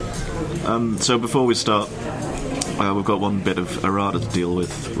So before we start, we've got one bit of errata to deal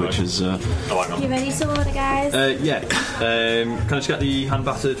with, which is... You ready to order, guys? Yeah. Can I just get the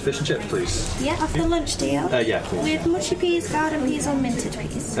hand-battered fish and chips, please? Yeah, off the lunch deal. Yeah, please. With mushy peas, garden peas or minted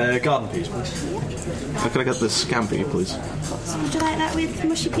peas? Garden peas, please. Yeah. Can I get the scampi, please? Would you like that with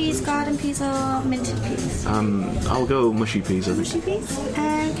mushy peas, garden peas or minted peas? I'll go mushy peas, I think. Mushy peas?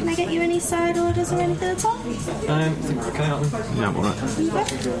 Can I get you any side orders or anything at all? Can I help them? Yeah, I'm alright. You good?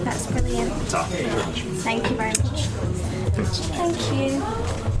 That's brilliant. Thank you very much. Thank you very much. Thanks. Thank you.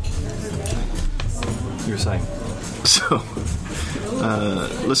 You were saying? So,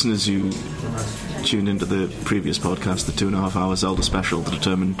 listeners who tuned into the previous podcast, the 2.5 hour Zelda special, to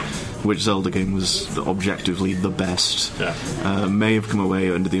determine which Zelda game was objectively the best, may have come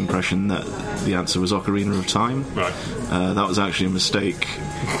away under the impression that the answer was Ocarina of Time. Right. That was actually a mistake.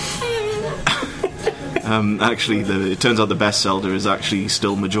 Actually, it turns out the best Zelda is actually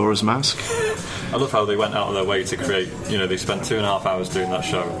still Majora's Mask. I love how they went out of their way to create, they spent 2.5 hours doing that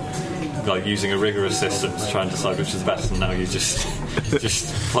show, like using a rigorous system to try and decide which is best, and now you're just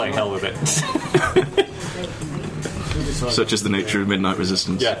playing hell with it. Such is the nature of Midnight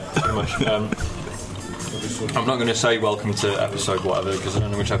Resistance. Yeah, pretty much. I'm not going to say welcome to episode whatever, because I don't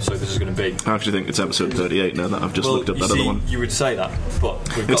know which episode this is going to be. I actually think it's episode 38 now that I've just looked up that other one. You would say that, but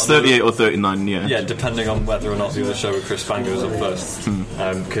we've got it's 38 or 39, yeah. Yeah, depending on whether or not the other show with Chris Fango was up first.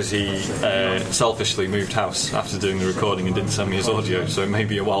 Because he selfishly moved house after doing the recording and didn't send me his audio, so it may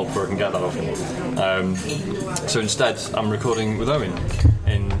be a while before I can get that off him. So instead, I'm recording with Owen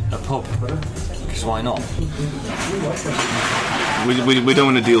in a pub, because why not? We don't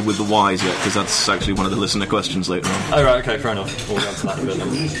want to deal with the whys yet, because that's actually one of the listener questions later on. Oh, right, okay, fair enough. We'll get to that in a bit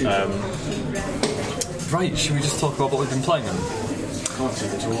then. Right, should we just talk about what we've been playing then?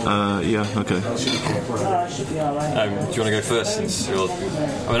 Yeah, okay. Do you want to go first? Since I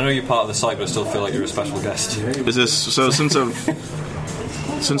know you're part of the site, but I still feel like you're a special guest. Is this... So since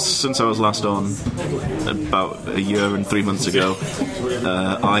I was last on, about a year and 3 months ago,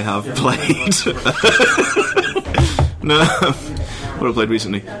 I have played... No, what have I played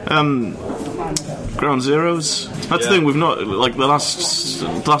recently? Ground Zeroes. That's the thing, we've not... Like, the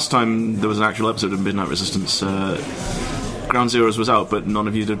last time there was an actual episode of Midnight Resistance, Ground Zeroes was out, but none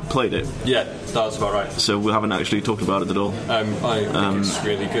of you had played it. Yeah, that's about right. So we haven't actually talked about it at all. I think it's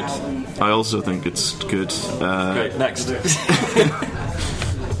really good. I also think it's good. Great, next.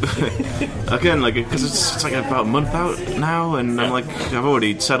 Again, like, because it's like about a month out now, and I'm like, I've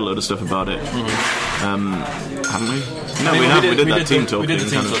already said a load of stuff about it. Haven't we? No, we did that team talk. We did the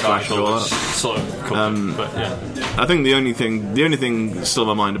team talk article, all which sort of covered, but yeah. I think the only thing still in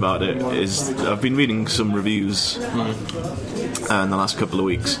my mind about it is I've been reading some reviews in the last couple of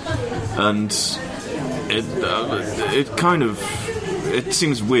weeks, and it kind of... It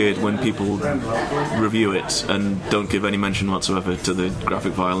seems weird when people review it and don't give any mention whatsoever to the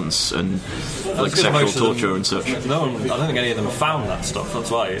graphic violence and like sexual torture and such. No one, I don't think any of them found that stuff.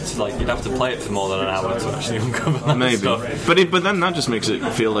 That's why it's like you'd have to play it for more than an hour to actually uncover that stuff. Maybe, but then that just makes it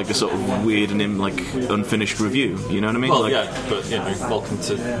feel like a sort of weird and unfinished review. You know what I mean? Well, like, yeah, but welcome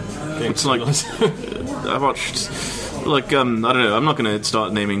to Game It's like I watched. Like, I don't know, I'm not going to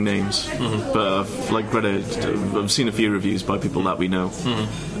start naming names, but I've seen a few reviews by people that we know,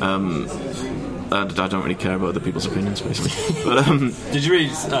 and I don't really care about other people's opinions, basically. But did you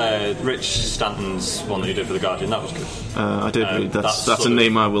read Rich Stanton's one that you did for The Guardian? That was good. I did read. That's a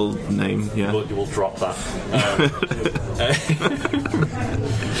name I will name, yeah. You will drop that.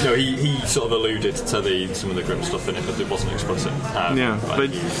 No, he sort of alluded to some of the grim stuff in it, but it wasn't explicit.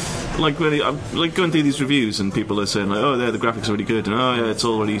 But like really, I'm like going through these reviews and people are saying like, oh, the graphics are really good, and oh yeah, it's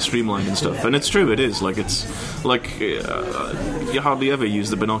already streamlined and stuff, and it's true, it is. Like it's like you hardly ever use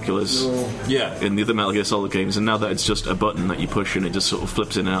the binoculars in the other Metal Gear Solid games, and now that it's just a button that you push and it just sort of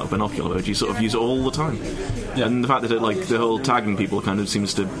flips in and out of binocular mode, you sort of use it all the time. Yeah. And the fact that the whole tagging people kind of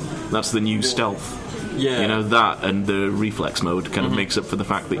seems to, that's the new stealth. Yeah. You know, that and the reflex mode kind of makes up for the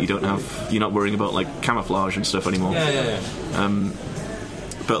fact that you're not worrying about like camouflage and stuff anymore. Yeah.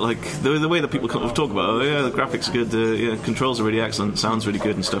 But like the way that people kind of talk about, the graphics are good, the controls are really excellent, sounds really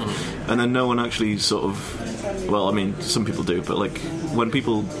good and stuff, and then no one actually sort of, well, I mean, some people do, but like when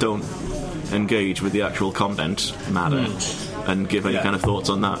people don't engage with the actual content matter and give any kind of thoughts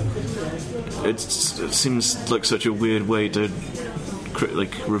on that, it seems like such a weird way to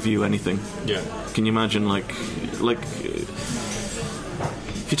review anything. Yeah. Can you imagine like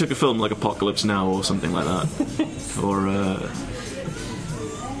if you took a film like Apocalypse Now or something like that, or I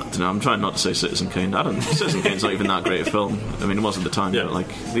don't know, I'm trying not to say Citizen Kane. Citizen Kane's not even that great a film. I mean, it was at the time, but like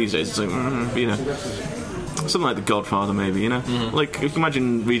these days it's like something like The Godfather, maybe, you know? Like, if you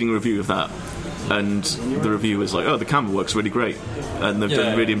imagine reading a review of that, and the review is like, oh, the camera works really great, and they've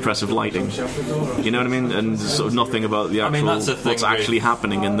done really impressive lighting. You know what I mean? And sort of nothing about the actual what's actually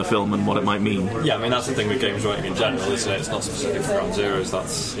happening in the film and what it might mean. Yeah, I mean, that's the thing with games writing in general, isn't it? It's not specific for Ground Zeroes.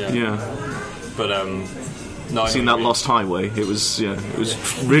 That's But no, seen that Lost Highway? It was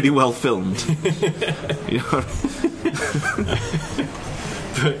really well filmed. You know?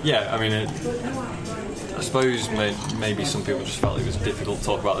 But yeah, I mean, I suppose maybe some people just felt it was difficult to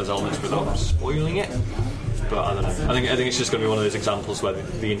talk about those elements without spoiling it. But I don't know. I think it's just going to be one of those examples where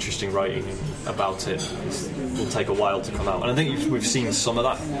the interesting writing about it will take a while to come out. And I think we've seen some of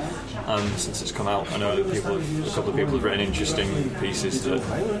that since it's come out. I know that a couple of people have written interesting pieces that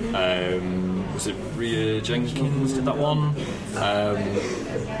was it Rhea Jenkins did that one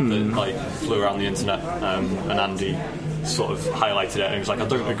that like flew around the internet, and Andy sort of highlighted it and he was like, I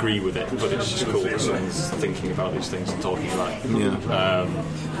don't agree with it, but it's just cool that someone's thinking about these things and talking about it.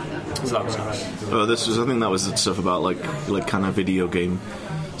 So that was nice. I think that was the stuff about like can a video game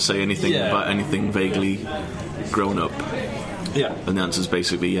say anything about anything vaguely grown up? Yeah. And the answer is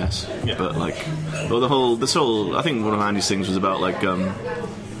basically yes. Yeah. But like, well, this whole I think one of Andy's things was about like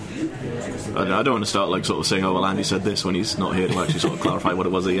I don't want to start like sort of saying, oh well, Andy said this when he's not here to actually sort of clarify what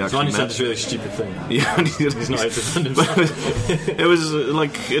it was that he actually Andy meant. said this really stupid thing. Yeah, he's not here to defend himself. It was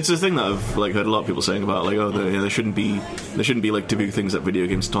like it's a thing that I've like heard a lot of people saying about like, oh, there shouldn't be like taboo things that video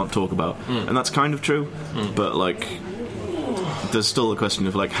games can't talk about, and that's kind of true, but like there's still a question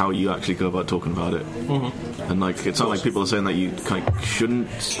of like how you actually go about talking about it, and like it's not like people are saying that you kind of shouldn't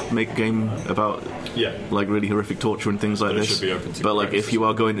make a game about like really horrific torture and things like But it this. should be open to but like if you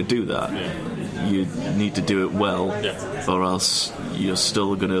are going to do that, you need to do it well, or else you're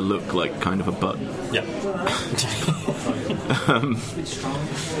still going to look like kind of a butt. Yeah.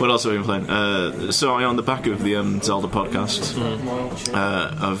 What else have we been playing? So on the back of the Zelda podcast,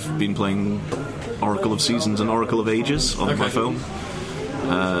 I've been playing Oracle of Seasons and Oracle of Ages on my phone,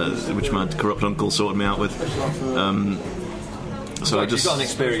 which my corrupt uncle sorted me out with. So I just you've got an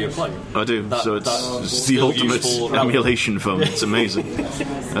Xperia Play. I do. So it's the ultimate emulation phone. It's amazing.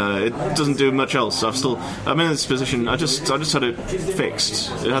 It doesn't do much else. I'm in this position. I just had it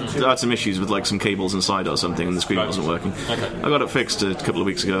fixed. It had some issues with like some cables inside or something, and the screen wasn't working. Okay. I got it fixed a couple of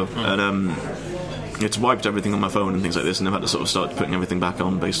weeks ago, and it's wiped everything on my phone and things like this, and I've had to sort of start putting everything back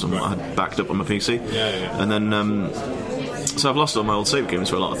on based on what I had backed up on my PC. And then so I've lost all my old save games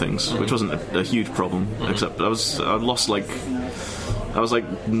for a lot of things, which wasn't a huge problem, except I lost like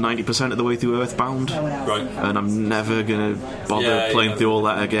 90% of the way through Earthbound, and I'm never gonna bother playing through all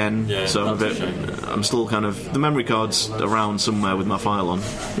that again. So I'm still kind of the memory card's around somewhere with my file on,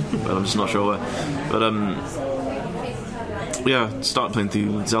 but I'm just not sure where. But start playing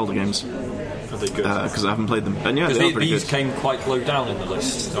through Zelda games. Because I haven't played them, and these came quite low down in the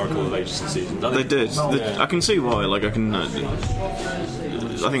list. Oracle of Ages and Seasons. They did. I can see why. Like I can. I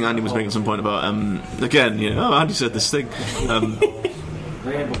think Andy was making some point about again. Andy said this thing.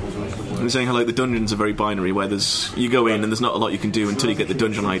 He was saying how like the dungeons are very binary, where you go in and there's not a lot you can do until you get the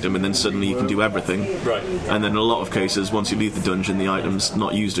dungeon item, and then suddenly you can do everything. Right. And then in a lot of cases, once you leave the dungeon, the item's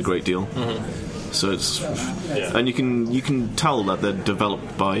not used a great deal. So it's and you can tell that they're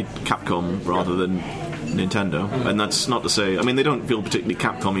developed by Capcom rather than Nintendo, and that's not to say. I mean, they don't feel particularly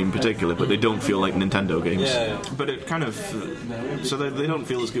Capcom in particular, but they don't feel like Nintendo games. But it kind of so they don't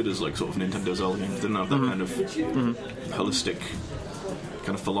feel as good as like sort of Nintendo Zelda games. They don't have that kind of holistic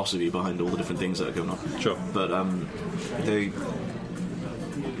kind of philosophy behind all the different things that are going on. Sure. But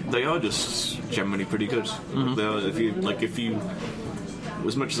they are just generally pretty good. They are, if you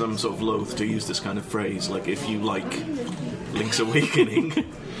as much as I'm sort of loath to use this kind of phrase, like if you like Link's Awakening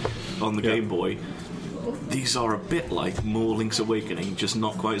on the Game Boy, these are a bit like more Link's Awakening, just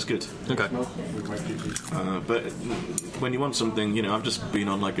not quite as good. Okay. But when you want something, I've just been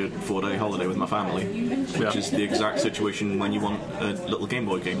on like a 4-day holiday with my family, which is the exact situation when you want a little Game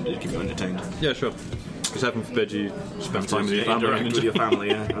Boy game to keep you entertained. Yeah, sure. Because heaven forbid you spend time with your family. Interact with your family,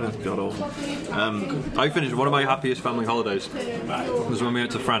 God awful. I finished one of my happiest family holidays was when we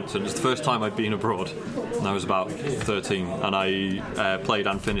went to France, and it was the first time I'd been abroad, and I was about 13, and I played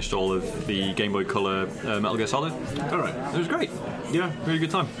and finished all of the Game Boy Color Metal Gear Solid. All right. It was great. Yeah, really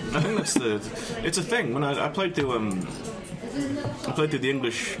good time. I think it's a thing. When I played through the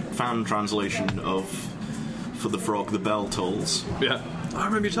English fan translation of For the Frog, the Bell Tolls. Yeah. I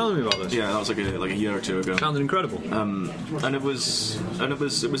remember you telling me about this. Yeah, that was like a year or two ago. Sounded incredible. And it was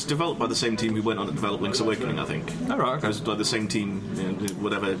developed by the same team who went on to develop Link's Awakening, I think. Oh, right, okay. It was like the same team,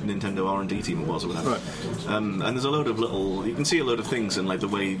 whatever Nintendo R&D team it was or whatever. Right. And there's a load of you can see a load of things in like the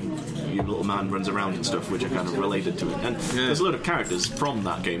way your little man runs around and stuff, which are kind of related to it. And there's a load of characters from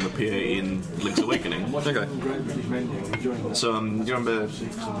that game appear in Link's Awakening. Okay. So you remember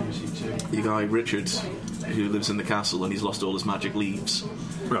your guy Richard, who lives in the castle and he's lost all his magic leaves.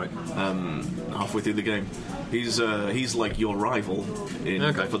 Right. Halfway through the game, he's like your rival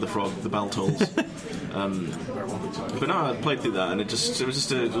for the frog, the bell tolls. But no, I played through that, and it was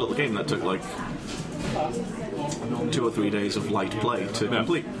just a little game that took like 2 or 3 days of light play to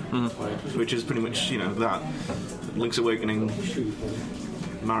complete, which is pretty much that. Link's Awakening,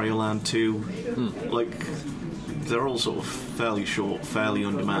 Mario Land 2, like they're all sort of fairly short, fairly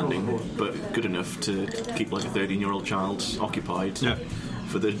undemanding, but good enough to keep like a 13-year-old child occupied. Yeah.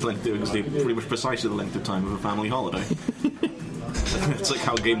 For the length, pretty much precisely the length of time of a family holiday. It's like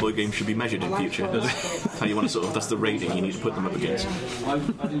how Game Boy games should be measured in future. How you want to that's the rating you need to put them up against. What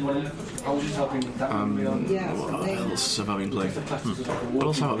else have I been playing? What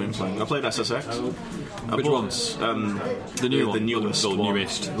else have I been playing? I played SSX. Which ones? The new one? The newest one.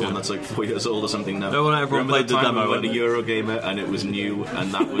 One that's like 4 years old or something now. No, when everyone played the demo. I went to Eurogamer and it was new,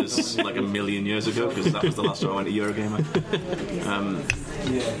 and that was like a million years ago, because that was the last time I went to Eurogamer.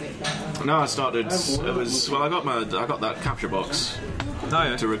 No, I started. I got that capture box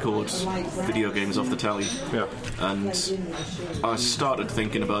to record video games off the telly. Yeah. And I started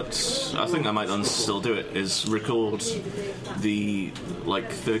thinking about. I think I might still do it. Is record the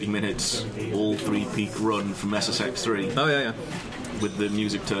 30 minutes all 3-peak run from SSX3. Oh yeah. With the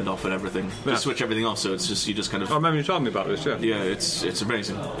music turned off and everything. Yeah. Just switch everything off, so it's just you just kind of. I remember you telling me about this. Yeah. Yeah, it's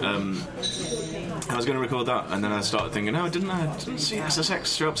amazing. I was going to record that, and then I started thinking, I didn't see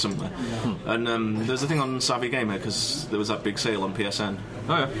SSX show up somewhere. And there's a thing on Savvy Gamer, because there was that big sale on PSN.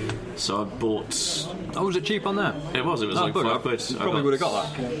 Oh yeah. So I bought. Oh, was it cheap on there? It was like £5. You probably would have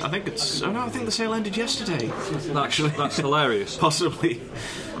got that. I think it's. Oh no, I think the sale ended yesterday. Actually, that's hilarious. Possibly.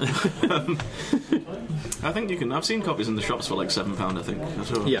 I think you can. I've seen copies in the shops for like £7. I think.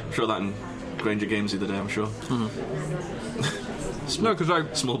 I'm sure that in Granger Games the other day. I'm sure. No,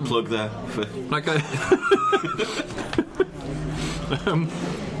 because small plug there for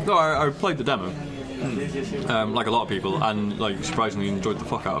no, I played the demo, like a lot of people, and surprisingly enjoyed the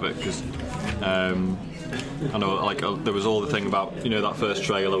fuck out of it, because I know there was all the thing about that first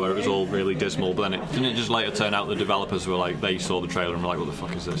trailer where it was all really dismal, but then it just later turned out the developers were they saw the trailer and were like, what the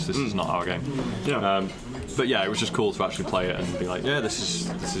fuck is this? This is not our game. Yeah. But yeah, it was just cool to actually play it and be like, yeah, this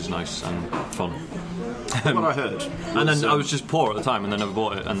is nice and fun. What I heard, and then I was just poor at the time, and then never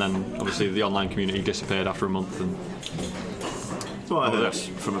bought it, and then obviously the online community disappeared after a month. And what I heard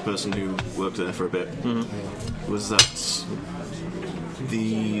from a person who worked there for a bit was that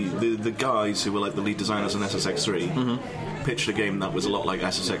the guys who were like the lead designers on SSX3 pitched a game that was a lot like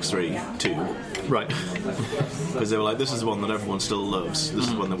SSX3 2. Right. Because they were like, this is the one that everyone still loves. This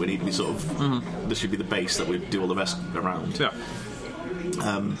is the one that we need to be sort of. This should be the base that we do all the rest around. Yeah.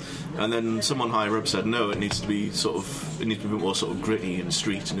 And then someone higher up said, no, it needs to be a bit more sort of gritty and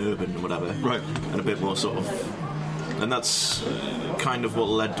street and urban and whatever. Right. And a bit more sort of. And that's kind of what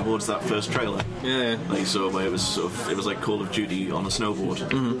led towards that first trailer. Yeah. That you saw, where it was like Call of Duty on a snowboard.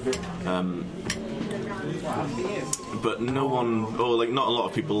 But no one, or not a lot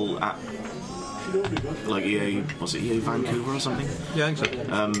of people at EA, was it EA Vancouver or something? Yeah, I think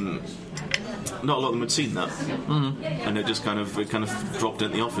so. Not a lot of them had seen that, and it kind of dropped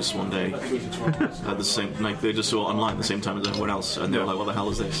in the office one day at the same. They just saw it online at the same time as everyone else, and they were like, "What the hell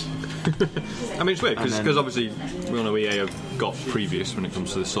is this?" I mean, it's weird because obviously we all know EA have got previous when it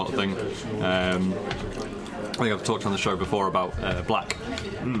comes to this sort of thing. I think I've talked on the show before about Black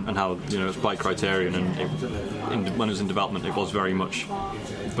and how it's by Criterion, and when it was in development, it was very much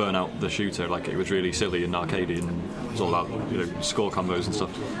Burnout the shooter. It was really silly and arcadey, and it was all about score combos and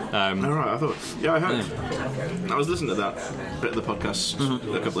stuff. All right, I thought. Yeah, I heard. I was listening to that bit of the podcast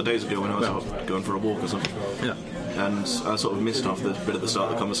a couple of days ago when I was out going for a walk or something. Yeah. And I sort of missed off the bit at the start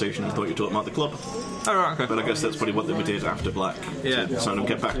of the conversation and thought you were talking about the club. Oh, right, okay. But I guess that's probably what they did after Black. Yeah. To kind of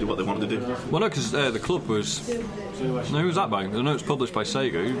get back to what they wanted to do. Well, no, because the club was. No, who was that by? I know it's published by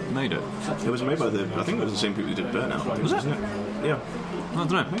Sega. Who made it? It was made by I think it was the same people who did Burnout. Was it? Yeah. I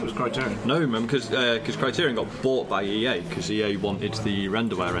don't know. I think it was Criterion. No, remember, because Criterion got bought by EA, because EA wanted the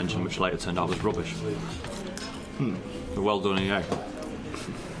Renderware engine, which later turned out was rubbish. Well done, EA.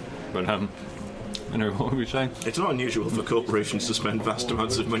 But Anyway, what were we saying? It's not unusual for corporations to spend vast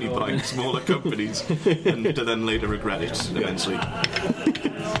amounts of money buying smaller companies and to then later regret it immensely.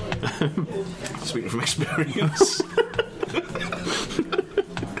 Speaking from experience.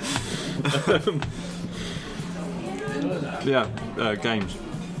 Games.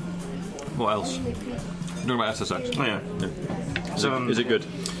 What else? Talking about SSX. Oh, yeah. So, Is it good?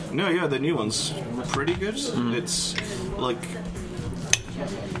 No, yeah, the new one's pretty good. It's like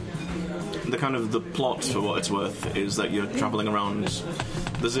the kind of the plot, for what it's worth, is that you're travelling around.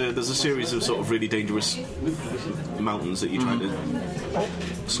 There's a series of sort of really dangerous mountains that you're trying to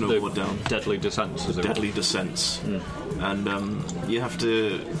snowboard down. Deadly descents. Deadly descents, and you have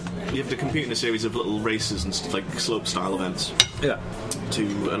to compete in a series of little races and like slope style events. Yeah. To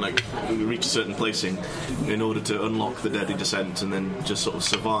reach a certain placing in order to unlock the deadly descent and then just sort of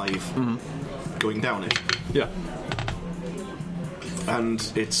survive going down it. Yeah. And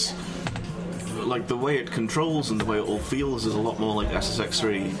it's like the way it controls and the way it all feels is a lot more like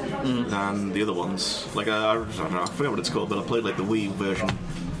SSX3 than the other ones. Like I don't know, I forget what it's called, but I played like the Wii version.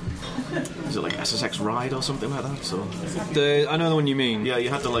 Is it like SSX Ride or something like that? So I know the one you mean. yeah, you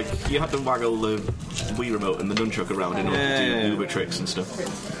had to waggle the Wii remote and the nunchuck around in order to do uber tricks and stuff.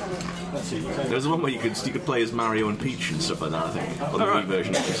 There was one where you could play as Mario and Peach and stuff like that, I think, on the Wii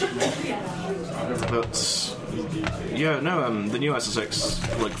version. But yeah, no, the new SSX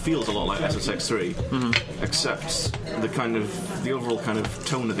feels a lot like SSX3, except the overall kind of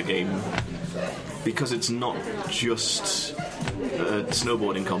tone of the game, because it's not just a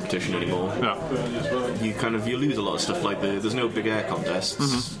snowboarding competition anymore. Yeah. You lose a lot of stuff, like there's no big air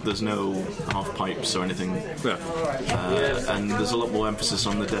contests, there's no half pipes or anything, and there's a lot more emphasis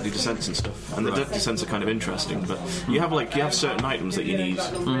on the deadly descents and stuff. And the deadly descents are kind of interesting, but you have certain items that you need.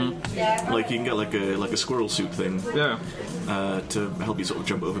 Like you can get like a squirrel suit thing, to help you sort of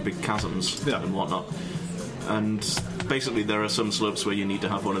jump over big chasms and whatnot. And basically there are some slopes where you need to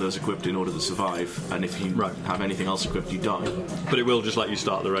have one of those equipped in order to survive, and if you have anything else equipped, you die. But it will just let you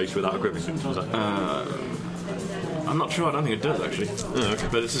start the race without equipping it, is that? I'm not sure, I don't think it does actually. Oh, okay.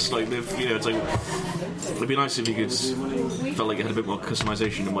 But it's just like, it's like, it'd be nice if you felt like you had a bit more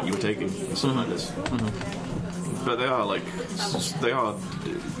customization in what you were taking and stuff like this. But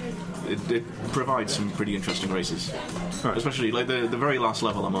it provides some pretty interesting races. Right. Especially like the very last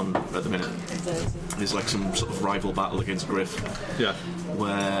level I'm on at the minute is like some sort of rival battle against Griff. Yeah.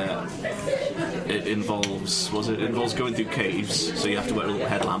 Where it involves going through caves, so you have to wear a little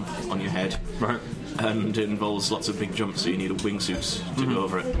headlamp on your head. Right. And it involves lots of big jumps, so you need a wingsuit to go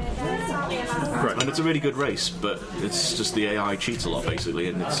over it. Right. And it's a really good race, but it's just the AI cheats a lot, basically,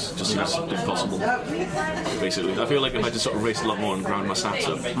 and it's just impossible. Basically, I feel like if I just sort of raced a lot more and ground my stats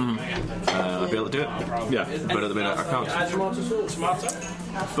up, I'd be able to do it. Yeah. But at the minute, I can't.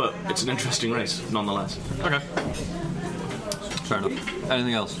 But it's an interesting race, nonetheless. Okay. Fair enough.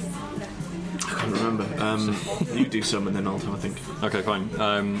 Anything else? I can't remember. You do some and then I'll have a think. Okay, fine.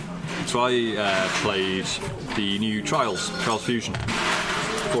 So I played the new Trials Fusion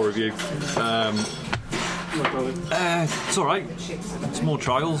for review. It's alright. It's more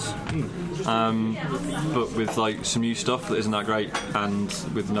Trials, but with like some new stuff that isn't that great, and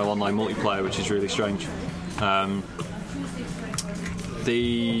with no online multiplayer, which is really strange.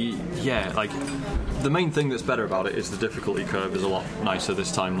 The main thing that's better about it is the difficulty curve is a lot nicer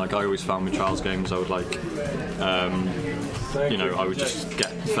this time. Like I always found with Trials games, I would I would just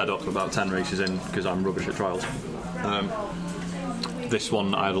get fed up about 10 races in because I'm rubbish at Trials. This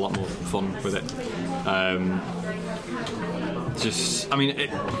one I had a lot more fun with it. It's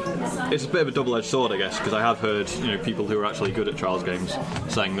a bit of a double-edged sword, I guess, because I have heard people who are actually good at Trials games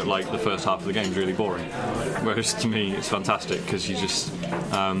saying that like the first half of the game is really boring, whereas to me it's fantastic because you just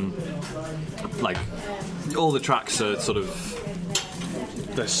all the tracks are sort of,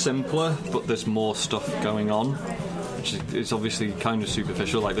 they're simpler, but there's more stuff going on, which is obviously kind of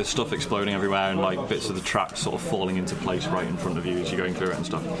superficial. Like there's stuff exploding everywhere and like bits of the track sort of falling into place right in front of you as you're going through it and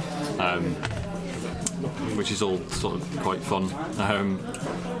stuff, which is all sort of quite fun.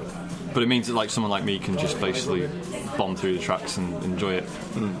 But it means that like someone like me can just basically bomb through the tracks and enjoy it.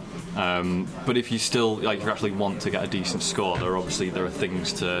 But if you still if you actually want to get a decent score, there are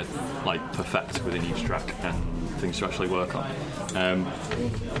things to like perfect within each track and things to actually work on.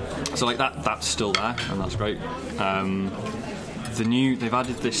 So like that's still there and that's great. They've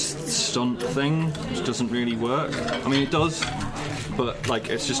added this stunt thing which doesn't really work. I mean it does, but like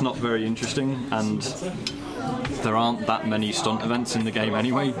it's just not very interesting, and there aren't that many stunt events in the game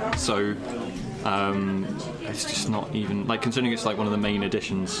anyway, so it's just not even like, considering it's like one of the main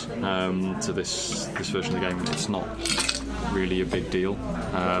additions to this version of the game, it's not really a big deal.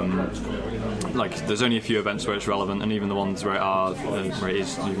 Like, there's only a few events where it's relevant, and even the ones where it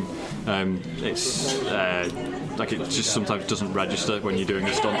is, it's like it just sometimes doesn't register when you're doing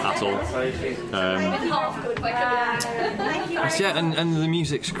a stunt at all. Yeah, and the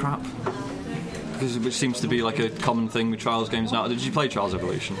music's crap, which seems to be like a common thing with Trials games now. Did you play Trials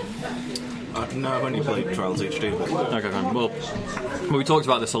Evolution? No, I've only played Trials HD. But... Okay, fine. Well, we talked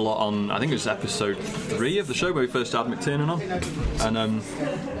about this a lot on, I think it was episode 3 of the show where we first had McTiernan on, and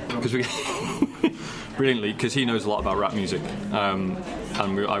because we brilliantly, because he knows a lot about rap music, and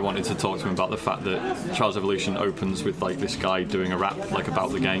I wanted to talk to him about the fact that Trials Evolution opens with like this guy doing a rap like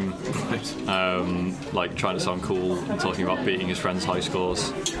about the game, like trying to sound cool and talking about beating his friends' high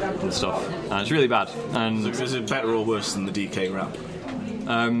scores and stuff, and it's really bad. And is it better or worse than the DK rap?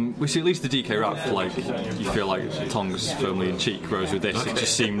 We see at least the DK rap, like, you feel like tongues firmly in cheek, whereas with this it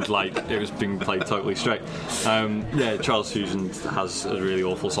just seemed like it was being played totally straight. Yeah, Trials Fusion has a really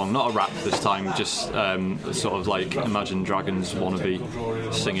awful song, not a rap this time, just sort of like Imagine Dragons wannabe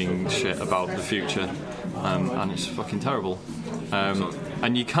singing shit about the future, and it's fucking terrible.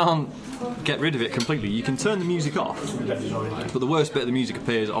 And you can't get rid of it completely. You can turn the music off, but the worst bit of the music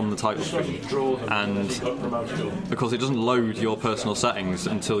appears on the title screen, and of course it doesn't load your personal settings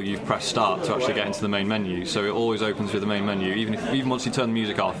until you've pressed start to actually get into the main menu, so it always opens with the main menu. Even once you turn the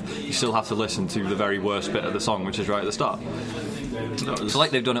music off, you still have to listen to the very worst bit of the song, which is right at the start. It's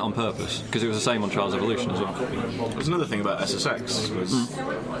like they've done it on purpose, because it was the same on Trials Evolution as well. There's another thing about SSX was,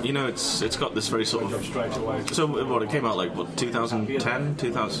 you know, it's got this very sort of, so what, it came out like what, 2010,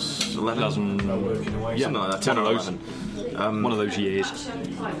 2011, something like that, 10 or 11. One of those years.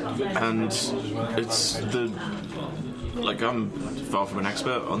 And it's the, like, I'm far from an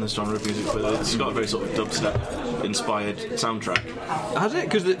expert on this genre of music, but it's got a very sort of dubstep inspired soundtrack. Has it?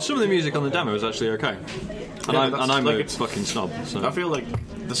 Because some of the music on the demo is actually okay. And I'm like, a fucking snob. So. I feel like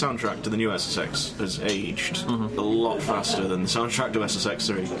the soundtrack to the new SSX has aged a lot faster than the soundtrack to SSX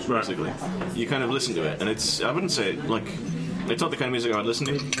 3, basically. You kind of listen to it, and it's, I wouldn't say, like, it's not the kind of music I'd listen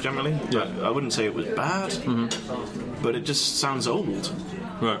to, generally. Yeah. I wouldn't say it was bad, but it just sounds old.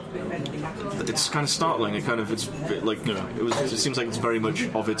 Right. It's kind of startling. It kind of, it's like, it seems like it's very much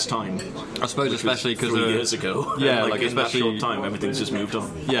of its time. I suppose, especially because 3 years ago. Yeah, like like in especially that short time, everything's just moved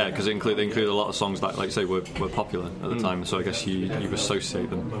on. Yeah, because they include a lot of songs that, like say, were popular at the time. So I guess you associate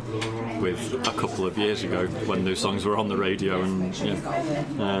them with a couple of years ago when those songs were on the radio, and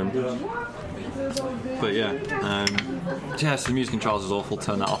but yeah, so the music in Trials is awful.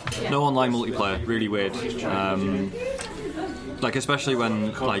 Turn that off. No online multiplayer, really weird. Like, especially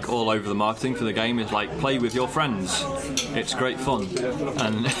when, like, all over the marketing for the game is like, play with your friends, it's great fun,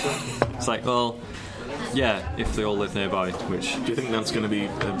 and it's like, well, yeah, if they all live nearby. Which, do you think that's going to be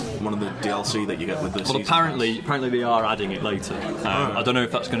one of the DLC that you get with the season? Well, apparently they are adding it later. I don't know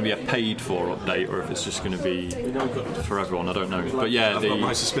if that's going to be a paid-for update or if it's just going to be for everyone. I don't know. But yeah, I've got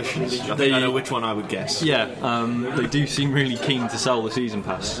my suspicions. I think I know which one I would guess. Yeah, they do seem really keen to sell the season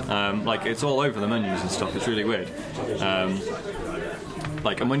pass. Like, it's all over the menus and stuff. It's really weird.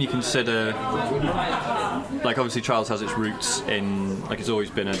 Like, and when you consider, like, obviously Trials has its roots in, like, it's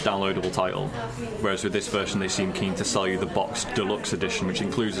always been a downloadable title, whereas with this version they seem keen to sell you the box deluxe edition, which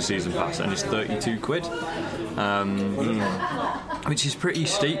includes the season pass, and it's £32, which is pretty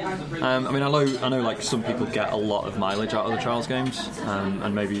steep. I mean, I know like some people get a lot of mileage out of the Trials games,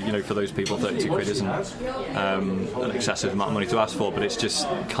 and maybe, you know, for those people £32 isn't an excessive amount of money to ask for, but it's just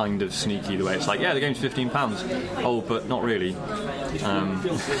kind of sneaky the way it's like, yeah, the game's £15. Oh, but not really. I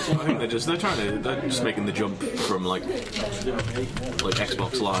think they're just making the jump from like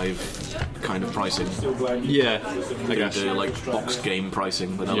Xbox Live kind of pricing. Yeah, I guess. To like boxed game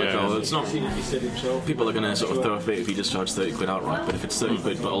pricing, but they're like, oh, it's not. People are going to sort of throw a fit if you just charge £30 outright, but if it's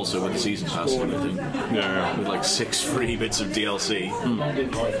 £30, but also with the season pass and everything, with like 6 free bits of DLC.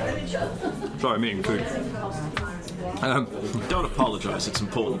 Sorry, I'm eating food. Don't apologise, it's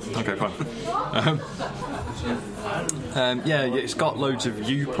important. Okay, fine. Yeah, it's got loads of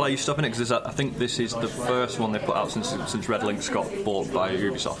Uplay stuff in it, because I think this is the first one they put out since Red Links got bought by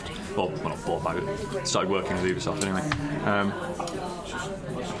Ubisoft. Well, not bought by it, started working with Ubisoft anyway.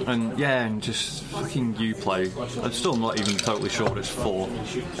 And yeah, and just fucking Uplay. I'm still not even totally sure what it's for.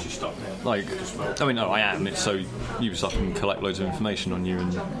 Like, I mean, no, I am. It's so Ubisoft can collect loads of information on you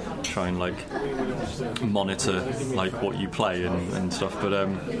and try and like monitor like what you play and stuff. But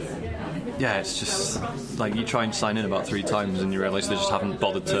yeah, it's just like you try and sign in about 3 times and you realise they just haven't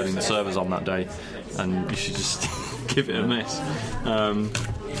bothered turning the servers on that day, and you should just give it a miss.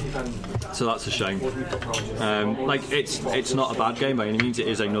 So that's a shame. Like it's not a bad game by any means. It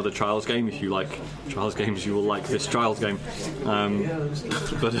is another Trials game. If you like Trials games, you will like this Trials game.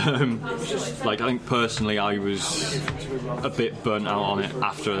 But like I think personally, I was a bit burnt out on it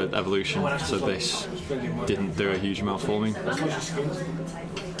after Evolution, so this didn't do a huge amount for me.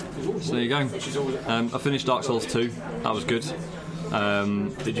 So there you go. I finished Dark Souls 2. That was good.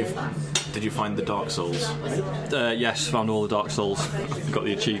 Did you find the Dark Souls? Yes, found all the Dark Souls. Got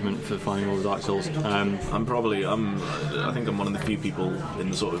the achievement for finding all the Dark Souls. I think I'm one of the few people in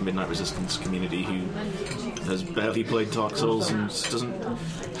the sort of Midnight Resistance community who has barely played Dark Souls and doesn't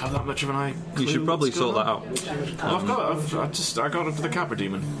have that much of an eye. You should probably sort that out. I got up to the Capra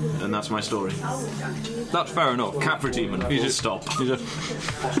Demon, and that's my story. That's fair enough. Capra Demon. He is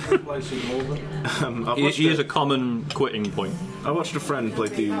a common quitting point. I watched a friend play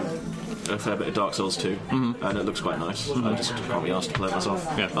through a fair bit of Dark Souls 2, and it looks quite nice. I just can't be asked to play it myself.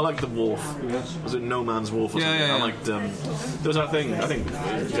 Yeah. I like the Wharf. Was it No Man's Wharf or something? Yeah. I liked. There was that thing. I think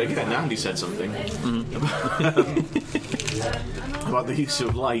Andy said something about the use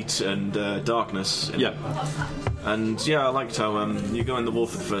of light and darkness. Yeah. And I liked how you go in the Wharf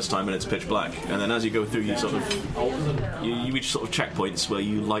for the first time and it's pitch black, and then as you go through, you sort of you reach sort of checkpoints where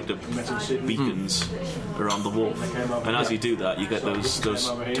you light up beacons around the Wharf, and as you do that, you get those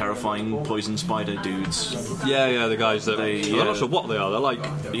terrifying poison spider dudes. Yeah, the guys that I'm not sure what they are. They're like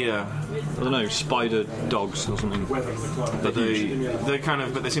I don't know, spider dogs or something. But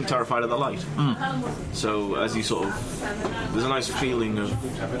they seem terrified of the light. So as you sort of, there's a nice feeling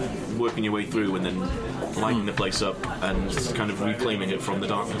of working your way through and then lighting the place up and kind of reclaiming it from the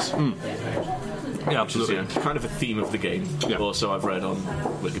darkness. Yeah, absolutely. Which is, kind of a theme of the game. Yeah. Or so I've read on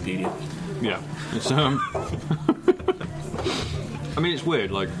Wikipedia. Yeah. It's, I mean, it's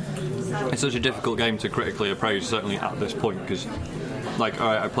weird. Like, it's such a difficult game to critically appraise, certainly at this point, because, like,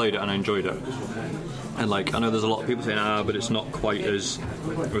 I played it and I enjoyed it. And like I know there's a lot of people saying but it's not quite as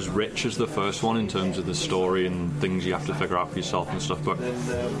rich as the first one in terms of the story and things you have to figure out for yourself and stuff, but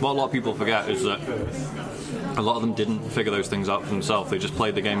what a lot of people forget is that a lot of them didn't figure those things out for themselves. They just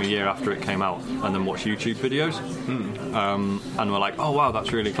played the game a year after it came out and then watched YouTube videos and were like, oh wow,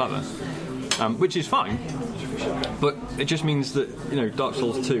 that's really clever, which is fine. But it just means that, Dark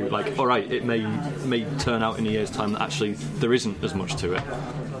Souls 2, like, alright, it may turn out in a year's time that actually there isn't as much to it.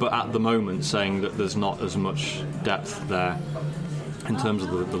 But at the moment, saying that there's not as much depth there in terms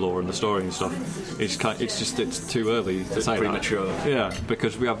of the lore and the story and stuff, it's too early to say premature. That. Yeah,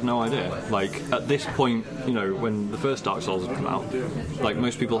 because we have no idea. Like, at this point, when the first Dark Souls had come out, like,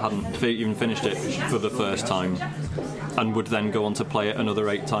 most people hadn't even finished it for the first time and would then go on to play it another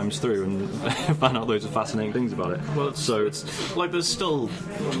 8 times through and find out loads of fascinating things about it. Well, it's like there was still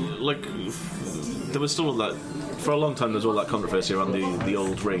that for a long time. There's all that controversy around the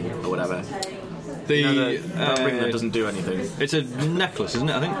old ring or whatever. That ring that doesn't do anything. It's a necklace, isn't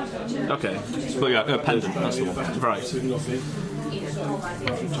it? I think. Okay, but a pendant. That's the one. Right.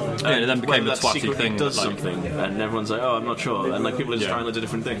 And it then became the twatty secretly thing. Does something, and everyone's like, "Oh, I'm not sure," and like people are just trying loads of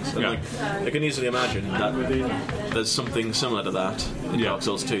different things. And like, I can easily imagine that there's something similar to that in Dark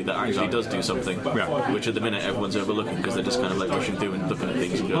Souls 2 that actually does do something, which at the minute everyone's overlooking because they're just kind of like rushing through and looking at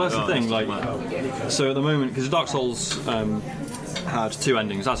things. And well, that's the thing. Like, so at the moment, because Dark Souls had 2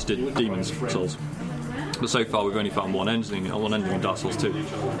 endings, as did Demon's Souls. But so far we've only found one ending in Dark Souls 2.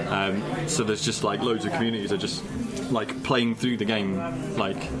 So there's just like loads of communities are just like playing through the game,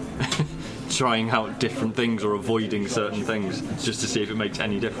 like trying out different things or avoiding certain things just to see if it makes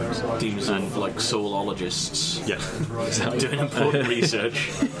any difference. Teams of like soulologists, exactly. doing important research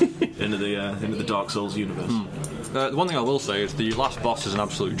into the Dark Souls universe. The one thing I will say is the last boss is an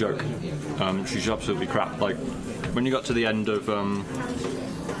absolute joke. She's absolutely crap. Like when you got to the end of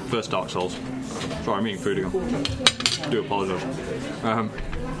first Dark Souls. Sorry, I'm eating food again. I do apologise.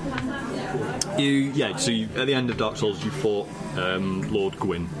 So at the end of Dark Souls, you fought Lord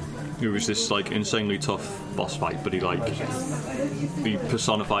Gwyn, who was this like insanely tough boss fight, but he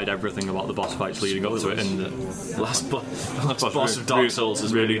personified everything about the boss fights leading up to it. And the last boss of Dark Souls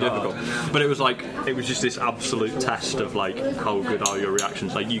is really difficult. But it was just this absolute test of like how good are your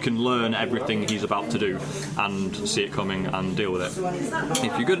reactions. Like you can learn everything he's about to do and see it coming and deal with it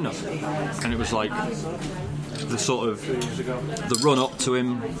if you're good enough. And it was like the sort of the run up to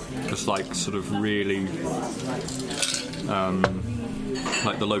him, just like sort of really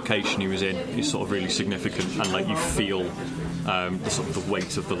like the location he was in is sort of really significant, and like you feel the sort of the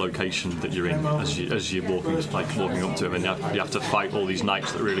weight of the location that you're in as you're walking up to him, and you have to fight all these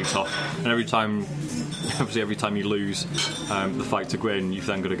knights that are really tough, and every time you lose the fight to Gwyn, you've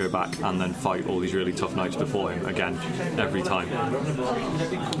then got to go back and then fight all these really tough knights before him again every time.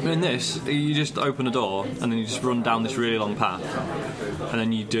 But in this, you just open a door and then you just run down this really long path, and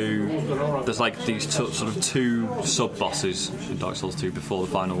then there's like these sort of two sub-bosses in Dark Souls 2 before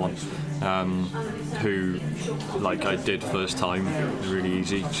the final one, who, like I did first time, it was really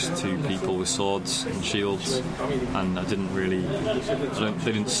easy, just two people with swords and shields, and they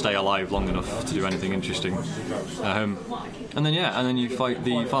didn't stay alive long enough to do anything interesting. And then you fight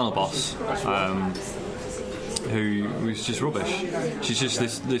the final boss, who was just rubbish. She's just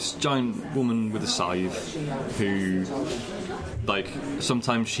this giant woman with a scythe who, like,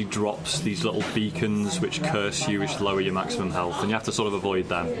 sometimes she drops these little beacons which curse you, which lower your maximum health, and you have to sort of avoid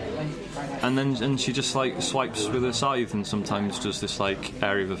them. And she just like swipes with her scythe, and sometimes does this like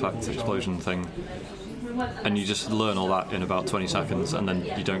area of effect explosion thing, and you just learn all that in about 20 seconds, and then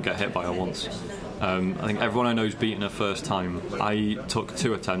you don't get hit by her once. I think everyone I know's beaten her first time. I took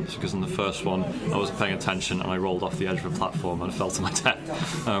 2 attempts because in the first one I wasn't paying attention and I rolled off the edge of a platform and fell to my death,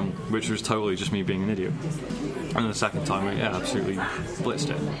 which was totally just me being an idiot. And the second time, absolutely blitzed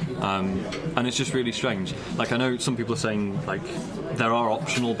it. And it's just really strange. Like, I know some people are saying, like, there are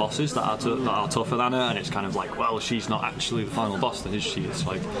optional bosses that are tougher than her, and it's kind of like, well, she's not actually the final boss, then is she? It's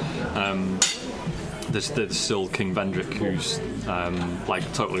like, there's still King Vendrick, who's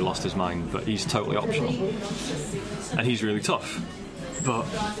like totally lost his mind, but he's totally optional, and he's really tough. But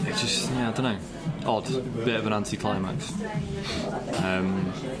it just, I don't know, odd, bit of an anticlimax.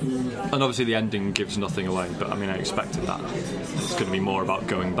 And obviously the ending gives nothing away, but I mean, I expected that. It's going to be more about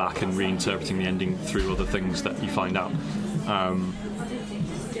going back and reinterpreting the ending through other things that you find out. I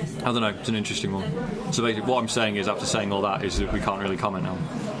don't know, it's an interesting one. So basically what I'm saying is, after saying all that, is that we can't really comment now.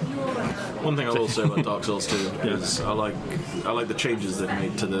 One thing I will say about Dark Souls 2 is I like the changes they've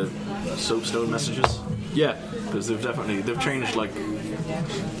made to the soapstone messages. Yeah, because they've changed, like,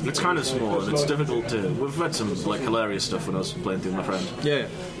 it's kind of small and it's difficult to. We've read some like hilarious stuff when I was playing through with my friend. Yeah.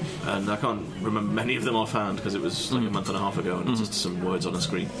 And I can't remember many of them offhand because it was like a month and a half ago, and it's just some words on a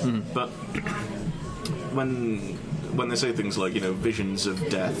screen. But when they say things like, visions of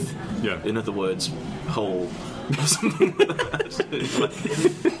death, in other words, whole, or something like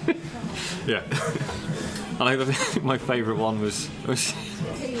that. Yeah. And I think my favourite one was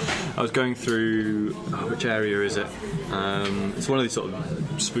I was going through, which area is it? It's one of these sort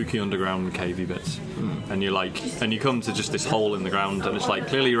of spooky underground cavey bits, and you come to just this hole in the ground, and it's like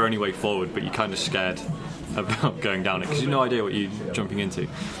clearly your only way forward, but you're kind of scared about going down it because you've no idea what you're jumping into,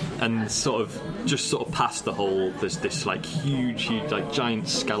 and sort of past the hole there's this like huge like giant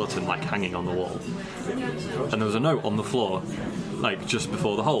skeleton like hanging on the wall, and there was a note on the floor like just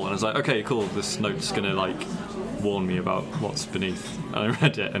before the hole, and I was like, okay, cool, this note's gonna like warn me about what's beneath, and I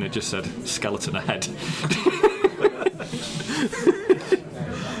read it and it just said skeleton ahead.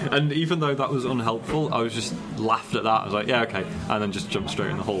 And even though that was unhelpful, I was just laughed at that. I was like, yeah, okay, and then just jumped straight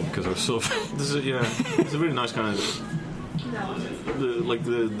in the hole because I was sort of there's a really nice kind of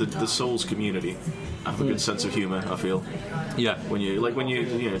the Souls community have a good sense of humour, I feel. Yeah, when you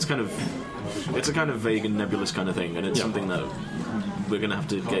it's a kind of vague and nebulous kind of thing, and it's something that we're going to have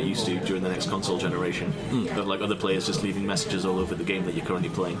to get used to during the next console generation, of like other players just leaving messages all over the game that you're currently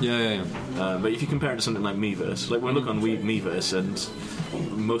playing. But if you compare it to something like Miiverse, like when we look on Miiverse, and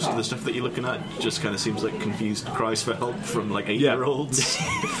most of the stuff that you're looking at just kind of seems like confused cries for help from like 8-year-olds.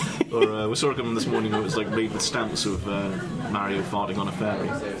 Or we saw a comment this morning where it was like made with stamps of Mario farting on a fairy.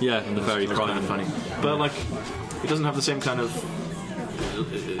 Yeah, and the fairy crying. Kind of funny, but like it doesn't have the same kind of.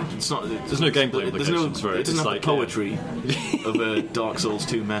 It's not. There's no gameplay implications for it. It doesn't have the poetry of a Dark Souls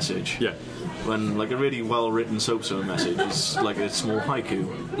 2 message. Yeah. When like a really well-written soapstone message is like a small haiku.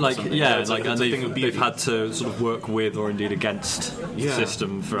 And they've had to sort of work with or indeed against the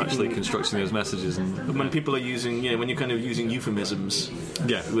system for actually constructing those messages. And when people are using, when you're kind of using euphemisms,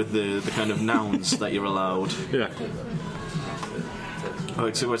 with the kind of nouns that you're allowed. Yeah.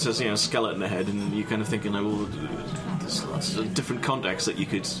 Like, so where it says, skeleton ahead, and you're kind of thinking, like, well, there's lots of different contexts that you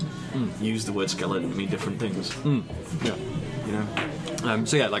could use the word skeleton to mean different things.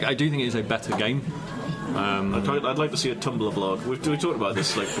 I do think it is a better game. I'd like to see a Tumblr blog. We talked about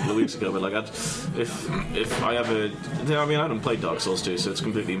this like a couple of weeks ago, but like, if I ever, I haven't played Dark Souls 2, so it's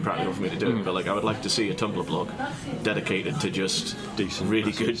completely impractical for me to do it. But like, I would like to see a Tumblr blog dedicated to just decent,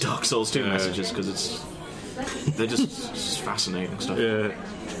 really good Dark Souls 2 messages, because they're just fascinating stuff. Yeah.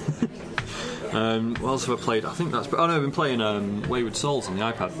 What else have I played? I think that's... Oh no, I've been playing Wayward Souls on the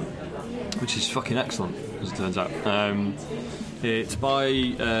iPad, which is fucking excellent, as it turns out. It's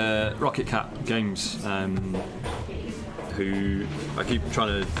by Rocket Cat Games, who I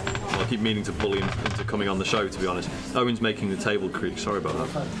keep meaning to bully into coming on the show, to be honest. Owen's making the table creak, sorry about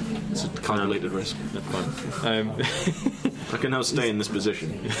that. It's a calculated risk. That's fine. I can now stay in this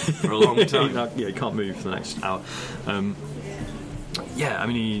position for a long time. Yeah, he can't move for the next hour. Yeah, I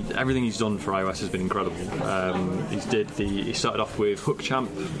mean, everything he's done for iOS has been incredible. He started off with Hook Champ,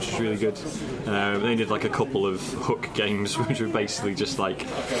 which is really good. Then he did like a couple of Hook games, which were basically just like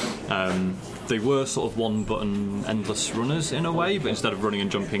they were sort of one-button endless runners in a way, but instead of running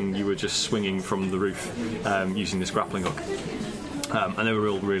and jumping, you were just swinging from the roof using this grappling hook. And they were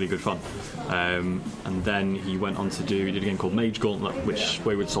really good fun. And then he went on to he did a game called Mage Gauntlet, which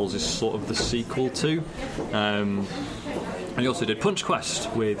Wayward Souls is sort of the sequel to. And he also did Punch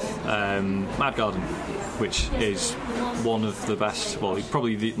Quest with Mad Garden, which is one of the best,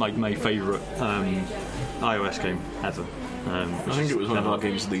 probably my favourite iOS game ever. I think it was one of our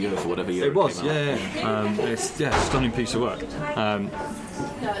games of the year for whatever year it was. Came out. It's a stunning piece of work.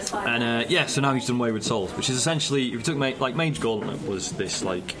 So now he's done Wayward Souls, which is essentially, if you took Mage Gauntlet was this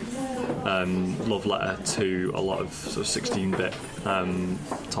love letter to a lot of sort of 16-bit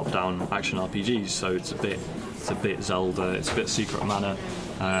top-down action RPGs. So it's a bit Zelda, it's a bit Secret of Mana,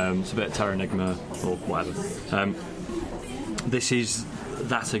 it's a bit Terra Nigma or whatever. This is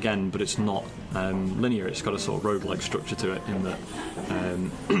that again, but it's not linear. It's got a sort of roguelike structure to it in that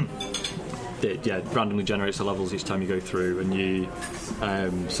it randomly generates the levels each time you go through, and you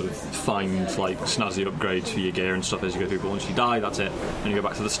sort of find like snazzy upgrades for your gear and stuff as you go through. But once you die, that's it, and you go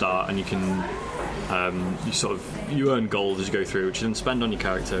back to the start, and you can you earn gold as you go through, which you then spend on your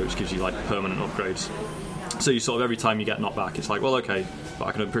character, which gives you like permanent upgrades. So you sort of every time you get knocked back, it's like, well, okay, but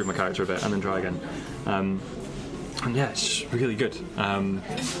I can improve my character a bit and then try again. And yeah, it's really good.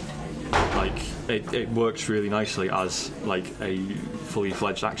 It works really nicely as like a fully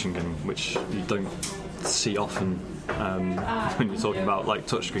fledged action game, which you don't see often when you're talking about like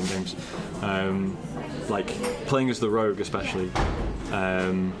touchscreen games. Like playing as the rogue, especially.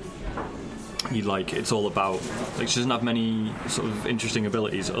 It's all about she doesn't have many sort of interesting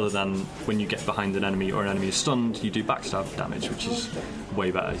abilities other than when you get behind an enemy or an enemy is stunned, you do backstab damage, which is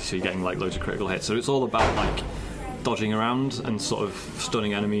way better, so you're getting like loads of critical hits. So it's all about like dodging around and sort of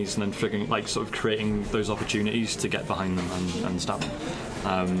stunning enemies and then figuring sort of creating those opportunities to get behind them and stab them.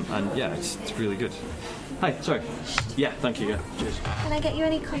 And yeah, it's really good. Hi, sorry. Yeah, thank you. Yeah, cheers. Can I get you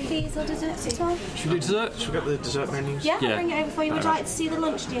any coffees or desserts at all? Should we do dessert? Should we get the dessert menus? Yeah, I'll bring it over for you. Would you like to see the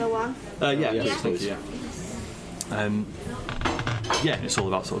lunch deal one? Yeah, please. Yeah, it's all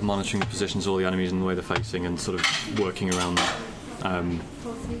about sort of monitoring the positions of all the enemies and the way they're facing and sort of working around them.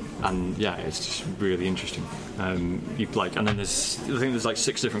 And yeah, it's just really interesting. And then there's like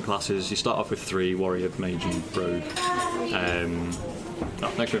 6 different classes. You start off with 3: warrior, mage, and rogue.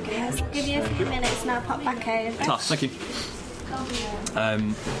 Next room. Yes, I'll give you a few minutes and I'll pop back over. Thank you.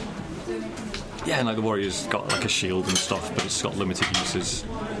 Yeah, and like the warrior's got like a shield and stuff, but it's got limited uses.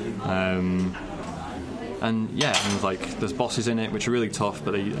 And like there's bosses in it which are really tough,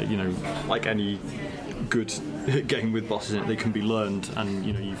 but they, like any good game with bosses in it, they can be learned, and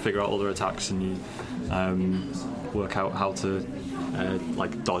you figure out all their attacks and you work out how to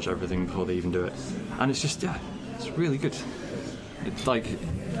like dodge everything before they even do it. And it's just it's really good. It's like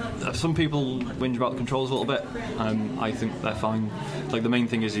some people whinge about the controls a little bit. I think they're fine. Like the main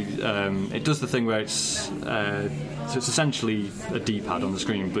thing is it does the thing where it's essentially a D-pad on the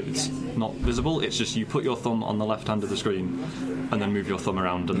screen, but it's not visible. It's just you put your thumb on the left hand of the screen and then move your thumb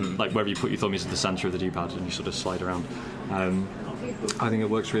around, and like wherever you put your thumb is at the centre of the D-pad, and you sort of slide around. I think it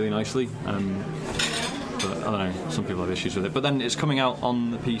works really nicely. But I don't know, some people have issues with it. But then it's coming out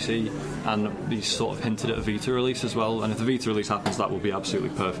on the PC, and he's sort of hinted at a Vita release as well. And if the Vita release happens, that will be absolutely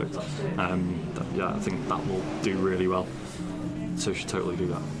perfect. I think that will do really well. So you should totally do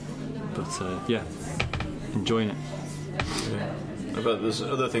that. But yeah, enjoying it. Yeah. But there's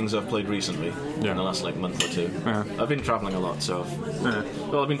other things I've played recently in the last month or two. I've been travelling a lot, so I've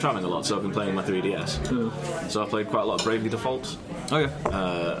been playing my 3DS. So I've played quite a lot of Bravely Default.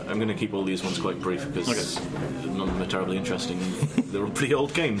 I'm going to keep all these ones quite brief because none of them are terribly interesting. They're pretty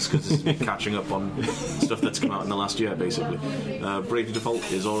old games because it's catching up on stuff that's come out in the last year, basically. Bravely Default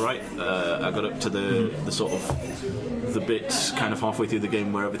is alright. I got up to the sort of the bit kind of halfway through the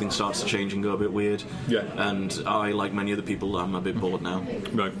game where everything starts to change and go a bit weird. And I, like many other people, I'm a bit bored now.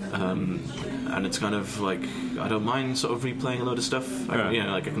 And it's kind of like I don't mind sort of replaying a load of stuff.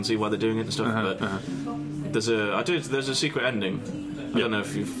 I can see why they're doing it and stuff. But there's a secret ending I don't know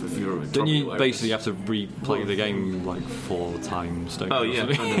if you're. Don't you basically have to replay the game like 4 times? Don't Oh you,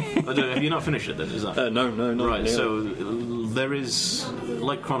 yeah, kind of. Have you not finished it then? Is that? No. Right. So there is,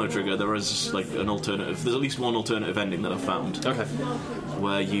 like Chrono Trigger, there is like an alternative. There's at least one alternative ending that I've found. Okay.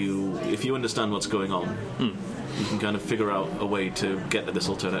 Where if you understand what's going on, you can kind of figure out a way to get to this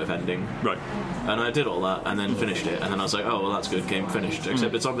alternative ending. Right. And I did all that and then finished it, and then I was like, oh well, that's good, game finished.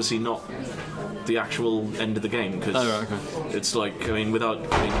 Except it's obviously not the actual end of the game, because it's like, I mean, without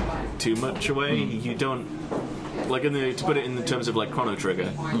giving too much away, you don't, like, to put it in the terms of like Chrono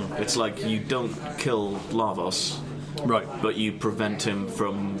Trigger, it's like you don't kill Lavos, right, but you prevent him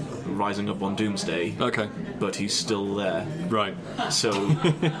from rising up on Doomsday. Okay. But he's still there. Right. So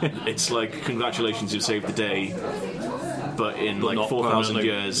it's like, congratulations, you've saved the day. But in like 4,000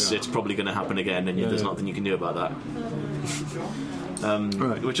 years, it's probably going to happen again, and there's nothing you can do about that.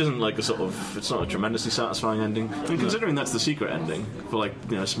 Right. Which isn't like it's not a tremendously satisfying ending. And considering that's the secret ending for like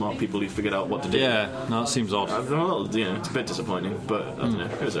smart people who figured out what to do. Yeah, no, that seems odd. I'm a little, it's a bit disappointing, but I don't know,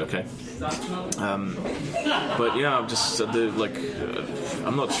 it was okay. But yeah, I'm just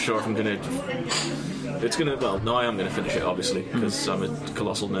I'm not sure if I'm gonna. It's gonna. Well, no, I am gonna finish it obviously because I'm a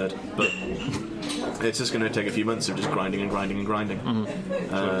colossal nerd, but. It's just going to take a few months of just grinding and grinding and grinding,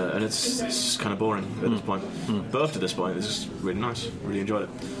 and it's just kind of boring at this point. But up to this point, it's just really nice. Really enjoyed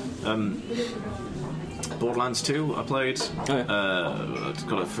it. Borderlands 2, I played. Oh, yeah.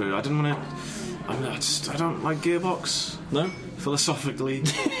 Got it through. I didn't want to. I don't like Gearbox. No. Philosophically,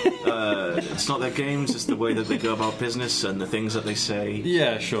 it's not their games, it's the way that they go about business and the things that they say.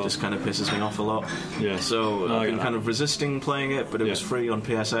 Yeah, sure. Just kind of pisses me off a lot. Yeah. So I've been kind of resisting playing it, but it was free on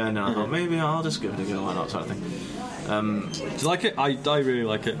PSN, and I thought maybe I'll just give it a go, why not, sort of thing. Do you like it? I really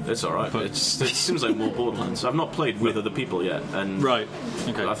like it. It's alright. It seems like more Borderlands. I've not played with other people yet, and right.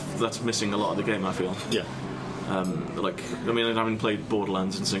 Okay. That's missing a lot of the game, I feel. Yeah. I haven't played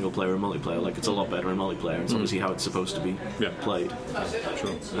Borderlands in single player and multiplayer. Like, it's a lot better in multiplayer. It's obviously how it's supposed to be played.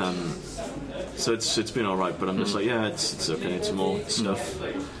 Sure. So it's been all right, but I'm just like, it's okay. It's more stuff.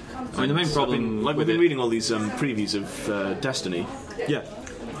 I mean, the main problem, we've been reading all these previews of Destiny. Yeah.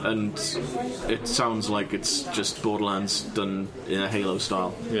 And it sounds like it's just Borderlands done in a Halo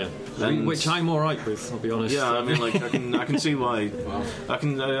style. Yeah, which I'm all right with, I'll be honest. Yeah, I mean, like I can see why. I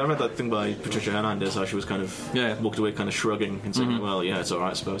read that thing by Patricia Hernandez how she was kind of walked away, kind of shrugging and saying, "Well, yeah, it's all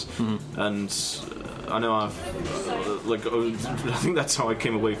right, I suppose." And I know I think that's how I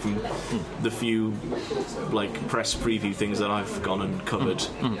came away from the few like press preview things that I've gone and covered.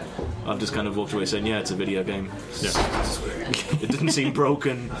 I've just kind of walked away saying, "Yeah, it's a video game. It didn't seem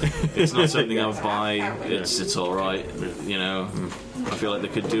broken. It's not something I would buy. It's all right. I feel like they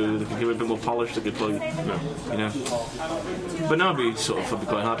could do it a bit more polished. They could play, But now I'd be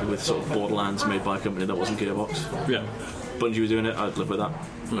quite happy with sort of Borderlands made by a company that wasn't Gearbox. Yeah, Bungie was doing it. I'd live with that.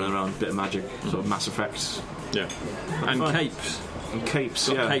 Running around, bit of magic, sort of Mass Effect. Yeah, and fun. capes. And capes,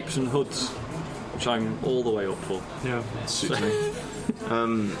 capes and hoods, which I'm all the way up for. Yeah, it suits me.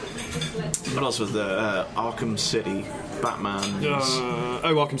 What else was there? Arkham City, Batman.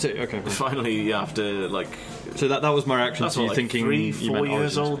 Arkham City. Okay. Finally, after so that was my reaction to you thinking 3-4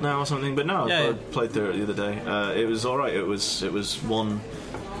 years old now or something. But no, I played through it the other day. It was all right. It was one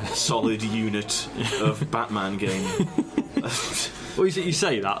solid unit of Batman game. Well, you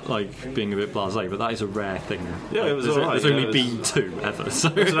say that like being a bit blasé, but that is a rare thing. Yeah, it was all right. There's only been 2 ever. So.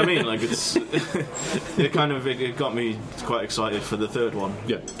 That's what I mean. Like it got me quite excited for the third one.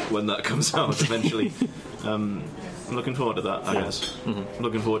 Yeah, when that comes out eventually. I'm looking forward to that. I guess. I'm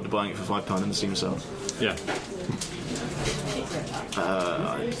looking forward to buying it for £5 in the Steam sale. Yeah.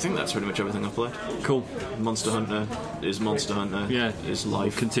 I think that's pretty much everything I've played. Cool. Monster Hunter is Monster Hunter. Yeah, is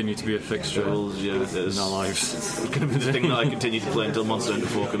life. Continue to be a fixture in our lives. It's going to be the thing that I continue to play until Monster Hunter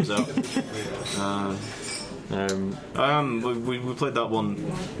 4 comes out. We played that one.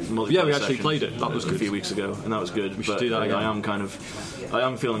 Yeah, we actually played it. That was good. A few weeks ago, and that was good. We should do that again. I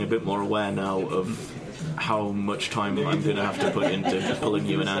am feeling a bit more aware now of how much time I'm going to have to put into pulling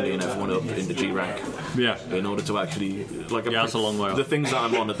you and Andy and everyone up into G rank. Yeah. In order to actually that's a long way off. The things that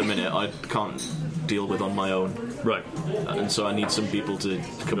I'm on at the minute, I can't deal with on my own. Right. And so I need some people to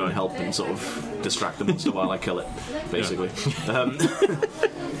come and help and sort of distract the monster while I kill it, basically. Yeah.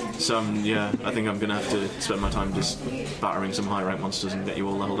 So I think I'm going to have to spend my time just battering some high rank monsters and get you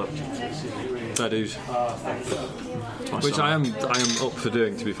all leveled up. Fair dues. Which I am up for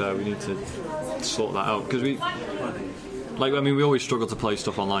doing. To be fair, we need to sort that out because Like, I mean, we always struggle to play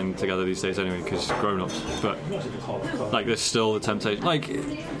stuff online together these days anyway, because grown-ups. But like, there's still the temptation. Like,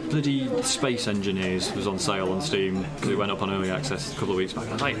 bloody Space Engineers was on sale on Steam because it went up on early access a couple of weeks back.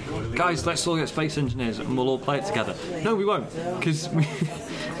 I was like, guys, let's all get Space Engineers and we'll all play it together. No, we won't, because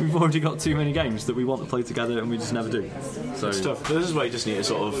we've already got too many games that we want to play together and we just never do. So it's tough. This is why you just need to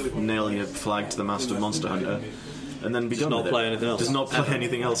sort of nail your flag to the mast of Monster Hunter and then be done with it. Not play anything else. Just not play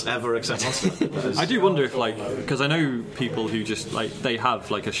anything else ever except Monster Hunter. I do wonder if, like, because I know people who just, like, they have,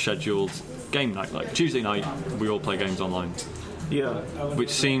 like, a scheduled game night. Like, Tuesday night, we all play games online. Yeah.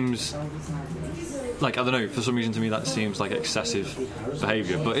 Which seems... Like, I don't know, for some reason to me that seems like excessive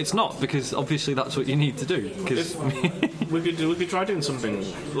behaviour, but it's not, because obviously that's what you need to do. Because we could try doing something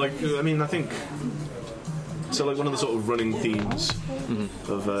like, I mean, I think so. Like, one of the sort of running themes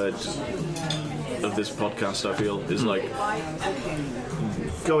of this podcast, I feel, is like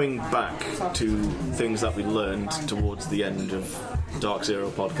going back to things that we learned towards the end of Dark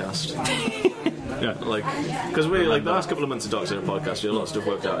Zero podcast. Yeah, like, because we, like, the last couple of months of Dark Zero podcast, a lot of stuff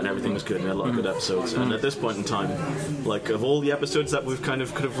worked out and everything was good and we had a lot of good episodes. And at this point in time, like, of all the episodes that we've kind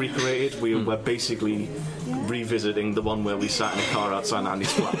of could have recreated, we're basically revisiting the one where we sat in a car outside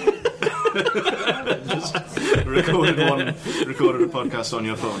Andy's flat. Just recorded a podcast on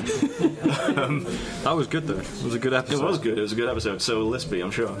your phone. That was good though. It was a good episode. It was good. It was a good episode. So will this be, I'm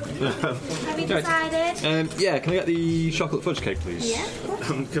sure. Have you decided? Yeah, can I get the chocolate fudge cake, please? Yeah.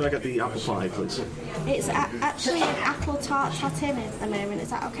 Can I get the apple pie, please? It's actually an apple tart tatin at the moment.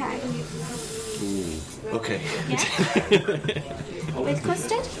 Is that okay? Okay. Yeah. With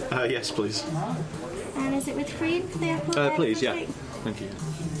custard? Yes, please. And is it with cream for the apple? Please, yeah. Cake? Thank you.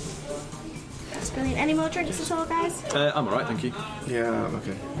 That's brilliant. Any more drinks at all, guys? I'm alright, thank you. Yeah, I'm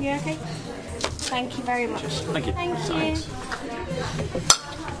okay. You okay? Thank you very much. Thank you. Thank you. Thanks.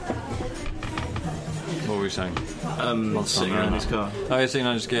 What were we saying? Sitting around his car. Oh, yeah, sitting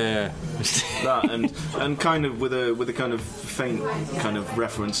around his car, yeah. That and kind of with a kind of faint kind of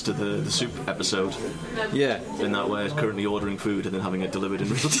reference to the soup episode. Yeah. In that way, currently ordering food and then having it delivered in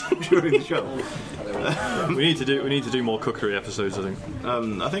real time during the show. we need to do more cookery episodes, I think.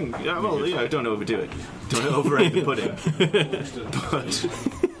 I think, yeah, well, you know, don't overdo it. Don't overrate the pudding. But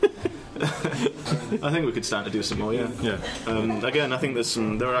I think we could stand to do some more, yeah. Again, I think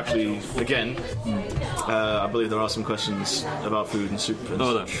there are actually, I believe there are some questions about food and soup and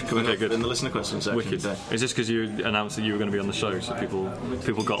such coming up in the listener question section today. Is this because you announced that you were going to be on the show, so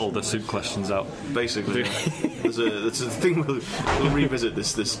people got all their soup questions out? Basically, yeah. There's a thing we'll revisit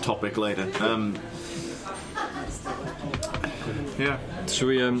this topic later. Yeah. Should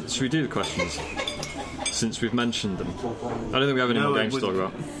we do the questions? Since we've mentioned them, I don't think we have any more games to talk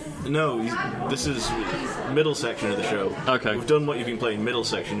about. No, this is middle section of the show. Okay. We've done what you've been playing. Middle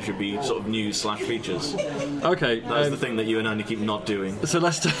section should be sort of news/features. Okay. That's the thing that you and Andy keep not doing. So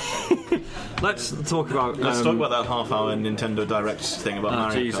let's talk about... Let's talk about that half-hour Nintendo Direct thing about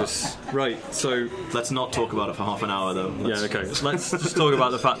Mario Jesus. Kart. Right, so... Let's not talk about it for half an hour, though. Okay. Let's just talk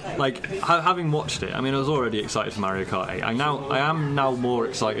about the fact... Like, having watched it, I mean, I was already excited for Mario Kart 8. I am now more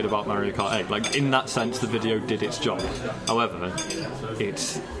excited about Mario Kart 8. Like, in that sense, the video did its job. However,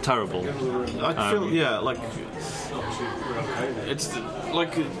 it's terrible. I feel, like... It's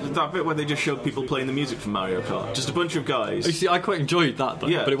like that bit where they just showed people playing the music from Mario Kart. Just a bunch of guys. You see, I quite enjoyed that, though,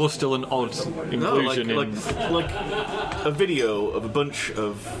 but it was still an odd inclusion like a video of a bunch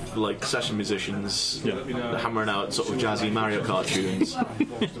of like session musicians hammering out sort of jazzy Mario Kart tunes.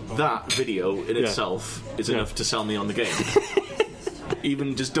 That video in itself is enough to sell me on the game.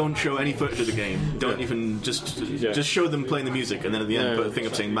 Even just don't show any footage of the game. Don't even just show them playing the music, and then at the end put a thing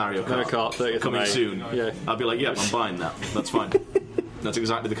up saying Mario Kart coming soon. I'll be like, I'm buying that. That's fine. That's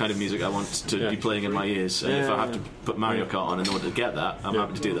exactly the kind of music I want to be playing in my ears. And if I have to put Mario Kart on in order to get that, I'm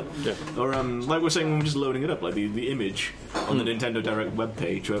happy to do that. Or like we're saying when we're just loading it up, like the image on the Nintendo Direct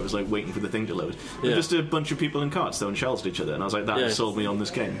webpage where it was like waiting for the thing to load. Just a bunch of people in carts throwing shells at each other, and I was like, that has sold me on this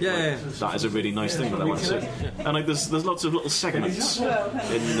game. That is a really nice thing that I want to see. And like there's lots of little segments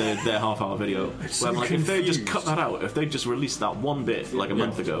in their half-hour video where I'm like, if they just cut that out, if they just released that one bit like a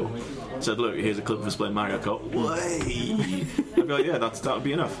month ago, said, look, here's a clip of us playing Mario Kart, I'd be like, that would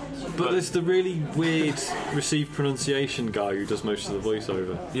be enough. But there's the really weird received pronunciation guy who does most of the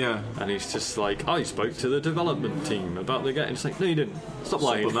voiceover. And he's just like, I spoke to the development team about the game. It's like, no, you didn't. Stop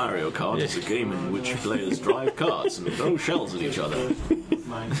lying. Super Mario Kart is a game in which players drive karts and throw shells at each other.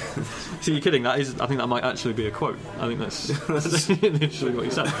 See, you're kidding. I think that might actually be a quote. I think that's literally what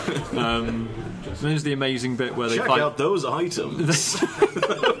he said. There's the amazing bit where they check out those items.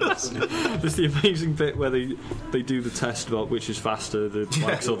 There's the amazing bit where they do the test about which is faster, the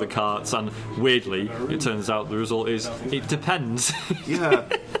bikes or the carts, and weirdly, it turns out the result is it depends. Yeah,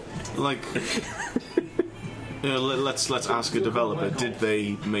 like. Let's ask a developer. Did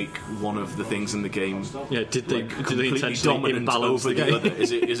they make one of the things in the game? Yeah, did they intentionally dominant imbalance over the game? other?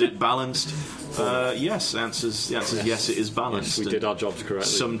 Is it balanced? Yes. The answer is yes. It is balanced. Yes, we did our jobs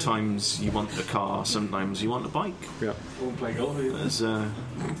correctly. Sometimes you want a car. Sometimes you want a bike. Yeah. As,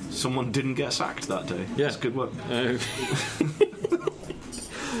 someone didn't get sacked that day. Yeah, it's good work.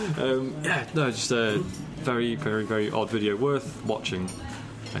 Just a very, very, very odd video, worth watching,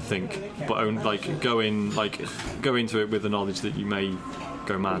 I think, but go into it with the knowledge that you may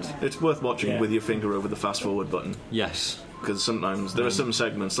go mad. It's worth watching with your finger over the fast forward button. Yes, because sometimes there are some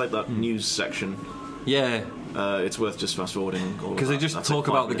segments like that news section. Yeah, it's worth just fast forwarding because they just talk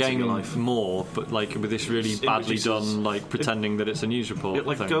about the game more, but with this really badly done, pretending that it's a news report.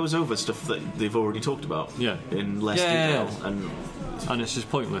 It goes over stuff that they've already talked about. Yeah, in less detail, and it's just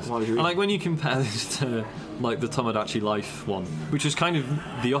pointless. And when you compare this to the Tomodachi Life one, which is kind of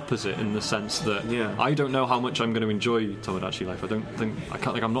the opposite in the sense that I don't know how much I'm going to enjoy Tomodachi Life.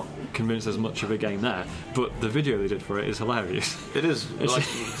 I'm not convinced there's much of a game there, but the video they did for it is hilarious. It is.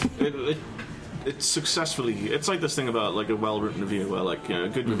 It's successfully. It's like this thing about a well-written review, where a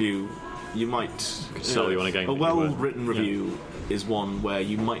good review, you might sell you on a game. A well-written review is one where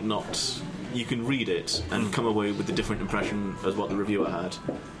you might not. You can read it and come away with a different impression as what the reviewer had,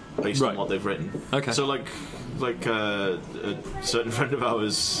 based on what they've written. Okay. So a certain friend of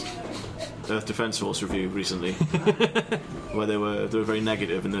ours, Earth Defense Force review recently, where they were very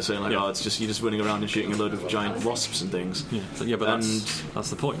negative and they're saying it's just you're just running around and shooting a load of giant wasps and things. But that's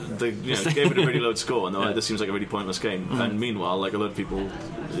the point. They gave it a really low score and they're like, this seems like a really pointless game. And meanwhile, a lot of people,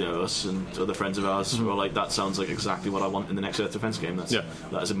 us and other friends of ours were like, that sounds like exactly what I want in the next Earth Defense game. That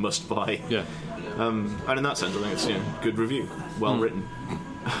is a must buy. Yeah. And in that sense, I think it's good review, well written.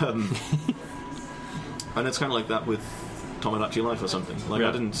 And it's kind of like that with Tomodachi Life or something.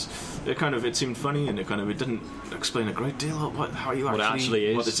 It seemed funny and it didn't explain a great deal of what it's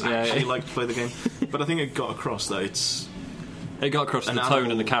actually like to play the game. But I think it got across that it got across the tone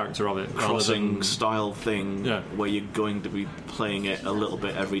and the character of it, crossing style thing where you're going to be playing it a little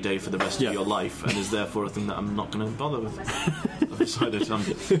bit every day for the rest of your life, and is therefore a thing that I'm not going to bother with. I've decided. I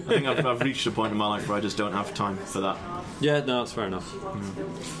think I've reached a point in my life where I just don't have time for that. Yeah, no, that's fair enough.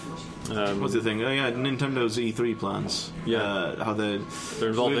 What's the thing? Nintendo's E3 plans. How they're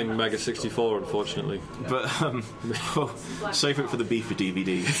involving Mega 64, unfortunately. But save it for the beef for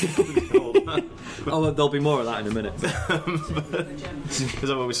DVD. There'll be more of that in a minute. Is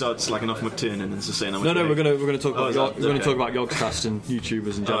that where we start slacking off McTiernan and just saying? No, we're going to talk about talk about Yogscast and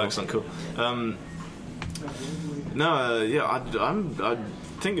YouTubers in general. Oh, excellent, cool.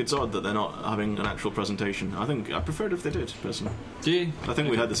 I think it's odd that they're not having an actual presentation. I prefer it if they did, personally. Do you? I think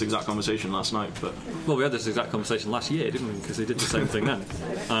we had this exact conversation last night, but we had this exact conversation last year, didn't we? Because they did the same thing then.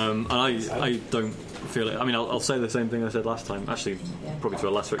 And I don't feel it. I mean, I'll say the same thing I said last time. Actually, probably to a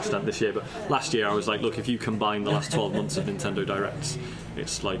lesser extent this year. But last year I was like, look, if you combine the last 12 months of Nintendo Directs,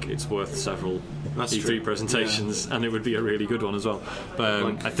 it's worth several E3 presentations, and it would be a really good one as well.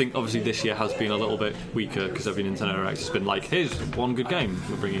 But I think obviously this year has been a little bit weaker because every Nintendo Direct has been like, here's one good game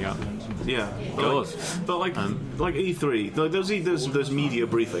we're bringing out. Yeah, but E3, those media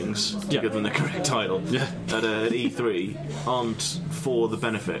briefings, to give them the correct title, at E3 aren't for the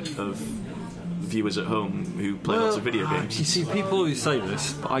benefit of viewers at home who play lots of video games. You see, people always say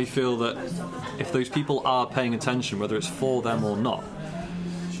this, but I feel that if those people are paying attention, whether it's for them or not.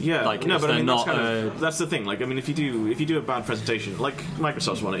 Yeah, that's the thing. If you do a bad presentation, like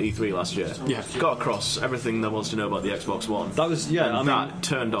Microsoft's one at E3 last year, got across everything there was to know about the Xbox One. That was that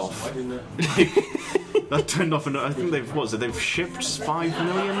turned off. That turned off, and I think they've shipped 5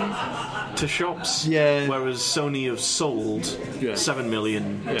 million to shops, whereas Sony have sold 7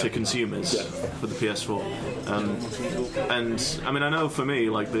 million to consumers for the PS4. And I know for me,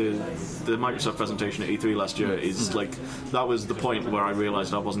 the Microsoft presentation at E3 last year is that was the point where I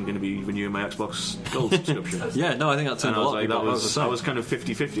realised I wasn't going to be renewing my Xbox Gold subscription. I think that turned a lot. I was kind of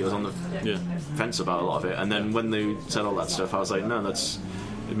 50-50. I was on the fence about a lot of it, and then when they said all that stuff, I was like, no, that's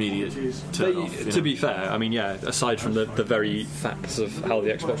immediate turn off. To be fair, aside from the very facts of how the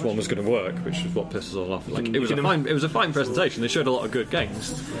Xbox One was going to work, which is what pisses us all off. It was a fine presentation. They showed a lot of good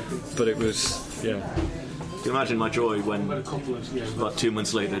games, but it was You can imagine my joy when about 2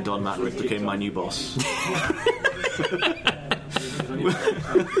 months later Don Matrick became my new boss.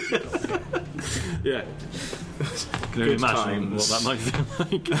 Yeah. Can only imagine what that might feel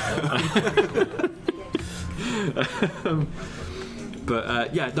like.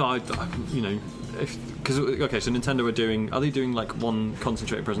 But yeah, no, you know, because so Nintendo are they doing like one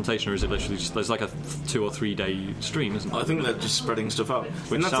concentrated presentation, or is it literally just there's like a 2 or 3 day stream, isn't it? I think they're just spreading stuff out.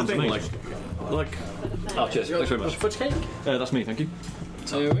 Which that's sounds the thing, amazing. like. Oh, cheers. Thanks very much. Fudge cake? That's me, thank you.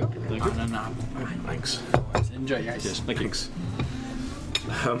 Here we are. Thank you. Thanks. Enjoy, guys. Cheers. Thank you.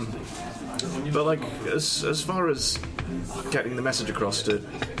 But like, as far as getting the message across to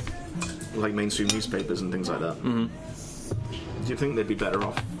like mainstream newspapers and things like that, do you think they'd be better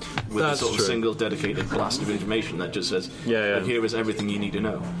off with That's a sort of true. single dedicated blast of information that just says, Yeah. like, here is everything you need to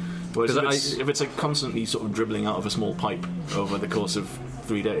know? Whereas 'Cause if it's like constantly sort of dribbling out of a small pipe over the course of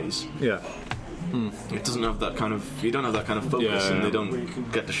 3 days, Yeah. it doesn't have that kind of, you don't have that kind of focus, Yeah. and they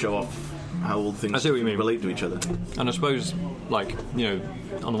don't get to show off how all things I see what you mean. relate to each other. And I suppose, like, you know,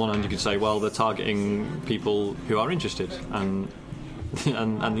 on the one hand you could say, well, they're targeting people who are interested, and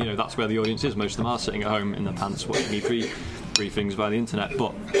and you know, that's where the audience is. Most of them are sitting at home in their pants watching E3 briefings via the internet.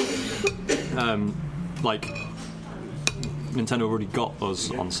 But like, Nintendo already got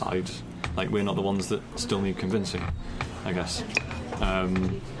us on side. Like, we're not the ones that still need convincing, I guess.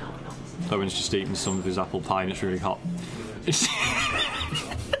 Owen's just eating some of his apple pie and it's really hot.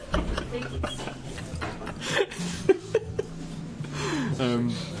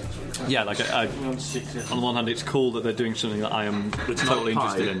 Yeah, like on the one hand, it's cool that they're doing something that I am totally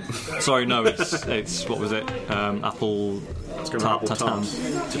not pie. interested in. Sorry, no, it's what was it? Apple tart tatin.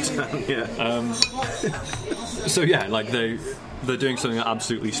 Yeah. So yeah, like they're doing something that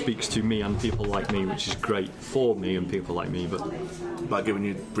absolutely speaks to me and people like me, which is great for me and people like me. But By giving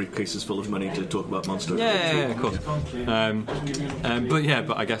you briefcases full of money to talk about Monster. yeah, of course.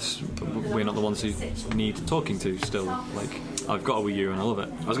 But I guess we're not the ones who need talking to still. Like, I've got a Wii U and I love it.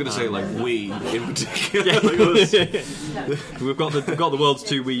 I was going to say, like, we in particular. Like us. We've got the world's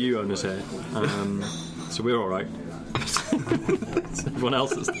 2 Wii U owners here, so we're all right. It's everyone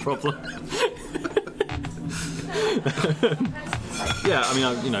else that's the problem. Yeah, I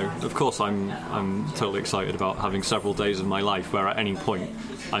mean, of course, I'm totally excited about having several days of my life where at any point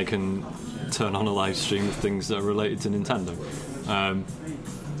I can turn on a live stream of things that are related to Nintendo.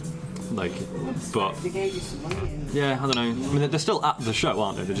 But yeah, I don't know. I mean, they're still at the show,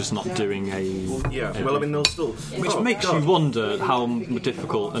 aren't they? They're just not doing a. Yeah, well, I mean, they'll still. Which makes you wonder how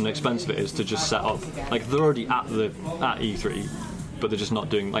difficult and expensive it is to just set up. Like, they're already at E3, but they're just not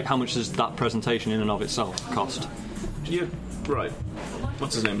doing. Like, how much does that presentation in and of itself cost? Yeah, right.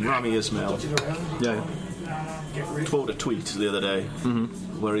 What's his name? Rami Ismail. Yeah. Twot a tweet the other day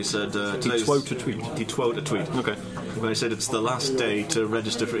where he said. He twot a tweet? He twot a tweet. Okay. Where he said it's the last day to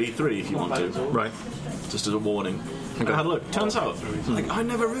register for E3 if you want to. Right. Just as a warning. And I had a look. Turns out, like, I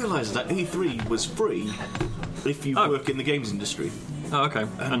never realised that E3 was free if you work in the games industry. Oh, okay.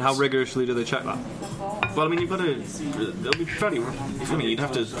 And how rigorously do they check that? Well, I mean, you've got to. It'll be fairly. I mean, you'd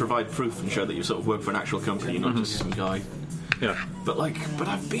have to provide proof and show that you sort of work for an actual company, not just some guy. Yeah. But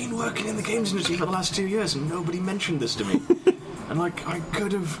I've been working in the games industry for the last 2 years, and nobody mentioned this to me. And I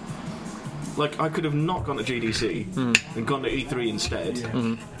could have not gone to GDC and gone to E3 instead.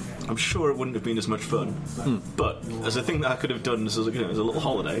 I'm sure it wouldn't have been as much fun. But as a thing that I could have done as a little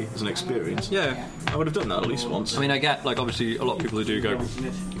holiday, as an experience, Yeah. I would have done that at least once. I mean, I get, like, obviously a lot of people who do go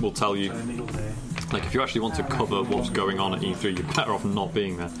will tell you, like, if you actually want to cover what's going on at E3, you're better off not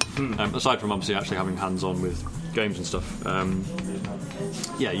being there. Aside from obviously actually having hands-on with games and stuff.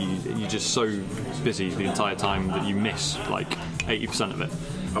 Yeah, you're just so busy the entire time that you miss like 80% of it.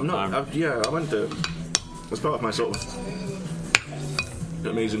 I'm not. I went to, as part of my sort of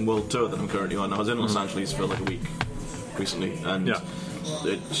amazing world tour that I'm currently on. I was in Los Angeles for like a week recently, and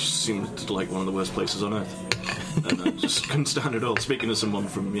it seemed like one of the worst places on earth. And I just couldn't stand it all. Speaking as someone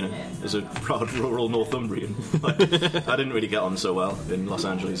from, as a proud rural Northumbrian, I didn't really get on so well in Los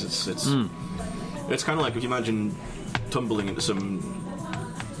Angeles. It's kind of like if you imagine tumbling into some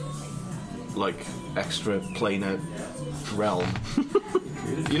like extra planar realm.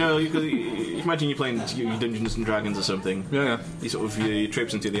 You could imagine you're playing Dungeons and Dragons or something. Yeah. You sort of you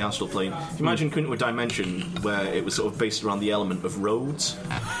trips into the astral plane. If you imagine coming to a dimension where it was sort of based around the element of roads.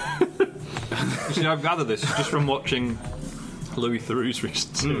 See, I've gathered this just from watching Louis Theroux's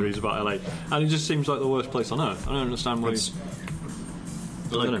recent series about LA, and it just seems like the worst place on earth. I don't understand why. I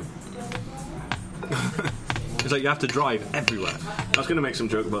don't know. It's like you have to drive everywhere. I was going to make some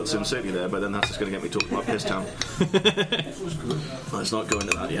joke about SimCity there, but then that's just going to get me talking about Piss Town. Let's not go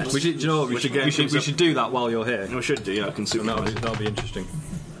into that yet. We should, do you know what? We should do that while you're here. We should do, yeah. I can super. That'll be interesting.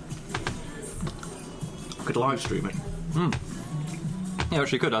 I could live stream it. Yeah,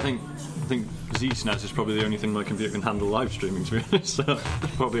 actually, could. I think ZSNES is probably the only thing my computer can handle live streaming. To be honest, so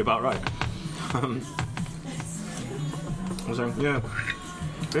that's probably about right. Yeah.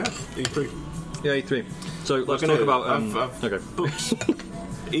 Yeah, E3. Yeah, E3. So let's Look, talk about. I've okay. booked.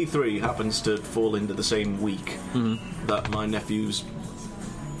 E3 happens to fall into the same week that my nephew's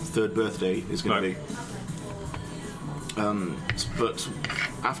 3rd birthday is going Right. to be. But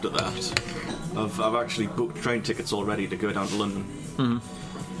after that, I've actually booked train tickets already to go down to London.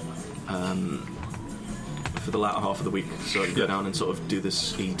 For the latter half of the week, so I can go Yeah. down and sort of do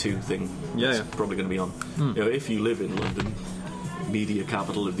this E2 thing. Yeah, It's yeah. probably going to be on. You know, if you live in London, media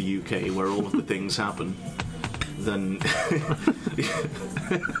capital of the UK, where all of the things happen, then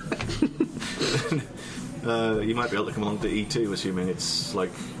you might be able to come along to E2, assuming it's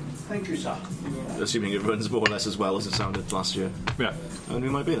like. Thank you, sir. Assuming it runs more or less as well as it sounded last year, Yeah. and we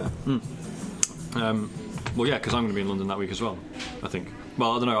might be there. Well, yeah, because I'm going to be in London that week as well. I think.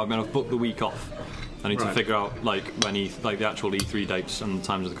 Well, I don't know. I mean, I've booked the week off. I need to Right. figure out like when the actual E3 dates and the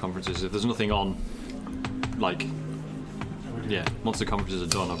times of the conferences. If there's nothing on, like, yeah, once the conferences are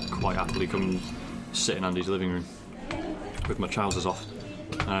done, I'll quite happily come and sit in Andy's living room with my trousers off.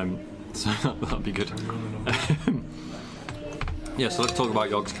 So that'd be good. Yeah, so let's talk about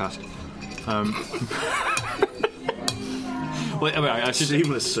Yogscast. Wait, I should.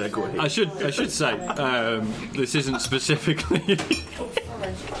 Seamless segue. I should say this isn't specifically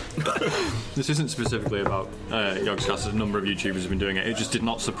about Yogscast. A number of YouTubers have been doing it. It just did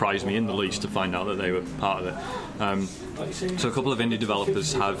not surprise me in the least to find out that they were part of it. So a couple of indie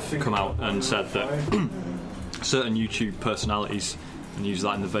developers have come out and said that certain YouTube personalities, and use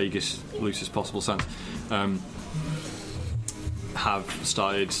that in the vaguest, loosest possible sense, have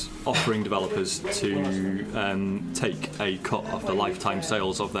started offering developers to take a cut of the lifetime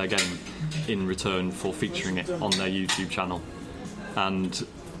sales of their game in return for featuring it on their YouTube channel. And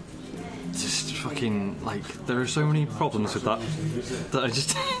just fucking, like, there are so many problems with that I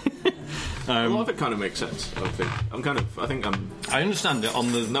just... A lot of it kind of makes sense. I think. I understand it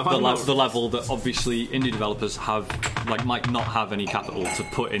on the level that obviously indie developers might not have any capital to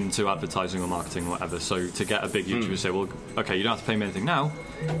put into advertising or marketing or whatever. So to get a big YouTuber say, well, okay, you don't have to pay me anything now,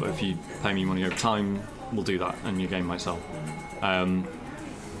 but if you pay me money over time, we'll do that, and your game might sell.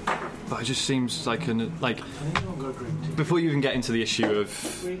 But it just seems like before you even get into the issue of,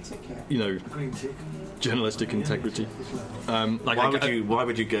 you know, journalistic integrity. Why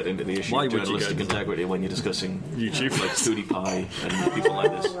would you get into the issue Why of would you journalistic get into integrity when you're discussing YouTube, like PewDiePie and people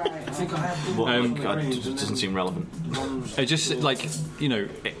like this? It doesn't seem relevant. It just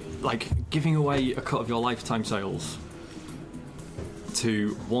giving away a cut of your lifetime sales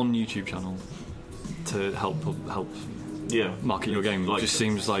to one YouTube channel to help Yeah, market your game just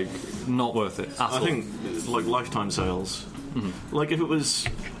seems like not worth it at all. I think like lifetime sales, like if it was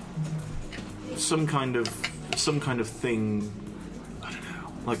some kind of thing, I don't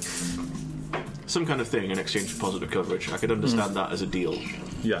know, like some kind of thing in exchange for positive coverage, I could understand that as a deal.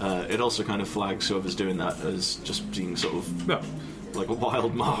 Yeah. It also kind of flags whoever's doing that as just being sort of like a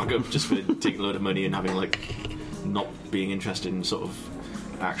wild mark of just for taking a load of money and having like not being interested in sort of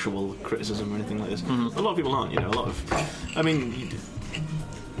actual criticism or anything like this. A lot of people aren't, you know. I mean,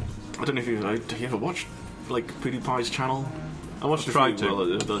 I don't know if have you ever watched like PewDiePie's channel? I watched a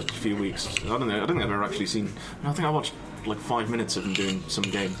few weeks. I don't think I've ever actually seen. I think I watched like 5 minutes of him doing some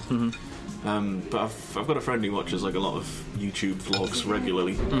game. But I've got a friend who watches like a lot of YouTube vlogs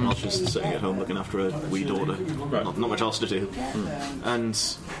regularly. I was just sitting at home looking after a wee daughter, not much else to do, and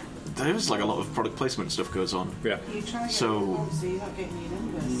there's like a lot of product placement stuff goes on. Yeah. So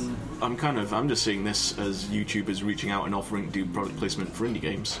I'm just seeing this as YouTubers reaching out and offering to do product placement for indie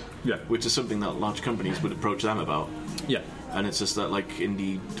games. Yeah. Which is something that large companies would approach them about. Yeah. And it's just that like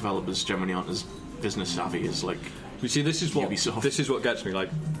indie developers generally aren't as business savvy as like You see, this is Ubisoft. what gets me. Like,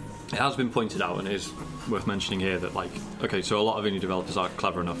 it has been pointed out, and it is worth mentioning here that, like, okay, so a lot of indie developers are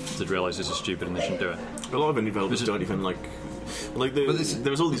clever enough to realise this is stupid and they shouldn't do it. A lot of indie developers don't even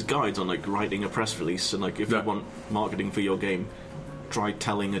there's all these guides on like writing a press release and like if you want marketing for your game, try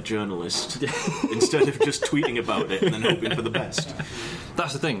telling a journalist instead of just tweeting about it and then hoping for the best.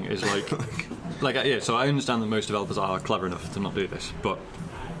 That's the thing, is yeah, so I understand that most developers are clever enough to not do this, but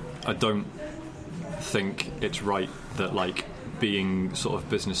I don't think it's right that like being sort of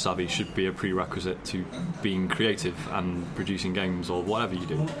business savvy should be a prerequisite to being creative and producing games or whatever you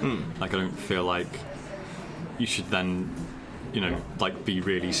do. Like, I don't feel like you should then, you know, like be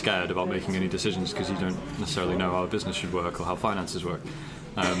really scared about making any decisions because you don't necessarily know how a business should work or how finances work.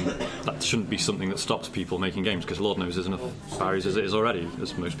 That shouldn't be something that stops people making games, because Lord knows there's enough barriers as it is already,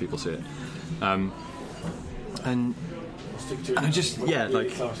 as most people see it. And I just,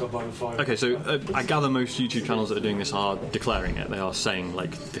 okay, so I gather most YouTube channels that are doing this are declaring it. They are saying,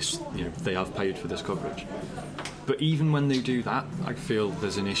 like, this, you know, they have paid for this coverage. But even when they do that, I feel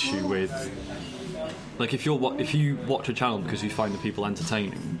there's an issue with, like, if you watch a channel because you find the people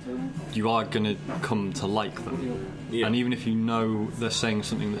entertaining, you are going to come to like them. Yeah. And even if you know they're saying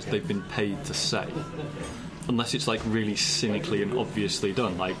something that they've been paid to say, unless it's like really cynically and obviously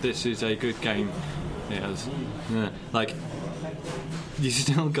done, like, this is a good game, like,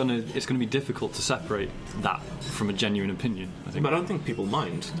 it's gonna be difficult to separate that from a genuine opinion, I think. But I don't think people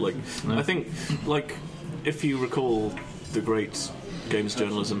mind. Like, I think, like, if you recall the great games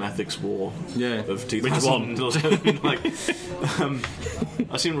journalism ethics war of 2011, like,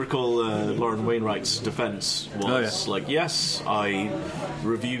 I seem to recall Lauren Wainwright's defence was like, yes, I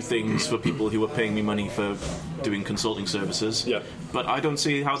review things for people who are paying me money for doing consulting services, but I don't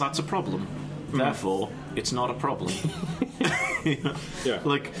see how that's a problem. Therefore, it's not a problem.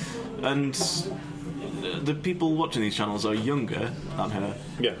 Like, and the people watching these channels are younger than her,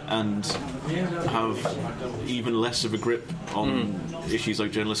 and have even less of a grip on issues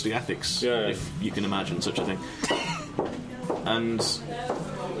like journalistic ethics, if you can imagine such a thing. And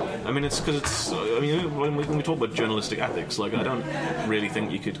I mean, it's because it's. I mean, when we talk about journalistic ethics, like, I don't really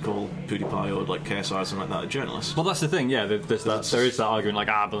think you could call PewDiePie or like KSI or something like that a journalist. Well, that's the thing. Yeah, there is that argument, like,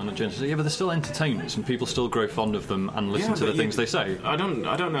 but they're not journalists. Yeah, but they're still entertainers, and people still grow fond of them and listen to the things they say. I don't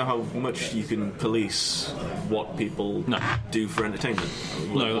know how much you can police what people do for entertainment.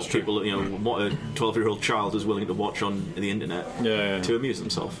 No, that's true. People, what a 12-year-old child is willing to watch on the internet to amuse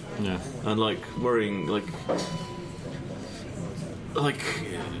themselves. Yeah, and like worrying, like.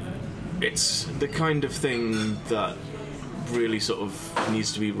 It's the kind of thing that really sort of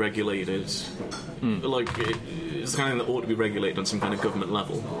needs to be regulated. Like, it's the kind of thing that ought to be regulated on some kind of government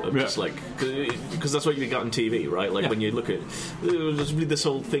level. Just like, because that's what you got on TV, right? Like, when you look at, there's this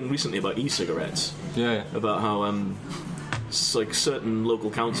whole thing recently about e-cigarettes. About how like certain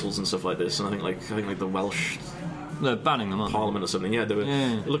local councils and stuff like this, and I think like the Welsh. They're banning them, aren't they? Parliament or something, they were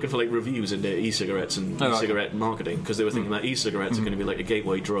looking for like reviews into e-cigarettes and e-cigarette marketing, because they were thinking that e-cigarettes are going to be like a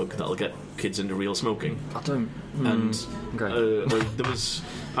gateway drug that'll get kids into real smoking.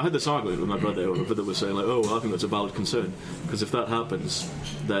 I had this argument with my brother. My brother was saying, like, I think that's a valid concern, because if that happens,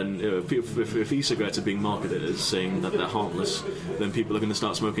 then if e-cigarettes are being marketed as saying that they're harmless, then people are going to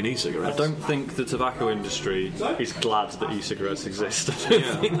start smoking e-cigarettes. I don't think the tobacco industry is glad that e-cigarettes exist.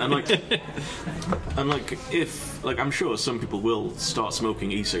 and I'm sure some people will start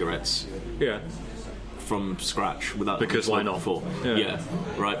smoking e-cigarettes. From scratch without because why not? Before.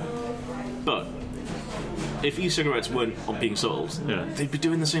 Right. But if e-cigarettes weren't being sold, they'd be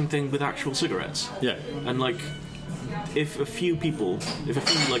doing the same thing with actual cigarettes. And like, if a few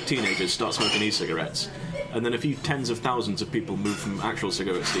like teenagers start smoking e-cigarettes, and then a few tens of thousands of people move from actual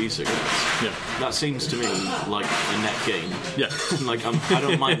cigarettes to e-cigarettes, that seems to me like a net gain. Like, I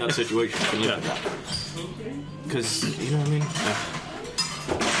don't mind that situation. I can live with that. Because, you know what I mean?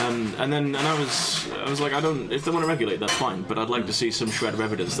 And I was like, if they want to regulate, that's fine, but I'd like to see some shred of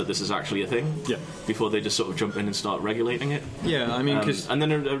evidence that this is actually a thing before they just sort of jump in and start regulating it. I mean, and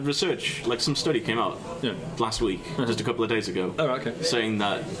then a research, like some study came out last week, just a couple of days ago, saying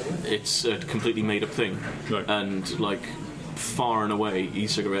that it's a completely made up thing, and like, far and away,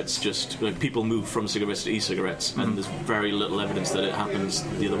 e-cigarettes just, like, people move from cigarettes to e-cigarettes, and there's very little evidence that it happens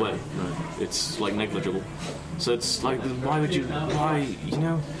the other way. It's like negligible. So it's like,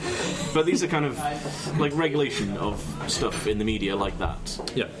 but these are kind of like regulation of stuff in the media like that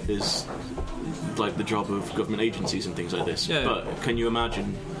is like the job of government agencies and things like this. But can you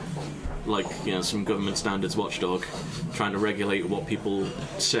imagine, like, some government standards watchdog trying to regulate what people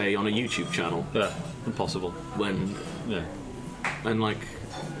say on a YouTube channel? Impossible. And like,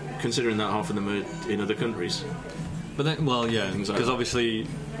 considering that half of them are in other countries. But then, because obviously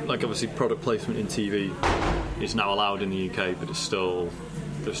product placement in TV is now allowed in the UK, but there's still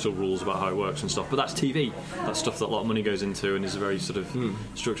rules about how it works and stuff. But that's TV. That's stuff that a lot of money goes into and is a very sort of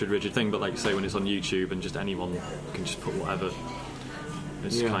structured, rigid thing. But like you say, when it's on YouTube and just anyone can just put whatever,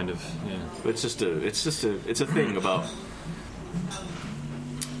 it's kind of It's a thing about.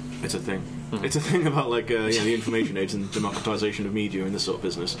 It's a thing. It's a thing about like the information age and democratization of media in this sort of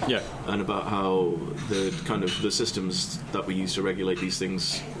business. And about how the systems that we use to regulate these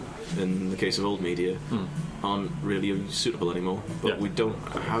things, in the case of old media, aren't really suitable anymore. But we don't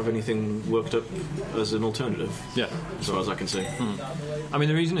have anything worked up as an alternative. As far as I can see. I mean,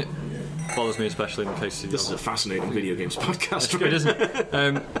 the reason it bothers me, especially in the case of... This is a fascinating video games podcast. It's good, isn't it?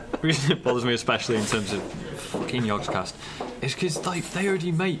 The reason it bothers me, especially in terms of fucking Yogscast, is because they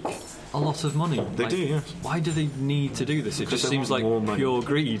already make a lot of money. They do, yes. Why do they need to do this? It just seems like pure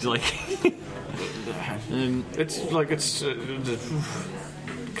greed. Like,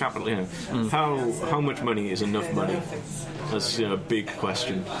 capital, how much money is enough money? That's a big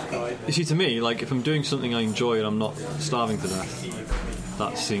question. You see, to me, like if I'm doing something I enjoy and I'm not starving to death,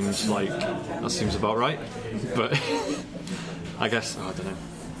 that seems about right. But I guess I don't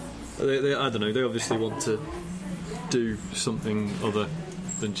know. I don't know. They obviously want to do something other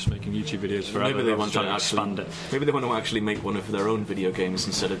than just making YouTube videos forever. Maybe they want to expand it. Maybe they want to actually make one of their own video games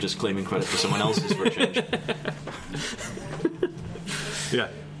instead of just claiming credit for someone else's for a change. Yeah.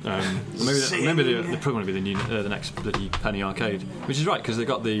 Maybe they're probably going to be the next bloody Penny Arcade, which is right because they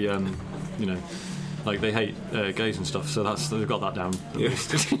got the like they hate gays and stuff, so they've got that down. At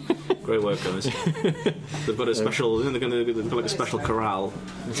least. Great work, guys. They've got a special. They've got like a special corral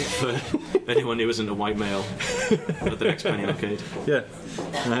for anyone who isn't a white male at the next Penny Arcade. Yeah.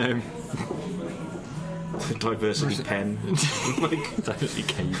 Diversity pen. Diversity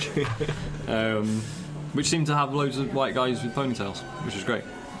cage. Which seemed to have loads of white guys with ponytails, which was great.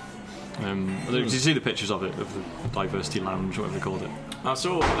 Did you see the pictures of it, of the diversity lounge, whatever they called it? I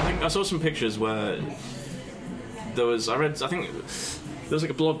saw some pictures where there was. I think there was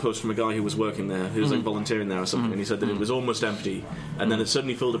like a blog post from a guy who was working there, who was like volunteering there or something, and he said that it was almost empty, and then it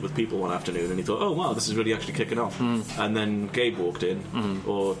suddenly filled up with people one afternoon, and he thought, oh wow, this is really actually kicking off. And then Gabe walked in,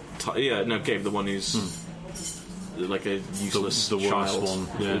 Gabe, the one who's like a useless the worst child, one,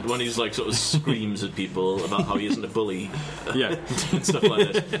 yeah. The one who's like sort of screams at people about how he isn't a bully, yeah, and stuff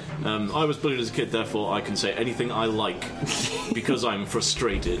like this. I was bullied as a kid, therefore I can say anything I like because I'm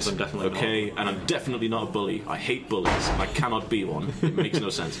frustrated. I'm definitely okay, and I'm definitely not a bully. I hate bullies. I cannot be one. It makes no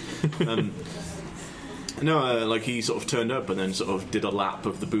sense. Like he sort of turned up and then sort of did a lap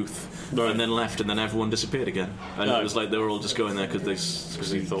of the booth, and then left, and then everyone disappeared again. And it was like they were all just going there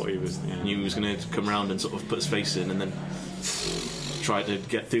because he thought he was knew he was going to come around and sort of put his face in, and then try to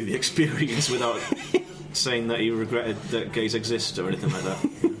get through the experience without saying that he regretted that gays exist or anything like that.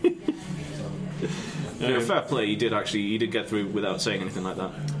 Fair play, he did get through without saying anything like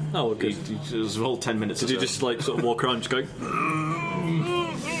that. Oh, well, good. It was a whole 10 minutes. Did you just like sort of walk around, just going?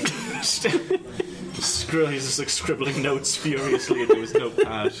 He's just like scribbling notes furiously into his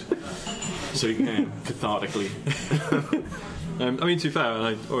notepad, so he can cathartically. I mean, to be fair,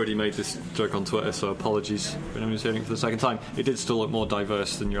 I already made this joke on Twitter, so apologies when I was hearing it for the second time. It did still look more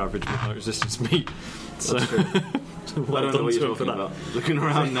diverse than your average Midnight Resistance meet. So, That's true. I don't know what you're talking about. Looking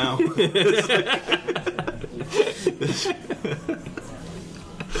around now.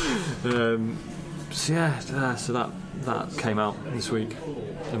 So that came out this week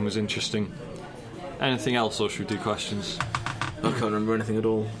and was interesting. Anything else, or should we do questions? I can't remember anything at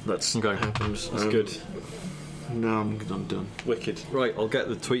all that's happened. That's good. No, I'm done. Wicked. Right, I'll get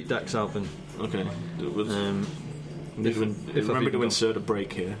the tweet decks out then. Okay. Remember to insert a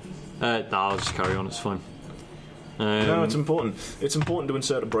break here. No, I'll just carry on, it's fine. No, it's important. It's important to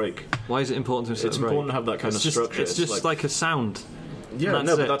insert a break. Why is it important to insert a break? It's important to have that kind of structure. It's just like a sound. Yeah,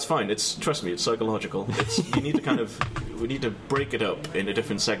 but that's fine. Trust me, it's psychological. We need to break it up into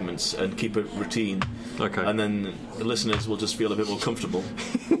different segments and keep it routine. Okay. And then the listeners will just feel a bit more comfortable,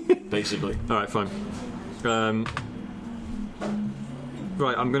 basically. All right, fine.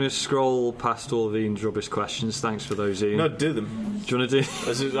 Right, I'm going to scroll past all of Ian's rubbish questions. Thanks for those, Ian. No, do them. Do you want to do?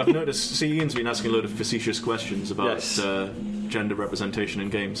 I've noticed. Ian's been asking a load of facetious questions about gender representation in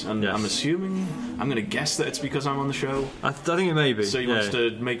games, and I'm going to guess that it's because I'm on the show. I think it may be. So he wants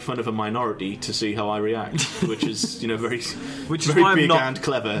to make fun of a minority to see how I react, which is very why big I'm not, and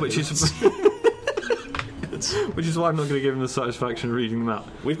clever. Which is why I'm not going to give him the satisfaction of reading them out.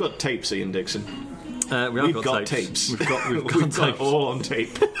 We've got tapes, Ian Dixon. We've got tapes. We've got tapes. All on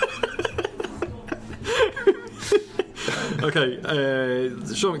tape. Okay,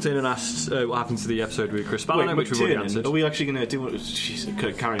 Sean McTiernan asked what happened to the episode with Chris Bannon, which we've already answered. Are we actually going to do what?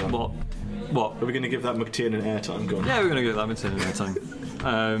 Okay, carry on. What? Are we going to give that McTiernan airtime? Go on. Yeah, we're going to give that McTiernan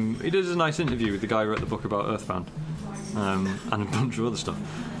airtime. He does a nice interview with the guy who wrote the book about Earthbound, and a bunch of other stuff.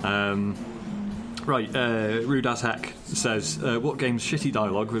 Right, Rude as Heck says, what game's shitty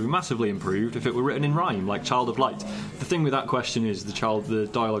dialogue would be massively improved if it were written in rhyme, like Child of Light? The thing with that question is the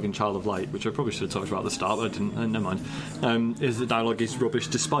dialogue in Child of Light, which I probably should have talked about at the start, but I didn't, never mind, is the dialogue is rubbish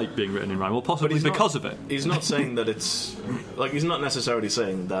despite being written in rhyme, or possibly because of it. He's not saying that it's... he's not necessarily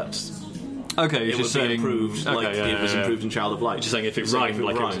saying that... Okay, it would be improved it was improved in Child of Light. Just saying if it rhymed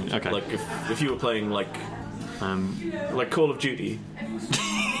like it. Okay. Like if you were playing like Call of Duty,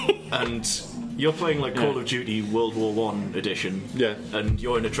 and... You're playing Call of Duty World War I edition, and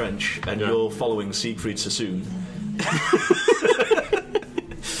you're in a trench, and you're following Siegfried Sassoon.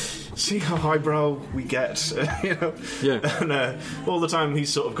 See how highbrow we get, Yeah. And all the time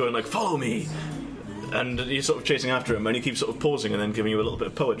he's sort of going follow me, and you're sort of chasing after him, and he keeps sort of pausing and then giving you a little bit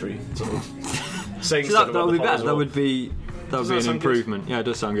of poetry, sort of saying So stuff that about would the be plot better. as well. That would be an sound good? improvement. Yeah, it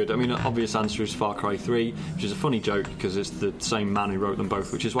does sound good. I mean, the obvious answer is Far Cry 3, which is a funny joke because it's the same man who wrote them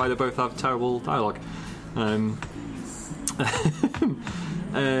both, which is why they both have terrible dialogue.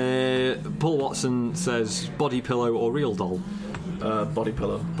 Paul Watson says body pillow or real doll. Body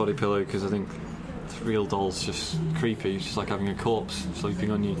pillow. Body pillow, because I think real doll's just creepy. It's just like having a corpse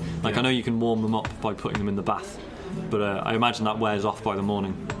sleeping on you. Like, I know you can warm them up by putting them in the bath, but I imagine that wears off by the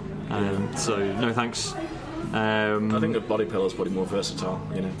morning. So no thanks. I think a body pillow is probably more versatile,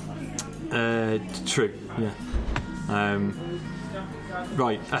 you know. True. Yeah.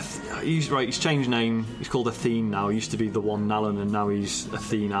 He's changed name. He's called Athene now. He used to be the One Allen, and now he's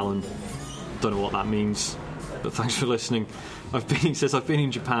Athene Allen. Don't know what that means, but thanks for listening. He says I've been in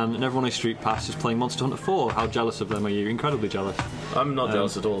Japan and everyone I street past is playing Monster Hunter 4. How jealous of them are you? Incredibly jealous. I'm not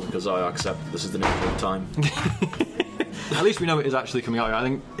jealous at all because I accept this is the nature of time. At least we know it is actually coming out. I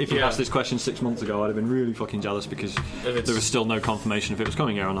think if you asked this question 6 months ago, I'd have been really fucking jealous because there was still no confirmation if it was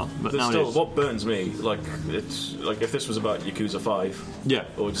coming here or not. But now still, it is. what burns me, like it's like if this was about Yakuza 5, Yeah.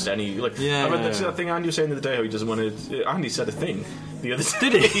 or just any like. Yeah, I mean, yeah, that's yeah. the thing Andy was saying the other day how he doesn't want to. Andy said a thing the other day.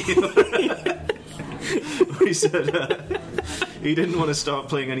 Did he? He said he didn't want to start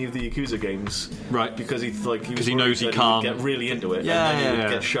playing any of the Yakuza games, Right. Because he knows he can't. Get really into it, Yeah, and then he yeah.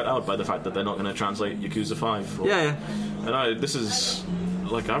 would get shut out by the fact that they're not going to translate Yakuza 5. Yeah. And this is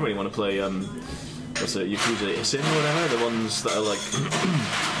like I really want to play what's it, Yakuza Isin or whatever, the ones that are like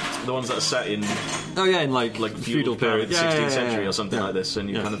the ones that are set in Oh yeah, in like feudal period, 16th century or something Yeah. like this, and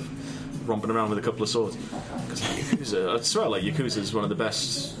you're kind of romping around with a couple of swords. Because Yakuza, I swear, like Yakuza is one of the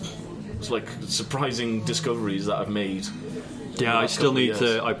best, like surprising discoveries that I've made. Yeah, I still need years.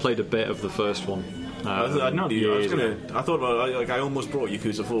 to. I played a bit of the first one. I thought about. I almost brought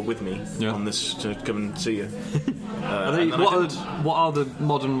Yakuza 4 with me Yeah. on this to come and see you. What are the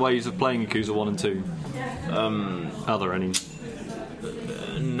modern ways of playing Yakuza 1 and 2? Are there any?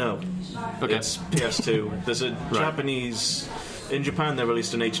 No. Okay. It's PS2. There's a Japanese. In Japan, they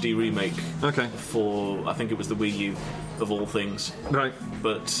released an HD remake Okay. for, I think it was the Wii U, of all things. Right.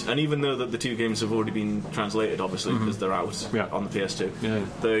 And even though that the two games have already been translated, obviously, because they're out on the PS2, Yeah.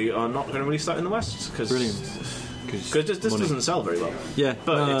 they are not going to release that in the West. Brilliant. Because this doesn't sell very well. Yeah.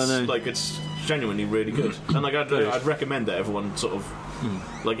 But No. it's genuinely really good. And like I'd recommend that everyone sort of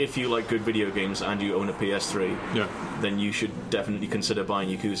like if you like good video games and you own a PS3, then you should definitely consider buying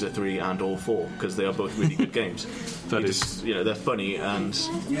Yakuza 3 and all 4 because they are both really good games. They're funny and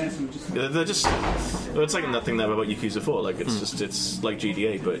they're just. It's like nothing there about Yakuza 4. Like it's like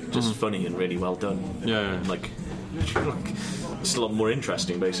GDA, but just funny and really well done. Yeah. And, like it's a lot more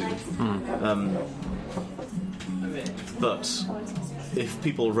interesting, basically. But if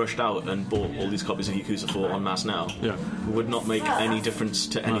people rushed out and bought all these copies of Yakuza 4 en masse now, it would not make any difference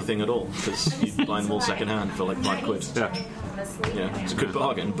to anything at all because you'd buy them all second hand for like £5. Yeah. It's a good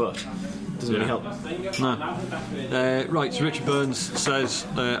bargain, but it doesn't really help. No. Right, so Richard Burns says,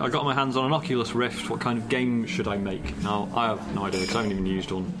 I got my hands on an Oculus Rift. What kind of game should I make? Now, I have no idea because I haven't even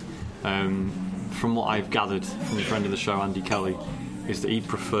used one. From what I've gathered from a friend of the show, Andy Kelly, is that he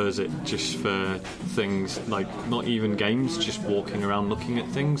prefers it just for things like not even games, just walking around looking at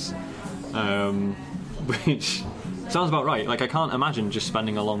things, which sounds about right. Like I can't imagine just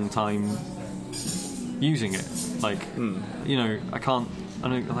spending a long time using it. Like you know, I can't.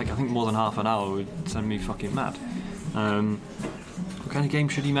 I think more than half an hour would send me fucking mad. What kind of game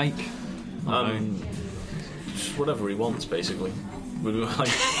should he make? Just whatever he wants, basically.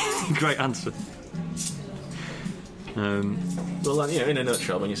 Great answer. Well, in a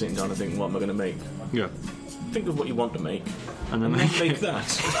nutshell, when you're sitting down and think, what am I going to make? Yeah. Think of what you want to make, and then make that.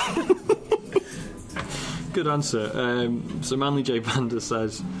 Good answer. So Manly J Panda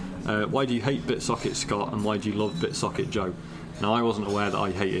says, why do you hate BitSocket Scott and why do you love BitSocket Joe? Now, I wasn't aware that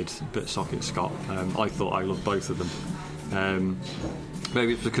I hated BitSocket Scott. I thought I loved both of them.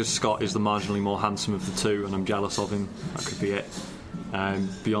 Maybe it's because Scott is the marginally more handsome of the two and I'm jealous of him. That could be it.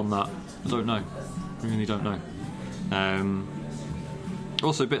 Beyond that, I don't know. I really don't know.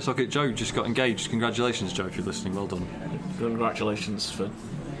 Also, BitSocket Joe just got engaged. Congratulations, Joe, if you're listening. Well done. Congratulations for,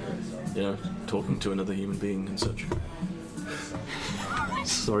 talking to another human being and such.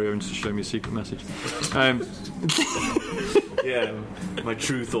 Sorry, Owens, to show me a secret message. Yeah, my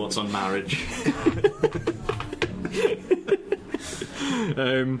true thoughts on marriage.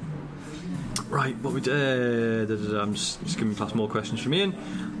 Right, what we did. I'm just skimming past more questions from Ian.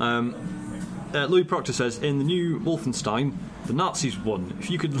 Louis Proctor says, in the new Wolfenstein, the Nazis won. If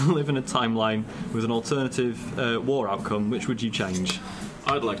you could live in a timeline with an alternative war outcome, which would you change?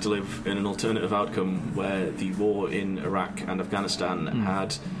 I'd like to live in an alternative outcome where the war in Iraq and Afghanistan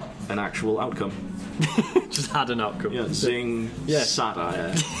had an actual outcome. Just had an outcome. Yeah, seeing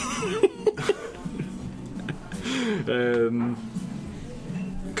satire.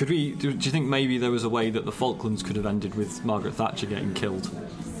 Do you think maybe there was a way that the Falklands could have ended with Margaret Thatcher getting killed?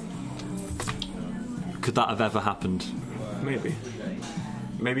 Could that have ever happened? Maybe.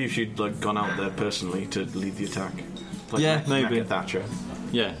 Maybe if she'd gone out there personally to lead the attack. Maybe. Margaret Thatcher.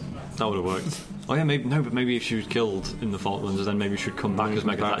 Yeah, that would have worked. Oh yeah, but maybe if she was killed in the Falklands, then maybe she'd come back as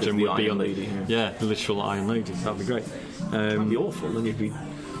Margaret Thatcher and would be on Lady. the literal Iron Lady. That'd be great. That'd be awful.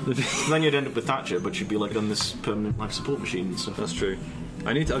 Then you'd end up with Thatcher, but she'd be on this permanent life support machine and stuff. That's true.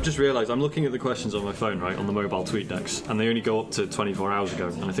 I've just realised I'm looking at the questions on my phone, right, on the mobile tweet decks, and they only go up to 24 hours ago,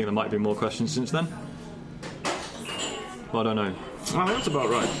 and I think there might be more questions since then. Well, I don't know. Well, that's about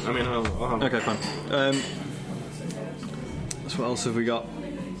right. I mean, I'll have... Okay, fine. So what else have we got?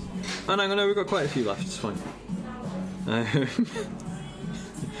 Oh no, we've got quite a few left. It's fine.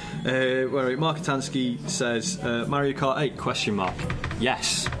 Where Mark Atansky says Mario Kart 8 ?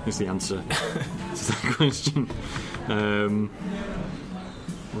 Yes is the answer to that question.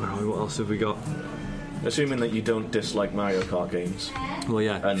 Where are we? What else have we got? Assuming that you don't dislike Mario Kart games. Well,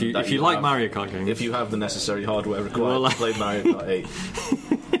 yeah. And If you like Mario Kart games, if you have the necessary hardware required to play Mario Kart 8,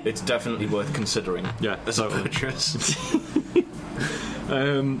 it's definitely worth considering. Yeah, as totally. a purchase.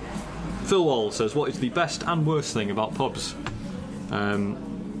 Phil Wall says, what is the best and worst thing about pubs?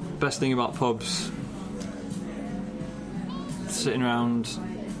 Best thing about pubs, sitting around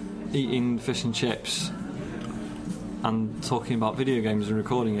eating fish and chips and talking about video games and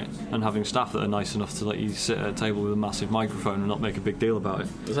recording it, and having staff that are nice enough to let you sit at a table with a massive microphone and not make a big deal about it.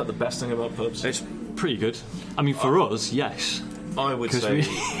 Is that the best thing about pubs? It's pretty good. I mean, for us, yes. I would say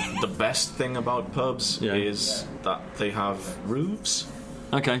the best thing about pubs is that they have roofs.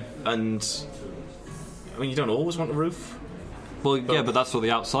 Okay. And I mean, you don't always want a roof. Well, but that's what the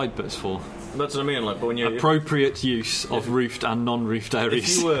outside bit's for. That's what I mean. But when you appropriate use of roofed and non-roofed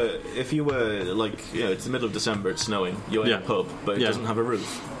areas. If you were it's the middle of December, it's snowing. You're in a pub, but it doesn't have a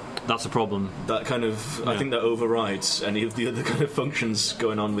roof. That's a problem. That kind of, I think that overrides any of the other kind of functions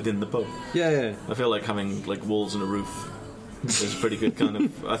going on within the pub. Yeah. I feel like having walls and a roof is pretty good kind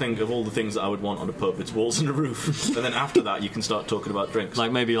of. I think of all the things that I would want on a pub, it's walls and a roof, and then after that you can start talking about drinks.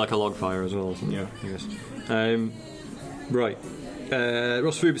 Maybe a log fire as well. Yeah. I guess. Right.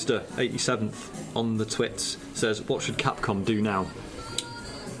 Ross Fubister, 87th on the twits, says, what should Capcom do now?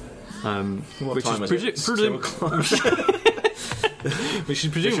 What time is it? 2 o'clock. Which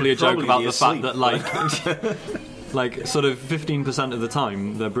is presumably a joke about the fact that sort of 15% of the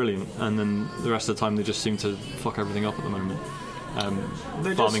time they're brilliant, and then the rest of the time they just seem to fuck everything up at the moment,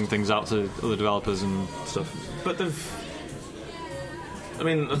 farming things out to other developers and stuff. But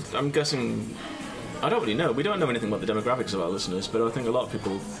I'm guessing, I don't really know. We don't know anything about the demographics of our listeners, but I think a lot of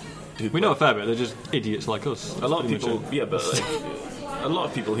people we know a fair bit. They're just idiots like us. A lot of people, a lot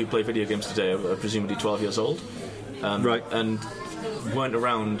of people who play video games today are presumably 12 years old, right, and weren't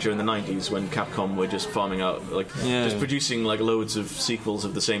around during the 90s when Capcom were just farming out, just producing loads of sequels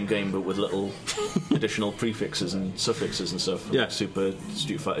of the same game but with little additional prefixes and suffixes and stuff. Super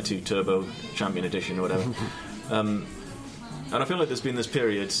Street Fighter 2 Turbo Champion Edition or whatever. And I feel like there's been this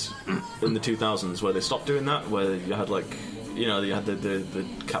period in the 2000s where they stopped doing that, where you had you had the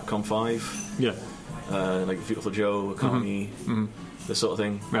Capcom 5, Beautiful Joe, Akami, this sort of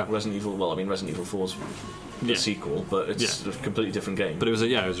thing. Yeah. Resident Evil. Well, I mean, Resident Evil 4's the sequel, but it's a completely different game. But it was a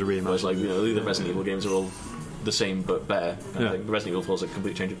reimagining. Whereas the Resident Evil games are all the same but better. I think Resident Evil 4 is a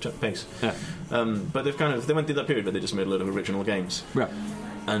complete change of pace. Yeah. But they went through that period where they just made a load of original games. Yeah.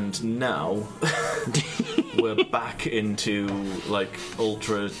 And now we're back into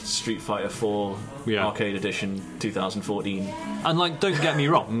Ultra Street Fighter 4 Arcade Edition 2014. And don't get me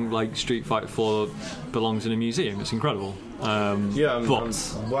wrong, Street Fighter 4 belongs in a museum. It's incredible. I'm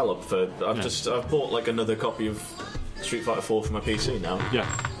well up for. I've bought another copy of Street Fighter 4 for my PC now. Yeah.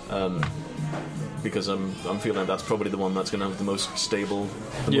 Because I'm feeling that's probably the one that's going to have the most stable,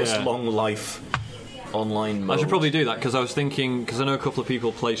 most long life online mode. I should probably do that, because I was thinking, because I know a couple of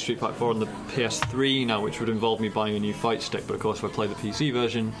people play Street Fighter 4 on the PS3 now, which would involve me buying a new fight stick, but of course if I play the PC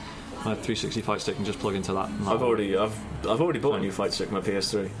version, I have 360 fight stick and just plug into that. I've already bought a new fight stick for my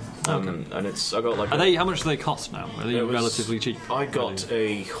PS3. And it's I got how much do they cost now? Are they relatively cheap? I got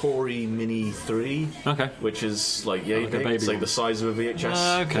a Hori Mini 3, which is it's the size of a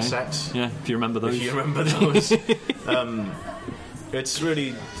VHS cassette. Yeah, if you remember those. It's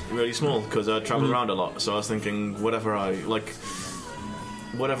really, really small because I travel around a lot. So I was thinking, whatever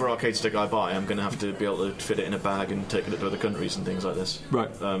arcade stick I buy, I'm going to have to be able to fit it in a bag and take it to other countries and things like this. Right.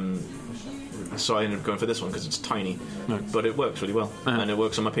 So I ended up going for this one because it's tiny, Right. but it works really well, and it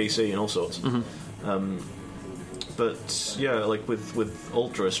works on my PC and all sorts. But yeah, like with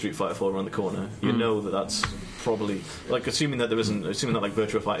Ultra Street Fighter 4 around the corner, you know that's probably like assuming that like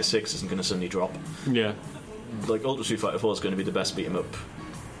Virtua Fighter 6 isn't going to suddenly drop. Yeah. Like Ultra Street Fighter 4 is going to be the best beat 'em up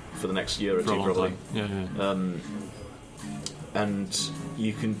for the next year or For a two, long probably. time. Yeah. And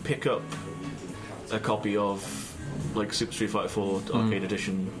you can pick up a copy of like Super Street Fighter 4 Arcade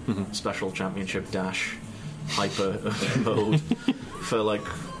Edition Special Championship Dash Hyper mode for like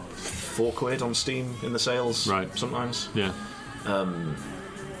 £4 on Steam in the sales. Right. Sometimes. Yeah.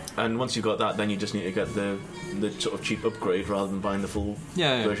 And once you've got that, then you just need to get the sort of cheap upgrade rather than buying the full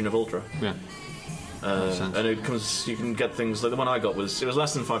version of Ultra. Yeah. And it comes, you can get things like the one I got was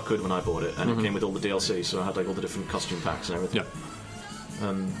less than £5 when I bought it, and it came with all the DLC, so I had like all the different costume packs and everything. Yeah.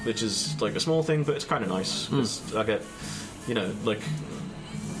 Which is like a small thing, but it's kind of nice because I get, like,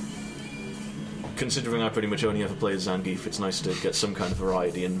 considering I pretty much only ever play as Zangief, it's nice to get some kind of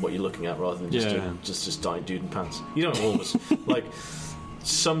variety in what you're looking at rather than just giant dude in pants. You don't always like.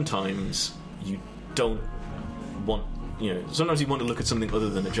 Sometimes you don't want. Sometimes you want to look at something other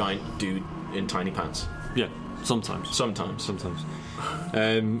than a giant dude in tiny pants. Yeah. Sometimes. So To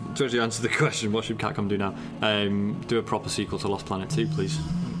actually answer the question, what should Capcom do now? Do a proper sequel to Lost Planet 2, please.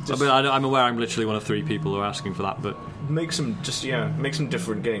 I'm aware I'm literally one of 3 people who are asking for that, but make some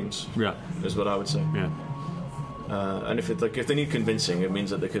different games. Yeah. Is what I would say. Yeah. And if they need convincing, it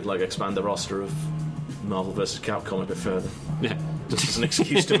means that they could like expand the roster of Marvel vs. Capcom a bit further. Yeah. Just as an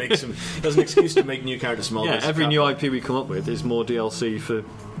excuse to make new characters small. Yeah, every new IP we come up with is more DLC for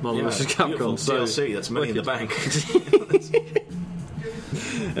Marvel vs. Capcom. So DLC, that's money in the bank.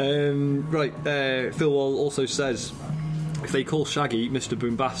 Phil Wall also says, if they call Shaggy Mr.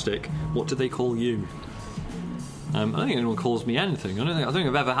 Boombastic, what do they call you? I don't think anyone calls me anything. I don't think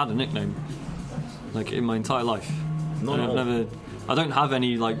I've ever had a nickname like in my entire life. I don't have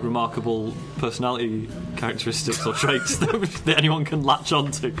any like remarkable personality characteristics or traits that anyone can latch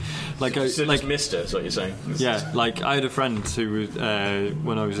onto. Like Mister, is what you're saying. Yeah, like I had a friend who,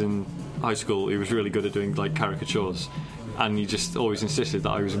 when I was in high school, he was really good at doing like caricatures, and he just always insisted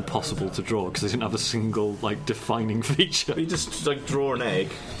that I was impossible to draw because I didn't have a single like defining feature. You just like draw an egg.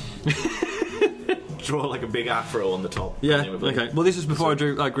 Draw like a big afro on the top. Yeah. Okay. Well, this is before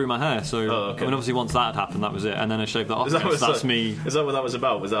I grew my hair, so okay. I mean, obviously once that had happened, that was it, and then I shaved that off. That's me. Is that what that was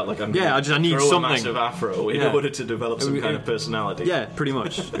about? Was that like I need throw something. a massive afro in order to develop some kind of personality? Yeah, pretty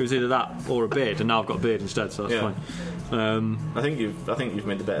much. It was either that or a beard, and now I've got a beard instead, so that's fine. I think you've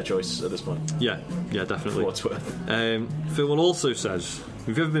made the better choice at this point. Yeah, definitely. For what's worth. Phil also says,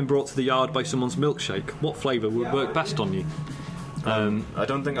 "Have you ever been brought to the yard by someone's milkshake? What flavour would work best on you?" I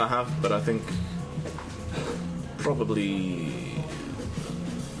don't think I have, but I think probably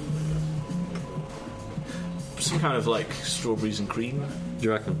some kind of like strawberries and cream. Do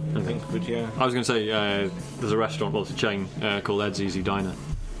you reckon? I think, but yeah. I was going to say there's a restaurant, well, it's a chain called Ed's Easy Diner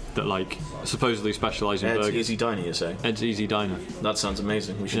that like supposedly specialise in burgers. Ed's Easy Diner, you say? Ed's Easy Diner. That sounds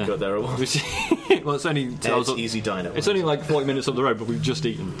amazing. We should go there at once. Well, it's only Ed's Easy Diner. It's only like 40 minutes up the road, but we've just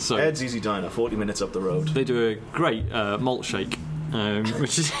eaten. So Ed's Easy Diner, 40 minutes up the road. They do a great malt shake,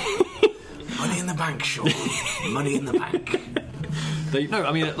 which is money in the bank, Sean. Money in the bank.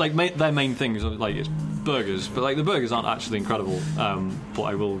 Their main thing is like it's burgers, but like the burgers aren't actually incredible. But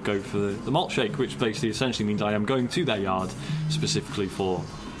I will go for the malt shake, which basically essentially means I am going to their yard specifically for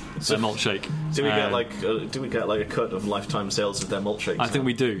their malt shake. Do we get like a cut of lifetime sales of their malt shakes? I think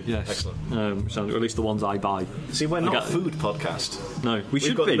we do. Yes, excellent. Or at least the ones I buy. See, we're not a food podcast. No, We've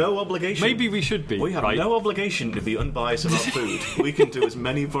should got be. no obligation. Maybe we should be. We have no obligation to be unbiased about food. We can do as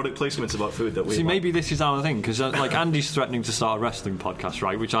many product placements about food that we want. Maybe this is our thing because like Andy's threatening to start a wrestling podcast,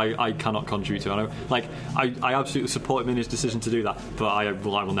 right? Which I cannot contribute to. I absolutely support him in his decision to do that, but I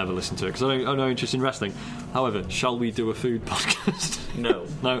will never listen to it because I have no interest in wrestling. However, shall we do a food podcast? No.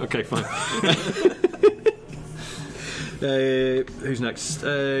 No. Okay, fine. Who's next?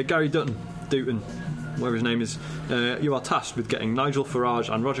 Gary Dutton, whatever his name is. You are tasked with getting Nigel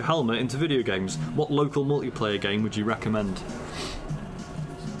Farage and Roger Helmer into video games. What local multiplayer game would you recommend?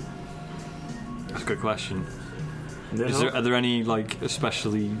 That's a good question. Are there any like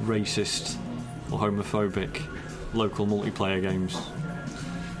especially racist or homophobic local multiplayer games?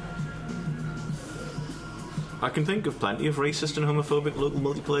 I can think of plenty of racist and homophobic local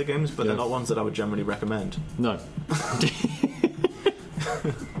multiplayer games, but they're not ones that I would generally recommend. No. I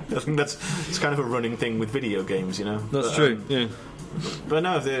think it's kind of a running thing with video games, you know. That's true. Yeah. But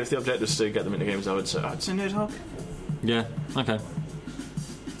no, if the objective is to get them into games, I'd say Nidhogg. Yeah. Okay.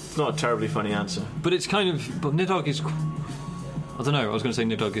 It's not a terribly funny answer. But it's kind of. But Nidhogg is. I don't know. I was going to say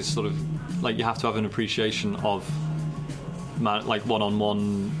Nidhogg is sort of like you have to have an appreciation of like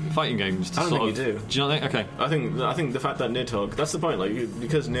one-on-one fighting games. To I don't sort think of, you do. Do you not think? Okay. I think the fact that Nidhogg, that's the point. Like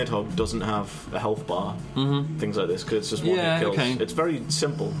because Nidhogg doesn't have a health bar, things like this, because it's just one hit kills. Okay. It's very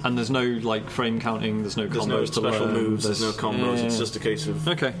simple. And there's no like frame counting. There's no There's combos no to special learn. moves. There's no combos. Yeah. It's just a case of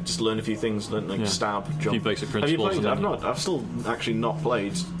just learn a few things, like stab, jump. few basic Have you principles, played? and then I've still actually not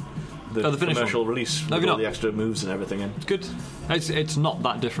played the finished commercial one? release No, with have you all not? the extra moves and everything in. It's good. It's not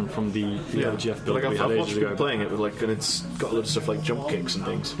that different from the LGF build Like we I've had watched ages people ago. playing it with and it's got a lot of stuff like jump kicks and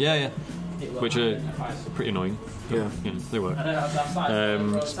things. Yeah, which are pretty annoying. Yeah. They work.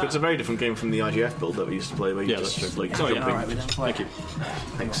 But it's a very different game from the IGF build that we used to play, where you that's just true. like Oh, yeah, jumping. alright, Thank you.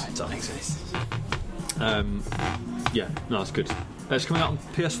 Thanks. No, that's good. It's coming out on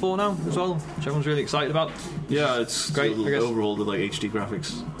PS4 now as well, which everyone's really excited about. Yeah, it's Great, I guess. overhauled with like HD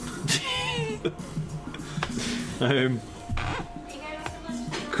graphics.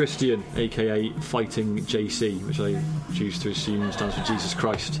 Christian, aka Fighting JC, which I choose to assume stands for Jesus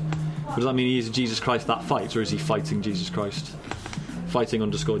Christ. Does that mean he is Jesus Christ that fights, or is he fighting Jesus Christ?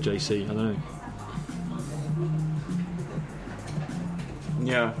 Fighting_JC, I don't know.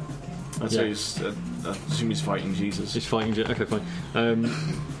 Yeah, I'd say Yeah. I assume he's fighting Jesus. He's fighting. Okay, fine.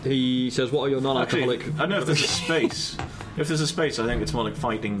 He says, "What are your non-alcoholic?" Actually, I don't know if there's a space. If there's a space, I think it's more like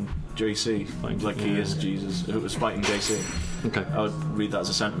fighting JC, like he is Jesus. If it was fighting JC, Okay. I would read that as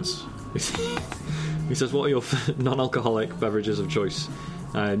a sentence. He says, "What are your non-alcoholic beverages of choice?"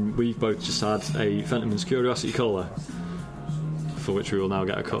 And we've both just had a Fentimans Curiosity Cola, for which we will now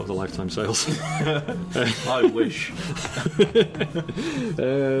get a cut of the lifetime sales. I wish.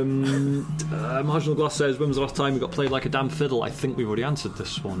 Marginal Glass says, "When was the last time we got played like a damn fiddle?" I think we've already answered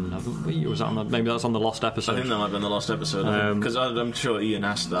this one, haven't we? Or was that on maybe that's on the lost episode? I think that might have been the last episode, because I'm sure Ian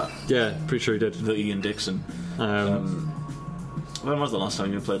asked that. Yeah, pretty sure he did. The Ian Dixon. When was the last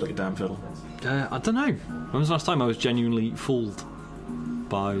time you played like a damn fiddle? I don't know. When was the last time I was genuinely fooled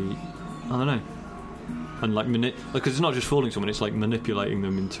by... I don't know. And like, because it's not just fooling someone, it's like manipulating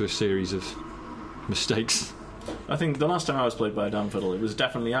them into a series of mistakes. I think the last time I was played by a damn fiddle, it was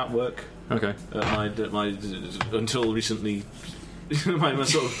definitely at work. Okay. At my until recently, my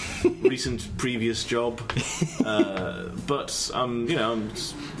sort of recent previous job. But I'm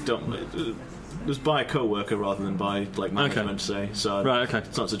just don't. It was by a co-worker rather than by like management, say. So right, okay.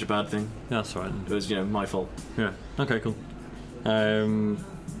 It's not such a bad thing. Yeah, that's all right. It was my fault. Yeah. Okay, cool.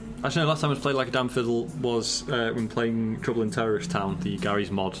 Actually, no, last time I was played like a damn fiddle was when playing Trouble in Terrorist Town, the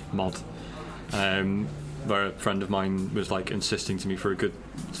Gary's mod, where a friend of mine was like insisting to me for a good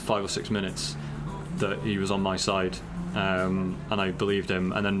 5 or 6 minutes that he was on my side, and I believed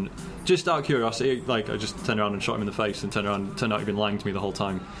him. And then, just out of curiosity, like I just turned around and shot him in the face, and turned out he'd been lying to me the whole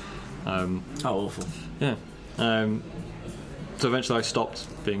time. How awful. Yeah. So eventually I stopped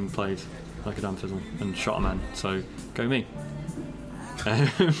being played like a damn fiddle and shot a man. So go me.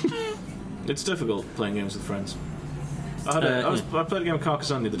 It's difficult playing games with friends. I played a game of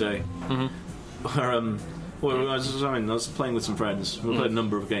Carcassonne the other day, where I was playing with some friends. We played a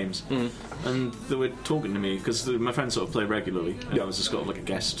number of games, and they were talking to me because my friends sort of play regularly. And I was just got like a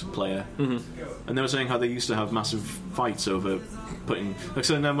guest player, and they were saying how they used to have massive fights over putting. Like,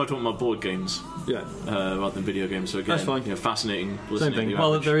 so now we're talking about board games, rather than video games. So again, that's fine. Fascinating. Same thing.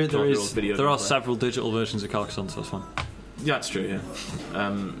 Well, there are several digital versions of Carcassonne, so that's fine. Yeah, that's true. Yeah, I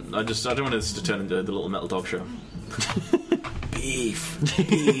don't want this to turn into the Little Metal Dog Show. Beef.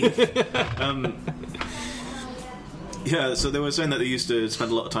 Yeah, so they were saying that they used to spend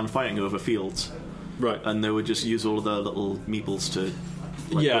a lot of time fighting over fields, right? And they would just use all of their little meeples to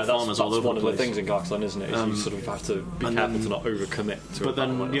put farmers that's all over one the of the place. things in Carcassonne, isn't it? Is you sort of have to be careful to not overcommit to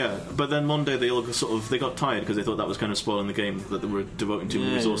but then one day they all they got tired because they thought that was kind of spoiling the game, that they were devoting too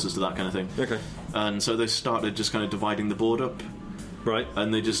many resources to that kind of thing. Okay. And so they started just kind of dividing the board up. Right.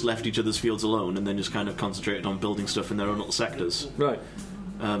 And they just left each other's fields alone, and then just kind of concentrated on building stuff in their own little sectors. Right.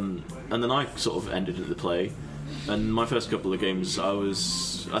 And then I sort of ended into the play, and my first couple of games, I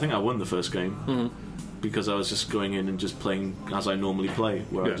think I won the first game because I was just going in and just playing as I normally play,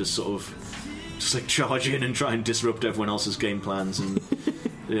 where I just sort of just like charge in and try and disrupt everyone else's game plans and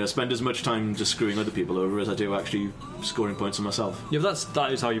spend as much time just screwing other people over as I do actually scoring points on myself. Yeah, but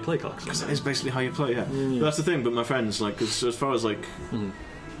that is how you play Carcassonne. Because that is basically how you play, yeah. But that's the thing. But my friends, like, 'cause as far as like.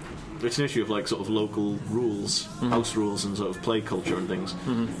 It's an issue of like sort of local rules, house rules, and sort of play culture and things.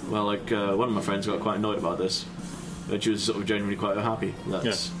 Well, like one of my friends got quite annoyed about this, and she was sort of genuinely quite happy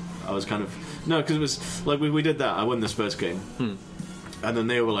that I was kind of because it was like we did that. I won this first game, And then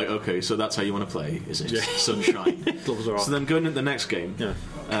they were like, okay, so that's how you want to play, is it? Sunshine. Gloves are off. So then going into the next game,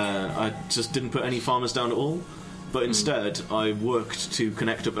 I just didn't put any farmers down at all, but instead I worked to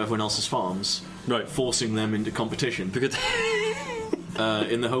connect up everyone else's farms, Right. forcing them into competition, Because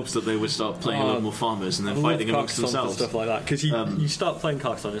in the hopes that they would start playing a lot more farmers and then fighting amongst themselves. stuff like that. Because you start playing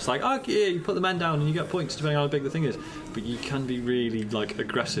Carcassonne, it's like, okay, you put the men down and you get points depending on how big the thing is. But you can be really like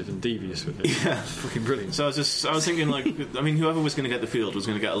aggressive and devious with it. Yeah. It's fucking brilliant. So I was thinking, like, I mean, whoever was going to get the field was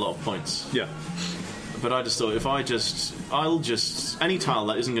going to get a lot of points. Yeah. But I just thought, I'll just any tile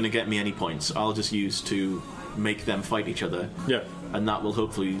that isn't going to get me any points, I'll just use to make them fight each other. Yeah. And that will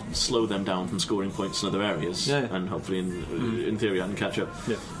hopefully slow them down from scoring points in other areas. Yeah. And hopefully, in theory, I can catch up.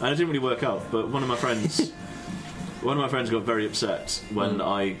 Yeah. And it didn't really work out. But one of my friends got very upset when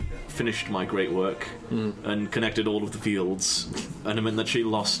I finished my great work and connected all of the fields, and it meant that she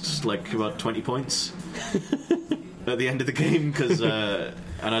lost like about 20 points at the end of the game because.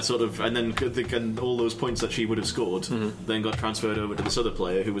 And all those points that she would have scored then got transferred over to this other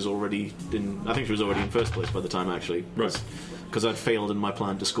player who was already I think she was already in first place by the time, actually. Right. Because I'd failed in my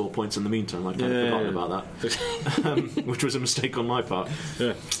plan to score points in the meantime. I'd kind of forgotten about that. Which was a mistake on my part.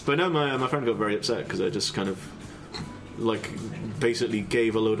 Yeah. But no, my friend got very upset because I just kind of like basically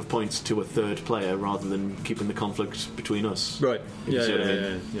gave a load of points to a third player rather than keeping the conflict between us. Right. If you see what I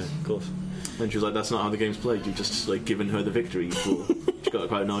mean. Yeah, of course. And she was like, that's not how the game's played, you've just like given her the victory, you fool. She got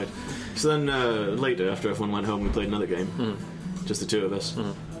quite annoyed. So then later, after everyone went home, we played another game, just the two of us.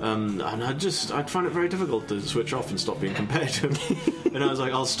 And I'd find it very difficult to switch off and stop being competitive. And I was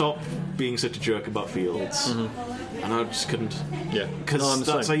like, I'll stop being such a jerk about fields. And I just couldn't. Yeah. Because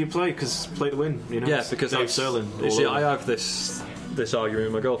that's how you play, because play to win, you know? Yeah, because Dave Serlin. You see, I have this argument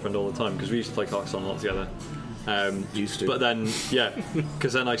with my girlfriend all the time because we used to play Carcassonne a lot together. Used to. But then,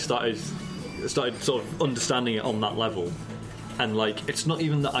 because then I started sort of understanding it on that level, and like it's not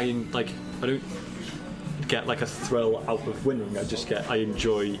even that I don't get like a thrill out of winning. I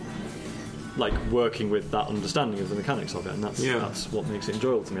enjoy like working with that understanding of the mechanics of it, and that's what makes it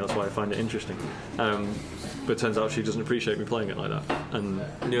enjoyable to me. That's why I find it interesting. But it turns out she doesn't appreciate me playing it like that, and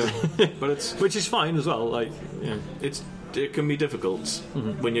but it's which is fine as well. Like, it can be difficult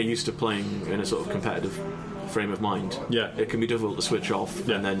when you're used to playing in a sort of competitive frame of mind. Yeah. It can be difficult to switch off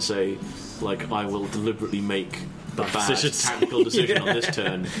and then say, like, I will deliberately make the bad tactical decision on this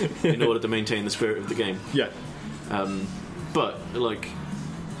turn in order to maintain the spirit of the game. Yeah. But, like,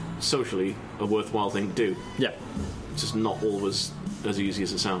 socially, a worthwhile thing to do. Yeah. It's just not always as easy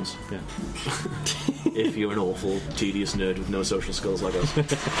as it sounds. Yeah. If you're an awful, tedious nerd with no social skills like us.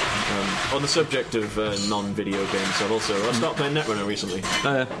 On the subject of non-video games, I've started playing Netrunner recently.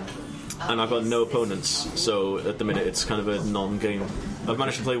 And I've got no opponents, so at the minute it's kind of a non-game. I've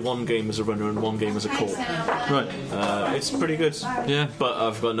managed to play one game as a runner and one game as a corp. Right. It's pretty good. Yeah. But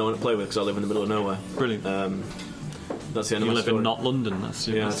I've got no one to play with because I live in the middle of nowhere. Brilliant. That's the end You of my live story. in not London. That's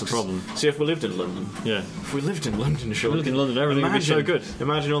the problem. See, if we lived in London. Yeah. If we lived in London, sure. Lived in London, everything would be so good.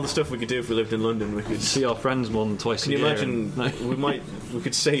 Imagine all the stuff we could do if we lived in London. We could See our friends more than twice a year. Can you imagine? We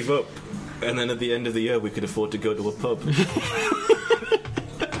could save up, and then at the end of the year we could afford to go to a pub.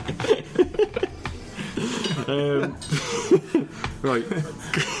 Right.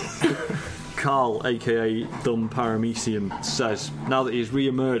 Carl, aka Dumb Paramecium, says, now that he's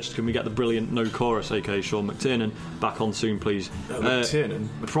re-emerged, can we get the brilliant No Chorus, aka Sean McTiernan, back on soon, please? McTiernan?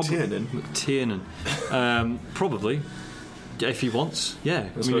 McTiernan. Probably. If he wants, yeah.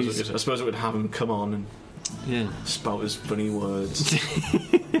 I suppose it would have him come on and spout his funny words.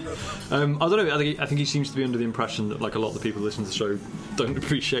 I don't know. I think he seems to be under the impression that like a lot of the people who listen to the show don't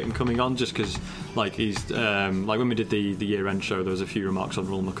appreciate him coming on, just because like he's like when we did the year-end show, there was a few remarks on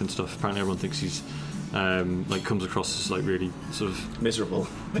Rulmuck and stuff. Apparently, everyone thinks he's like comes across as like really sort of miserable.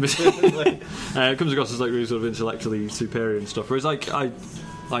 Comes across as like really sort of intellectually superior and stuff. Whereas like I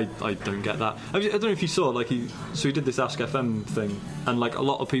don't get that. I don't know if you saw, like he did this Ask FM thing, and like a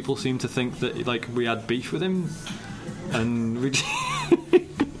lot of people seem to think that like we had beef with him, and we.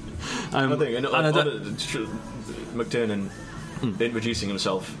 I think McTiernan introducing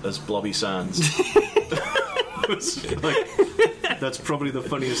himself as Blobby Sands. That's probably the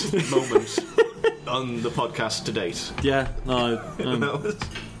funniest moment on the podcast to date. Yeah,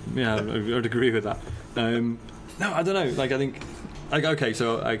 yeah, I'd agree with that. No, I don't know. Like I think. Okay,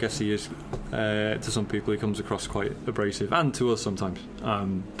 so I guess he is, to some people he comes across quite abrasive, and to us sometimes,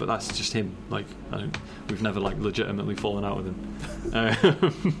 but that's just him. Like, we've never like legitimately fallen out with him.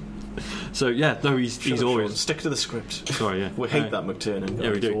 So yeah, no, he's always stick to the script. Sorry, yeah, we hate that McTiernan.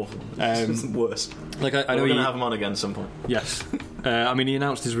 Yeah, we do. Awful. It's the worst. Like I know we're going to have him on again at some point. Yes, I mean he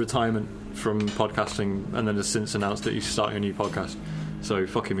announced his retirement from podcasting, and then has since announced that he's starting a new podcast. So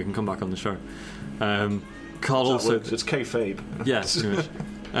fuck him, he can come back on the show. Carl That also... works. It's kayfabe. Yeah, pretty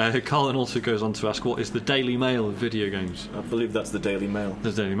much. Colin also goes on to ask, what is the Daily Mail of video games? I believe that's the Daily Mail.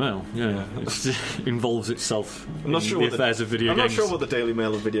 The Daily Mail, yeah. It involves itself I'm not in sure the what affairs of video I'm games. not sure what the Daily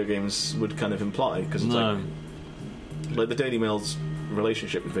Mail of video games would kind of imply, because it's like the Daily Mail's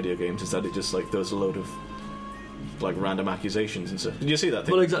relationship with video games is that it just like does a load of like random accusations and stuff. Did you see that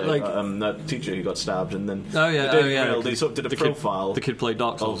thing? Well, exactly. That teacher who got stabbed, and then Oh yeah, the Daily oh, yeah. Mail, they sort of did a profile The kid played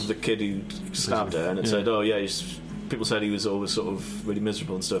Dark Souls. of the kid who stabbed her, and it said, "Oh yeah, people said he was always sort of really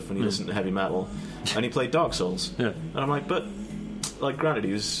miserable and stuff when he listened to heavy metal, and he played Dark Souls." Yeah. And I'm like, but like, granted,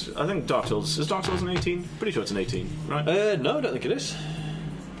 he was. I think Dark Souls is Dark Souls an 18. Pretty sure it's an 18, right? No, I don't think it is.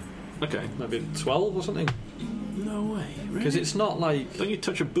 Okay. Maybe 12 or something. No way. Because it's not like... Don't you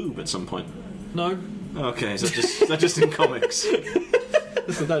touch a boob at some point? No. Okay, is that just in comics?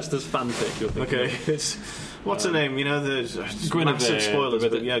 That's just fanfic, you're thinking. Okay, it's what's her name? You know the Guinevere, massive spoilers,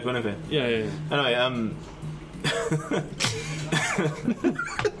 but but yeah, Guinevere. Yeah. Anyway,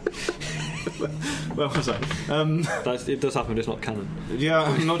 where was I? It does happen, but it's not canon. Yeah,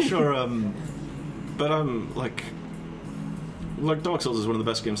 I'm not sure. But I'm like Dark Souls is one of the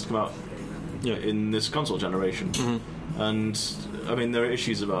best games to come out in this console generation, and I mean there are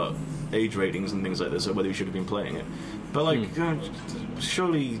issues about age ratings and things like this, or whether you should have been playing it. But like,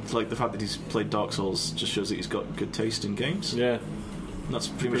 surely, like the fact that he's played Dark Souls just shows that he's got good taste in games. Yeah, that's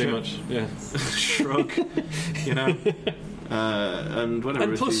pretty much. Yeah. Shrug, you know. And whatever.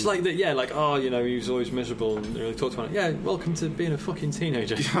 And plus, like that, yeah, like he was always miserable, and they really talked about it. Yeah, welcome to being a fucking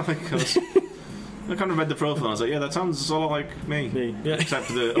teenager. Yeah, I kind of read the profile and I was like, yeah, that sounds a lot like me. Yeah.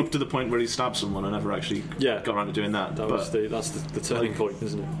 Except up to the point where he stabbed someone. I never actually got around to doing that. That's the turning point,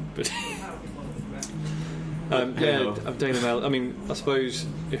 isn't it? But Daily Mail. I mean, I suppose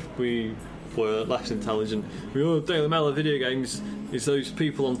if we were less intelligent, Daily Mail of video games is those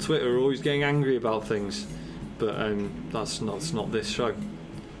people on Twitter who are always getting angry about things. But that's not this show,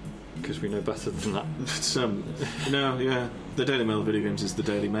 because we know better than that. It's, the Daily Mail of video games is the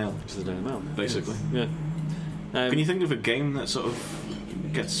Daily Mail. It's the Daily Mail, basically. Yeah. Can you think of a game that sort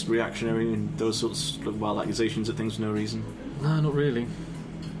of gets reactionary and those sorts of wild accusations at things for no reason? No, not really.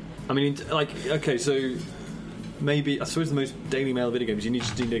 I mean, so maybe I suppose the most Daily Mail video games you need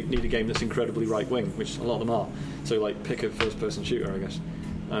a game that's incredibly right wing, which a lot of them are. So like pick a first person shooter, I guess.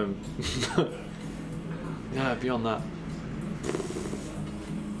 Yeah, beyond that.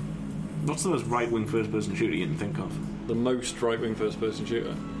 What's the most right-wing first-person shooter you can think of? The most right-wing first-person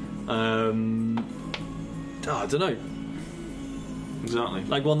shooter? I don't know. Exactly.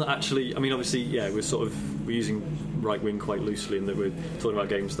 Like one that actually... I mean, obviously, we're using right-wing quite loosely in that we're talking about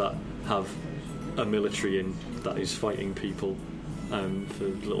games that have a military in that is fighting people for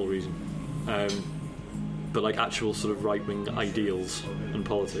little reason. But like actual sort of right-wing ideals and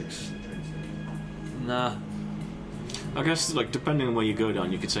politics... Nah. I guess, like, depending on where you go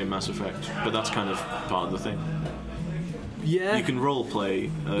down, you could say Mass Effect, but that's kind of part of the thing. Yeah. You can role play.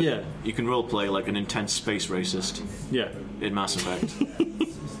 You can role play like an intense space racist. Yeah. In Mass Effect.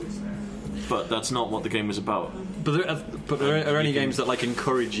 But that's not what the game is about. But there are any games that like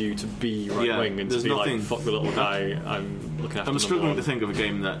encourage you to be right wing and to be like, fuck the little guy, I'm looking after. I'm struggling to think of a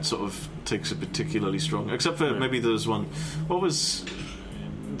game that sort of takes a particularly strong, except for maybe there's one. What was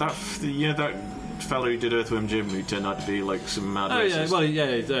that? That fella who did Earthworm Jim who turned out to be like some mad racist.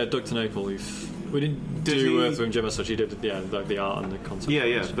 Doug TenNapel. We didn't do Earthworm Jim as such. He did the art and the concept.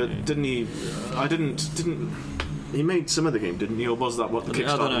 But didn't he? He made some other game, didn't he? Or was that what the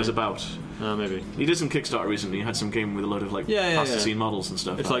Kickstarter was about? Maybe. He did some Kickstarter recently. He had some game with a load of like plasticine models and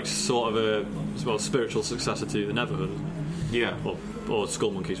stuff. It's like sort of a spiritual successor to the Neverhood. Yeah. Or Skull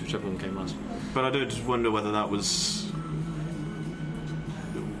Monkeys, whichever one came last. But I did wonder whether that was.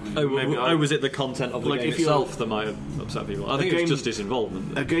 Was it the content of the game itself that might have upset people? I think it was just his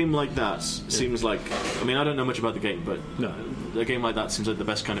involvement. A game like that seems like... I mean, I don't know much about the game, but no. A game like that seems like the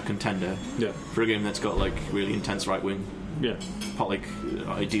best kind of contender for a game that's got like really intense right-wing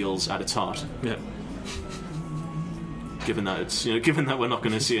ideals at its heart. Yeah. Given that we're not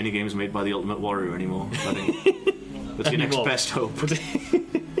going to see any games made by the Ultimate Warrior anymore, I think that's your next best hope.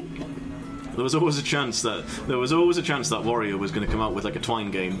 There was always a chance that Warrior was going to come out with like a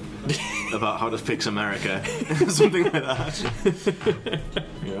Twine game about how to fix America, something like that.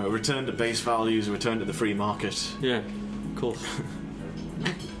 Return to base values, return to the free market. Yeah, of course.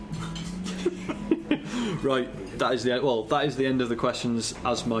 Right, that is the end of the questions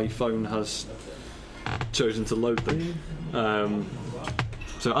as my phone has chosen to load them.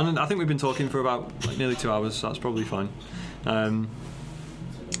 So I think we've been talking for about nearly 2 hours. So that's probably fine.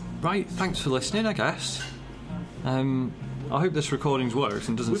 Right, thanks for listening, I guess. I hope this recording's works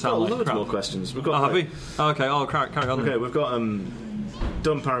and doesn't We've got sound like loads crap. more questions. We've Oh, got. have we? Oh, okay. Oh, carry on. Okay, we've got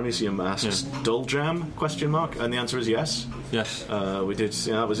Dumb Paramecium asks Dull Jam ? And the answer is yes. Yes. We did.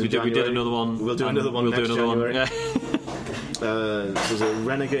 Yeah, that was in We January. did another one. We'll do and another one we'll next do another January. One. Yeah. There's a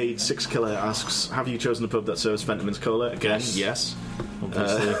Renegade 6 Killer asks, have you chosen a pub that serves Fentimans Cola? Again, yes.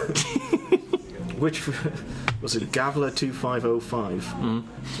 Obviously. Which was it? Gavler 2505.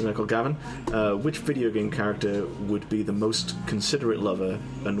 Something called Gavin. Which video game character would be the most considerate lover,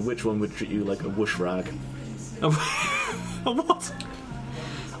 and which one would treat you like a whoosh rag? What?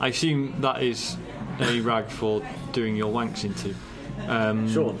 I assume that is a rag for doing your wanks into.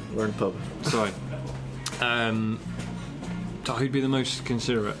 Sean, we're in a pub. Sorry. So who'd be the most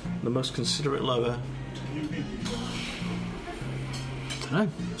considerate? The most considerate lover. I don't know.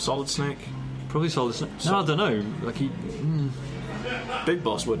 Solid Snake. Probably Solid Snake. No, I don't know. Like Big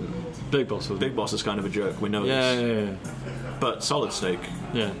Boss wouldn't. Big Boss would. Big Boss is kind of a jerk. We know Yeah, this. yeah, But Solid Snake.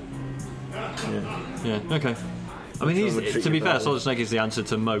 yeah. Yeah. Yeah. Okay. I mean, one would treat to be you fair, better? Solid Snake is the answer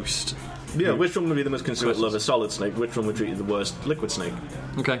to most. Yeah. Which one would be the most considerate Questions. lover? Solid Snake. Which one would treat you the worst? Liquid Snake.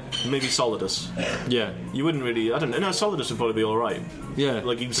 Okay. Maybe Solidus. Yeah. You wouldn't really. I don't know. No, Solidus would probably be all right. Yeah.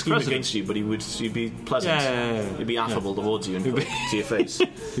 Like he'd The scheme president. against you, but he'd be pleasant. Yeah. He'd be affable towards you and He'd be- to your face.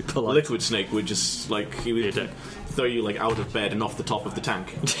 Be polite. Liquid Snake would just like he would Be a dick. throw you like out of bed and off the top of the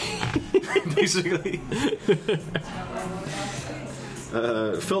tank. Basically.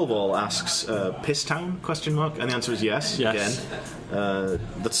 Phil Wall asks, "Piss Town?" ? And the answer is yes. Yes. Again,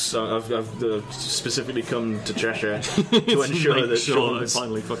 that's I've specifically come to Cheshire to ensure Make that sure I Sean's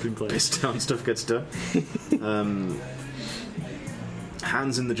finally fucking play. Piss Town stuff gets done.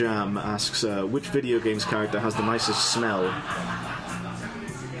 Hands in the Jam asks, "Which video games character has the nicest smell?"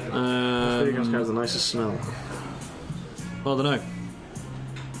 Video games character has the nicest smell. Well, I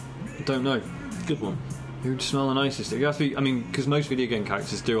don't know. Good one. Who'd smell the nicest? You have to be, I mean, because most video game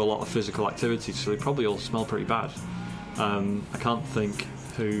characters do a lot of physical activity, so they probably all smell pretty bad. I can't think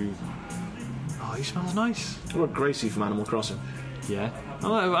who. Oh, he smells nice. What about Gracie from Animal Crossing? Yeah.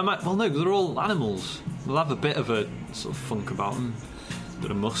 Oh, well, no, they're all animals. They'll have a bit of a sort of funk about them, a bit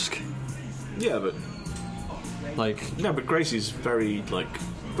of musk. Yeah, but Like, but Gracie's very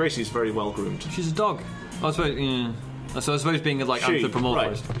well groomed. she's a dog. I suppose, yeah. So I suppose being like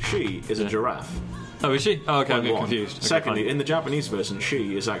anthropomorphized. Right, she is a giraffe. Oh, is she? Oh, okay, I'm Point getting one. confused. Okay, Secondly, fine. in the Japanese version,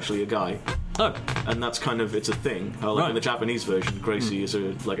 she is actually a guy, Oh, and that's kind of it's a thing. How like Right. in the Japanese version, Gracie is a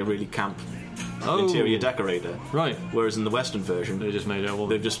really camp oh, interior decorator, right. whereas in the Western version, They just made it a woman.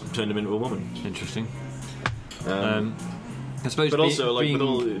 they've just turned him into a woman. Interesting. I suppose, But also, like, being with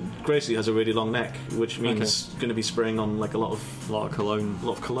all, Gracie has a really long neck, which means going to be spraying on like a lot of cologne.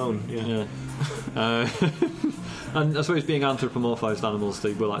 cologne. Yeah. Yeah. And I suppose being anthropomorphized animals,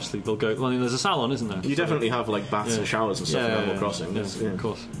 they'll go. Well, I mean, there's a salon, isn't there? You definitely have like baths Yeah. and showers and stuff in Animal Crossing. Yeah, That's- yeah. of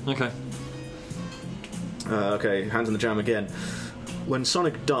course. Okay. Okay, Hands in the Jam again. When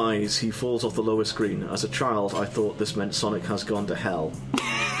Sonic dies, he falls off the lower screen. As a child, I thought this meant Sonic has gone to hell.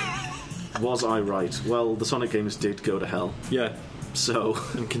 Was I right? Well, the Sonic games did go to hell, Yeah. so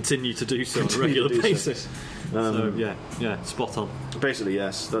And continue to do so on a Continue to regular do so. basis. So yeah, spot on. basically,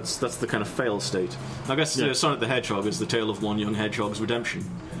 yes, that's the kind of fail state. I guess Yeah. Sonic the Hedgehog is the tale of one young hedgehog's redemption.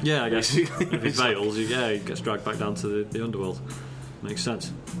 Yeah, I guess. Basically. If he fails, he gets dragged back down to the underworld. Makes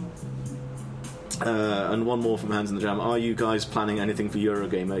sense. And one more from Hands in the Jam. Are you guys planning anything for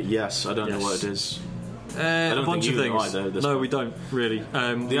Eurogamer? Yes, I don't know Yes. what it is. A don't bunch think of you know things. either at this No, point. we don't really.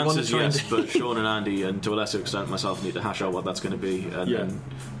 The answer is yes, but Sean and Andy, and to a lesser extent myself, need to hash out what that's going to be, and Yeah. then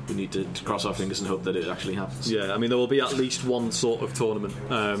we need to cross our fingers and hope that it actually happens. Yeah, I mean, there will be at least one sort of tournament.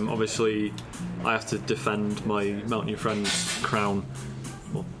 Obviously, I have to defend my Mount Your Friends crown,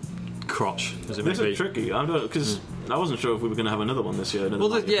 or crotch, as it may This be. is tricky. I don't because I wasn't sure if we were going to have another one this year. another Well,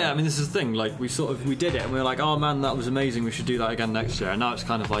 one. yeah, I mean, this is the thing. Like, we did it, and we were like, "Oh man, that was amazing. We should do that again next year." And now it's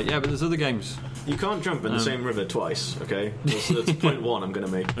kind of like, "Yeah, but there's other games." You can't jump in the same river twice. Okay, that's point one I'm going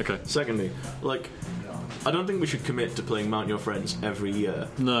to make. Okay. Secondly, like, I don't think we should commit to playing Mount Your Friends every year,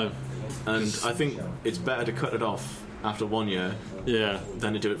 No. and I think it's better to cut it off after 1 year Yeah.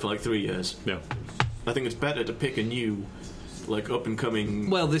 than to do it for like 3 years. Yeah. I think it's better to pick a new, like, up and coming.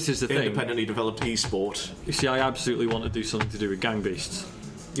 Well, this is the thing. independently developed e-sport. You see, I absolutely want to do something to do with Gang Beasts,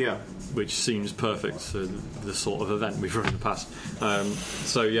 Yeah. which seems perfect for the sort of event we've run in the past.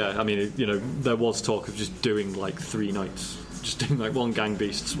 So yeah, I mean, there was talk of just doing like 3 nights, just doing like one Gang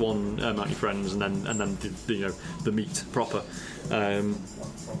Beasts, one Mount Your Friends, and then the meet proper.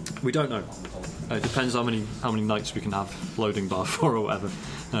 We don't know. It depends how many nights we can have loading bar for or whatever,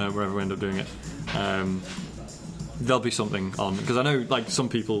 wherever we end up doing it. there'll be something on, because I know like some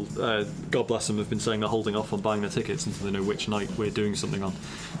people, God bless them, have been saying they're holding off on buying their tickets until they know which night we're doing something on.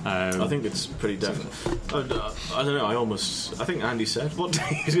 I think it's pretty definite. I don't know. I think Andy said what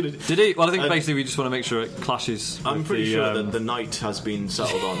day he's going to. Did he? Well, I think basically we just want to make sure it clashes. I'm with pretty the, sure that the night has been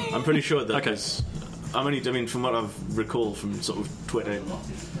settled on. I'm pretty sure that. Okay. I mean, from what I've recalled from sort of Twitter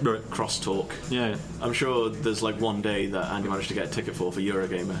crosstalk, yeah. I'm sure there's like one day that Andy managed to get a ticket for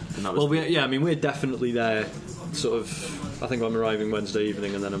Eurogamer, and that was. Well, we're definitely there. Sort of. I think I'm arriving Wednesday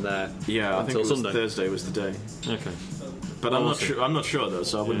evening, and then I'm there. Yeah, I think it was Sunday. Thursday was the day. Okay. But Well, I'm we'll not see. sure. I'm not sure though,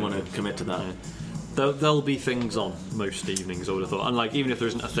 so I wouldn't want to commit to that. Yeah. There'll be things on most evenings, I would have thought. And like, even if there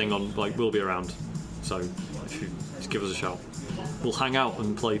isn't a thing on, like, we'll be around. So if you just give us a shout, we'll hang out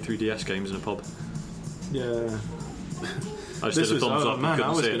and play 3DS games in a pub. Yeah. I just did a thumbs up. Man, and I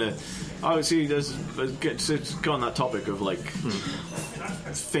was couldn't see gonna. it. Oh, see, get to go on that topic of like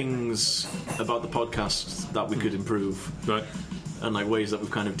things about the podcast that we could improve. Right. And like ways that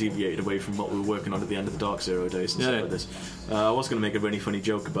we've kind of deviated away from what we were working on at the end of the Dark Zero days and stuff like this. I was going to make a really funny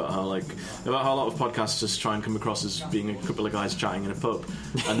joke about how a lot of podcasters try and come across as being a couple of guys chatting in a pub,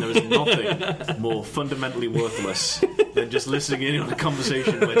 and there is nothing more fundamentally worthless than just listening in on a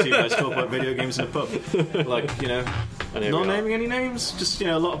conversation where two guys talk about video games in a pub. Like, you know, not naming any names, just, you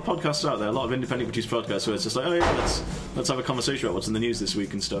know, a lot of podcasts out there, a lot of independently produced podcasts where it's just like, oh yeah, let's have a conversation about what's in the news this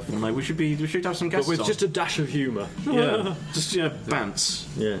week and stuff. And like, we should have some guests But with on. just a dash of humour. Yeah, just, you know, bants.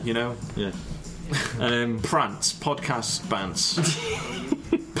 Yeah. You know? Yeah. Prance, podcast bants.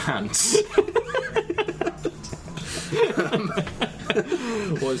 Pants.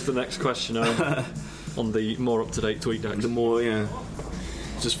 What is the next question on the more up-to-date tweet deck? The more, yeah.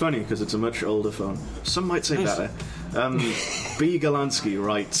 It's just funny because it's a much older phone. Some might say better. B. Galansky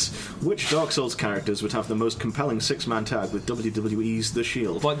writes, which Dark Souls characters would have the most compelling six-man tag with WWE's The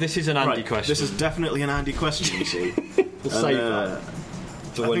Shield? But this is an Andy Right, question. this is definitely an Andy question, you see. We'll save that.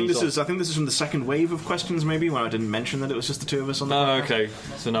 I think this is from the second wave of questions, maybe, when I didn't mention that it was just the two of us on the Oh, podcast. okay.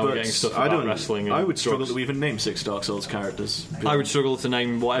 So now we're getting stuff I about don't, wrestling and I would struggle drugs. to even name 6 Dark Souls characters. I would struggle to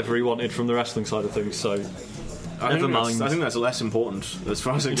name whatever he wanted from the wrestling side of things, so never mind. I think that's less important as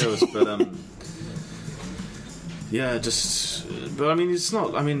far as it goes. But yeah, just. But I mean, it's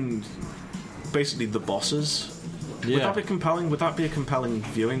not. I mean, basically the bosses. Yeah. Would that be compelling? Would that be a compelling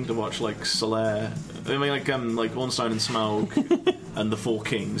viewing to watch, like Solaire? I mean, like Ornstein and Smaug and the Four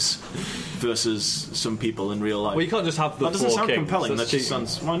Kings versus some people in real life. Well, you can't just have the that doesn't four sound kings. compelling. That's That just cheating.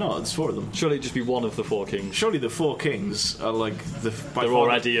 sounds. Why not? It's 4 of them. Surely it'd just be one of the four kings. Surely the Four Kings are like They're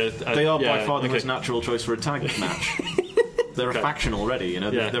already they are by far the okay. most natural choice for a tag match. They're a faction already, you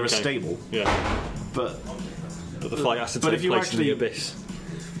know. Yeah, They're okay. a stable. Yeah, But but the fight has to But take if you place actually- in the abyss.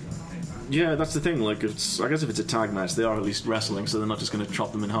 yeah, that's the thing. Like, I guess if it's a tag match, they are at least wrestling, so they're not just going to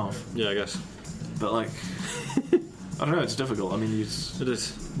chop them in half. Yeah, I guess But like, I don't know. It's difficult. I mean, it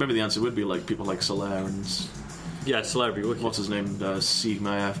is. maybe the answer would be like people like Solaire and Yeah, celebrity wicked. what's his name,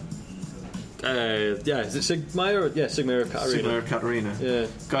 Sigmar Yeah, is it Sigmar? Yeah, Sigmar Katarina. Sigmar Katarina. Yeah,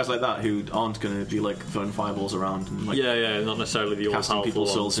 Guys like that who aren't going to be like throwing fireballs around and like yeah, not necessarily the casting all-powerful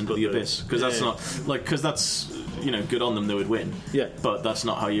people's souls ones, into but the abyss, because that's yeah. not like because that's, you know, good on them, they would win. Yeah. But that's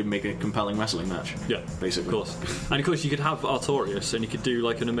not how you make a compelling wrestling match. Yeah, basically. of course. And of course, you could have Artorias, and you could do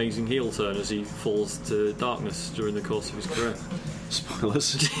like an amazing heel turn as he falls to darkness during the course of his career.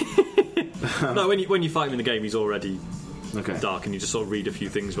 Spoilers. No, when you fight him in the game, he's already Okay. dark, and you just sort of read a few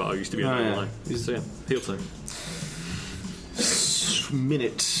things about how he used to be in Oh, real yeah. life. So yeah, heel turn.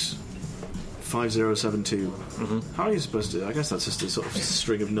 Minute 5072. How are you supposed to? I guess that's just a sort of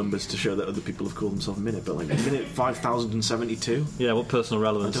string of numbers to show that other people have called themselves a minute, but like minute 5072. Yeah, what personal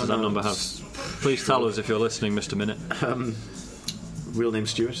relevance I does don't that know. number have? Please tell us if you're listening, Mr. Minute. Real name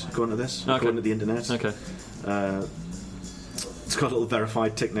Stuart, according to this, Okay. according to the internet. Okay. It's got a little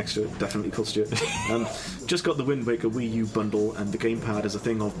verified tick next to it, definitely called Stuart. Just got the Wind Waker Wii U bundle, and the gamepad is a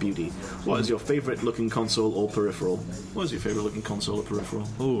thing of beauty. What is your favourite looking console or peripheral? What is your favourite looking console or peripheral?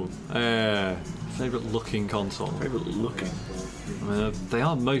 Ooh, favourite looking console. Favourite looking? They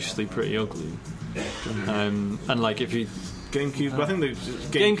are mostly pretty ugly. And like if you GameCube. I think the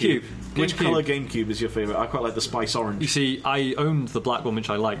GameCube. Which GameCube. colour GameCube is your favourite? I quite like the Spice You Orange. see, I owned the black one, which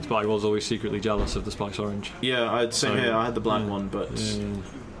I liked, but I was always secretly jealous of the Spice Orange. Yeah, I'd say here. I had the black yeah. one, but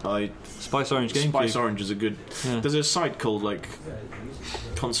Yeah. Spice Orange GameCube. Spice Orange is a good. Yeah. There's a site called like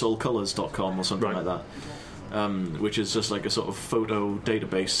consolecolors.com or something Right. like that, which is just like a sort of photo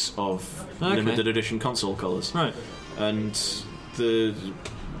database of Okay. limited edition console colours. Right. And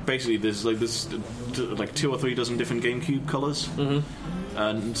basically there's like 2 or 3 dozen different GameCube colours.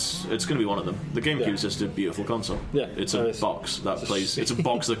 and it's going to be one of them. The GameCube's just a beautiful console. Yeah, it's a box that plays. It's a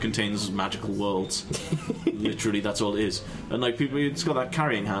box that contains magical worlds. Literally, that's all it is. And like people, it's got that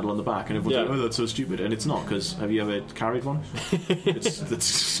carrying handle on the back, and everyone's like, "Oh, that's so stupid." And it's not, because have you ever carried one?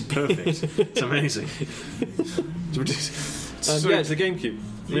 It's perfect. It's amazing. It's the GameCube.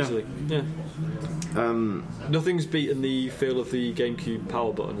 Easily, yeah. Nothing's beaten the feel of the GameCube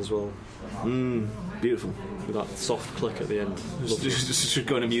power button as well. Beautiful. With that soft click at the end. Just should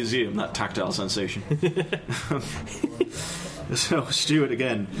go in a museum, that tactile sensation. So, Stuart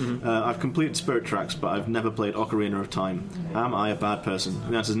again. I've completed Spirit Tracks, but I've never played Ocarina of Time. Am I a bad person?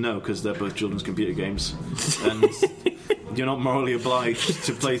 The answer is no, because they're both children's computer games. And you're not morally obliged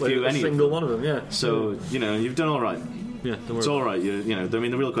to play through any single one of them, yeah. So, you've done all right. Yeah, it's all right. You know, I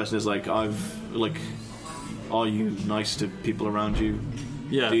mean, the real question is, like, are you nice to people around you?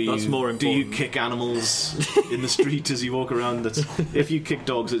 Yeah, that's more important. Do you kick animals in the street as you walk around? If you kick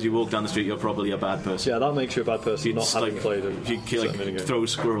dogs as you walk down the street, you're probably a bad person. Yeah, that makes you a bad person, not having played it. If you throw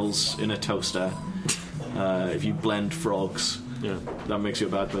squirrels in a toaster, if you blend frogs, that makes you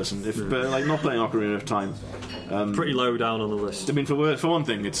a bad person. But not playing Ocarina of Time, pretty low down on the list. I mean, for one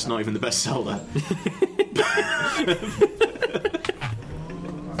thing, it's not even the best Zelda.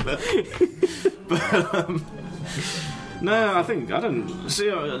 No, I've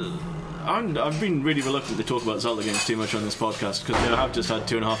been really reluctant to talk about Zelda games too much on this podcast, because I have just had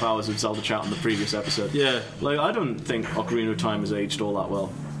 2.5 hours of Zelda chat on the previous episode. Yeah. I don't think Ocarina of Time has aged all that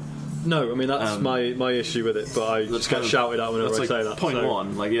well. No, I mean, that's my issue with it, but I just get shouted at whenever I say that. Point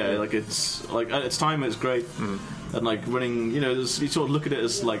one, it's at its time it's great, and running, you sort of look at it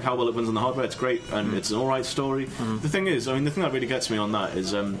as how well it runs on the hardware. It's great, and it's an alright story. The thing is, I mean, the thing that really gets me on that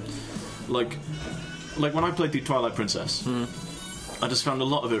is, when I played through Twilight Princess, I just found a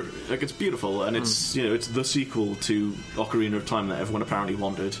lot of it, it's beautiful, and it's it's the sequel to Ocarina of Time that everyone apparently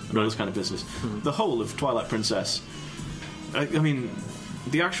wanted, and all this kind of business. The whole of Twilight Princess, I mean,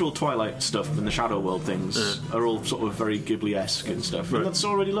 the actual Twilight stuff and the Shadow World things are all sort of very Ghibli-esque and stuff, and that's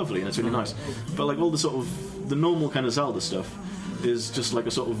already lovely and it's really nice. But all the sort of the normal kind of Zelda stuff is just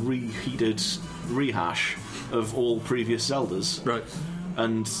a sort of reheated rehash of all previous Zeldas. Right.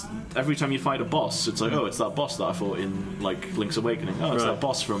 And every time you fight a boss, it's it's that boss that I fought in Link's Awakening. Oh, it's that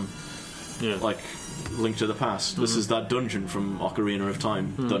boss from Link to the Past. This is that dungeon from Ocarina of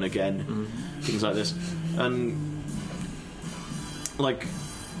Time done again. Things like this, and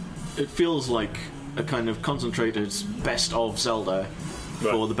it feels like a kind of concentrated best of Zelda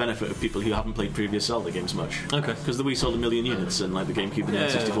for the benefit of people who haven't played previous Zelda games much. Okay. Because the Wii sold 1 million units, and the GameCube and the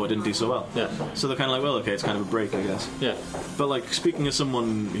N64 didn't do so well. Yeah. So they're kind of well, okay, it's kind of a break, I guess. Yeah. But speaking as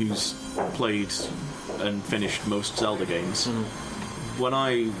someone who's played and finished most Zelda games, when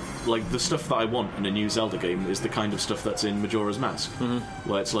I the stuff that I want in a new Zelda game is the kind of stuff that's in Majora's Mask,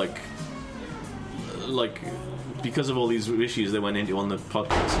 where it's because of all these issues they went into on the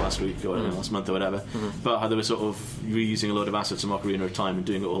podcast last week or last month or whatever, but how they were sort of reusing a load of assets from Ocarina of Time and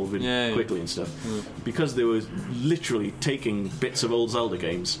doing it all really quickly and stuff, because they were literally taking bits of old Zelda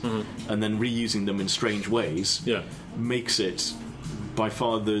games and then reusing them in strange ways, makes it by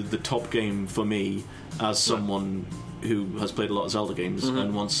far the top game for me as someone who has played a lot of Zelda games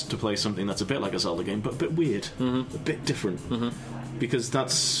and wants to play something that's a bit like a Zelda game but a bit weird, a bit different, because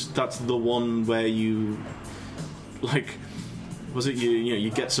that's the one where you was it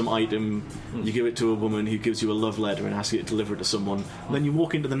you get some item, you give it to a woman who gives you a love letter and asks you to deliver it to someone, then you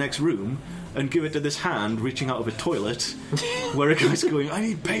walk into the next room and give it to this hand reaching out of a toilet where a guy's going, I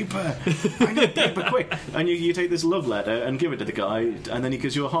need paper quick, and you take this love letter and give it to the guy, and then he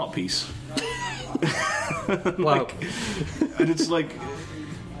gives you a heart piece. Wow. And it's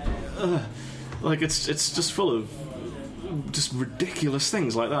it's just full of just ridiculous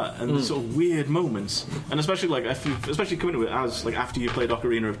things like that, and sort of weird moments, and especially especially coming to it as after you played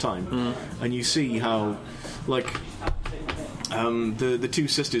Ocarina of Time, and you see how the two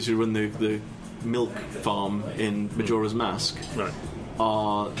sisters who run the milk farm in Majora's Mask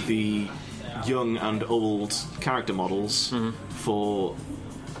are the young and old character models for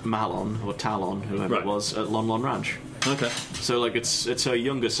Malon or Talon, whoever it was, at Lon Lon Ranch. Okay. So it's her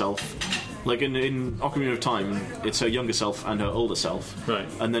younger self. In Ocarina of Time, it's her younger self and her older self. Right.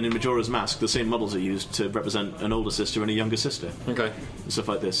 And then in Majora's Mask, the same models are used to represent an older sister and a younger sister. Okay. And stuff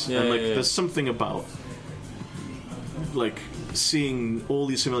like this. Yeah, and there's something about seeing all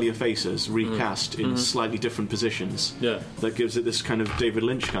these familiar faces recast in slightly different positions that gives it this kind of David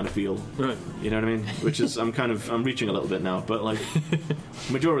Lynch kind of feel. Right. You know what I mean? Which is I'm reaching a little bit now, but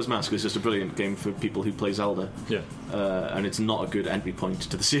Majora's Mask is just a brilliant game for people who play Zelda. Yeah. And it's not a good entry point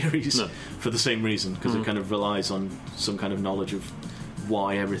to the series for the same reason, because it kind of relies on some kind of knowledge of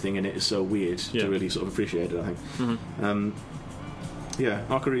why everything in it is so weird to really sort of appreciate it, I think.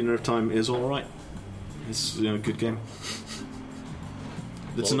 Ocarina of Time is alright. It's a good game.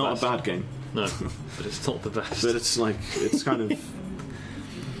 It's not a bad game. No, but it's not the best. But it's like, it's kind of...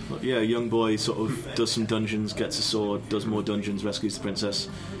 Yeah, a young boy sort of does some dungeons, gets a sword, does more dungeons, rescues the princess.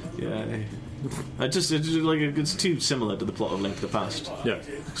 Yeah, it's too similar to the plot of Link to the Past. Yeah,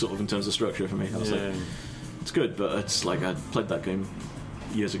 sort of in terms of structure for me. I was like, it's good, but it's like I played that game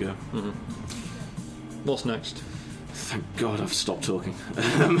years ago. What's next? Thank God I've stopped talking.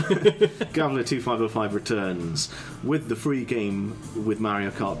 Gavler 2505 returns with the free game with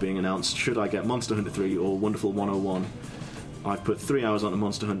Mario Kart being announced. Should I get Monster Hunter 3 or Wonderful 101? I've put 3 hours onto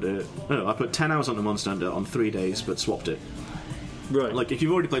Monster Hunter. No, I put 10 hours onto Monster Hunter on 3 days, but swapped it. Right. Like, if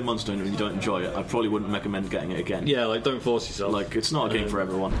you've already played Monster Hunter and you don't enjoy it, I probably wouldn't recommend getting it again. Yeah, like, don't force yourself. Like, it's not a game for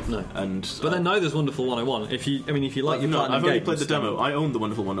everyone. No. But then neither's Wonderful 101. If you like your platinum I've only games, played the demo. I own the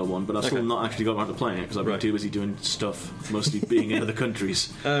Wonderful 101, but I've still not actually got around to playing it because I've been too busy doing stuff, mostly being in other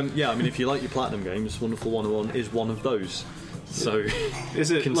countries. If you like your platinum games, Wonderful 101 is one of those. So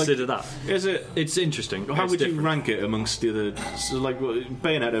is it consider that. Is it? It's interesting. How would you rank it amongst the other? So like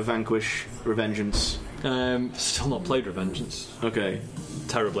Bayonetta, Vanquish, Revengeance. Still not played Revengeance. Okay.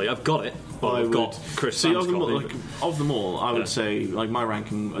 Terribly. I've got it. But I've got Chris. See, of them all, I would say like my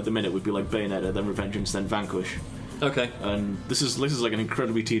ranking at the minute would be like Bayonetta, then Revengeance, then Vanquish. Okay. And this is like an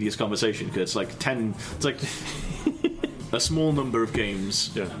incredibly tedious conversation because it's like 10. It's like a small number of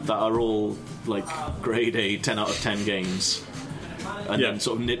games that are all like grade A, 10 out of 10 games. And then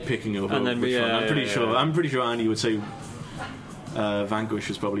sort of nitpicking over. And then I'm pretty sure Andy would say Vanquish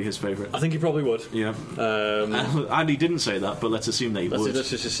is probably his favourite. I think he probably would. Yeah. Andy didn't say that, but let's assume that he would. Let's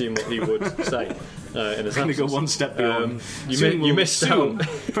just assume what he would say. In a going to go one step beyond. You missed out.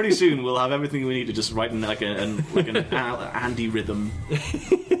 Pretty soon we'll have everything we need to just write in like an Andy rhythm,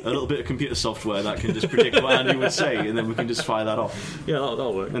 a little bit of computer software that can just predict what Andy would say, and then we can just fire that off. Yeah,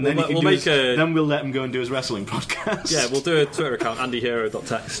 that'll work. And then then we'll let him go and do his wrestling podcast. Yeah, we'll do a Twitter account,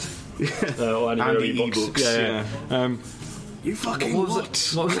 andyhero.text. Or Andy ebooks. Yeah. You fucking what? What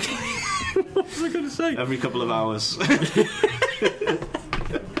was I going to say? Every couple of hours.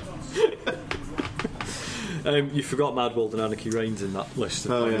 You forgot Mad World and Anarchy Reigns in that list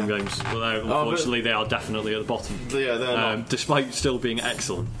of games. Well, unfortunately, they are definitely at the bottom. Yeah, they're not. Despite still being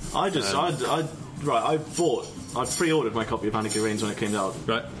excellent. I pre-ordered my copy of Anarchy Reigns when it came out.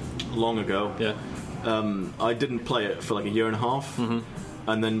 Right. Long ago. Yeah. I didn't play it for like a year and a half,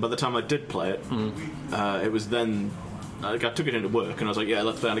 and then by the time I did play it, it was then. I took it into work and I was like, yeah,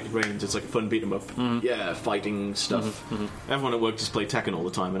 let's play Anarchy Reigns. It's like a fun beat 'em up. Yeah, fighting stuff. Everyone at work just played Tekken all the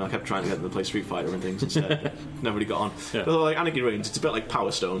time, and I kept trying to get them to play Street Fighter and things instead. Never really got on. Yeah. But like Anarchy Reigns, it's a bit like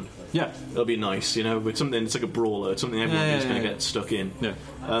Power Stone. Yeah, it'll be nice, with something. It's like a brawler. It's something everyone is going to get stuck in. Yeah.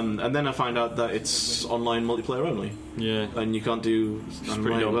 And then I find out that it's online multiplayer only. Yeah. And you can't do. I'm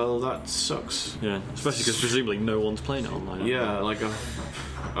like, well, that sucks. Yeah. Especially because presumably no one's playing it online. Yeah, like.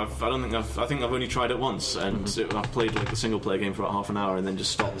 I think I've only tried it once, and I've played like the single player game for about half an hour and then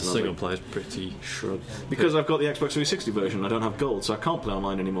just stopped. The single player is pretty shrug. Because I've got the Xbox 360 version, I don't have gold, so I can't play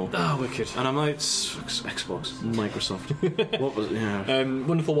online anymore. Oh, wicked! And I'm like, Xbox, Microsoft. What was it? Yeah.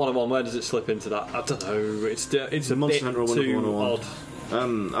 Wonderful 101. Where does it slip into that? I don't know. It's the Monster Hunter Wonderful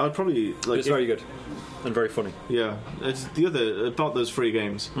 101. I'd probably like. It's very good and very funny. Yeah, it's the other about those free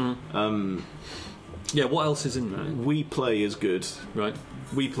games. Yeah. What else is in there? We Play is good, right?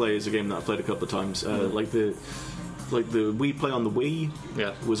 We Play is a game that I've played a couple of times. Like the We Play on the Wii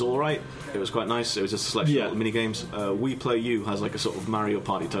was alright. It was quite nice. It was just a selection of mini games. We Play You has like a sort of Mario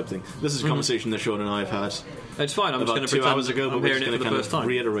Party type thing. This is a conversation that Sean and I have had. It's fine. I'm just going to 2 hours ago, but we're just going to kind of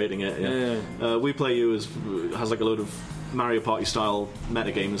reiterating it. Yeah. We Play You has like a load of Mario Party style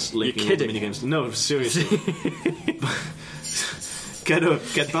metagames linking all the mini games. No, seriously.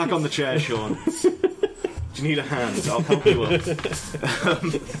 Get back on the chair, Sean. Do you need a hand? I'll help you up.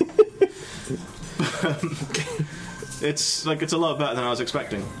 It's a lot better than I was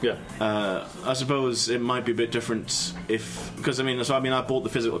expecting. Yeah. I suppose it might be a bit different because I bought the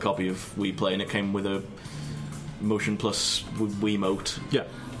physical copy of We Play and it came with a Motion Plus Wiimote. Yeah.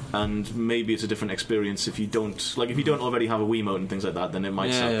 And maybe it's a different experience if you don't already have a Wiimote and things like that, then it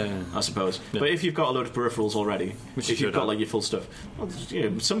might suck, I suppose. Yeah. But if you've got a load of peripherals already, if you've got like your full stuff,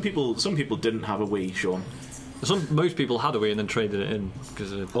 some people didn't have a Wii, Sean. Most people had a Wii and then traded it in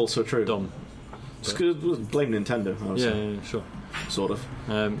because of also true. Dumb. Blame Nintendo. I would say. Yeah, sure. Sort of.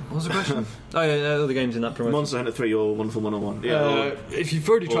 What was the question? Other games in that promotion. Monster Hunter 3 or Wonderful 101. Yeah. If you've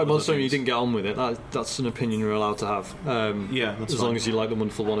already tried Monster Hunter and you didn't get on with it, that's an opinion you're allowed to have. That's as long as you like the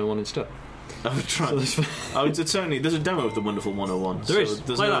Wonderful 101 instead. I would try. Certainly, there's a demo of the Wonderful 101. There is.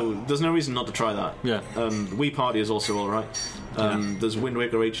 There's no reason not to try that. Yeah. Wii Party is also all right. There's Wind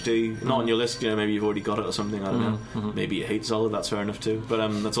Waker HD, not on your list. Maybe you've already got it or something. I don't know. Mm-hmm. Maybe you hate Zelda. That's fair enough too. But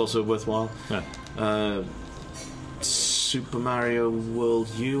that's also worthwhile. Yeah. Super Mario World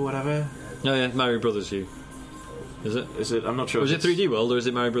U, whatever. No, yeah, Mario Brothers U. Is it? Is it? I'm not sure. Or is it 3D World or is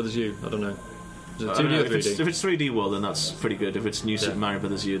it Mario Brothers U? I don't know. Is it 2D or 3D? If it's 3D World, then that's pretty good. If it's New Super Mario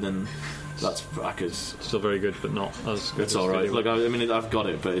Brothers U, then that's still very good, but not as good. It's all right. Like I mean, I've got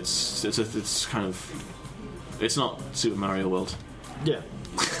it, but it's kind of. It's not Super Mario World. Yeah.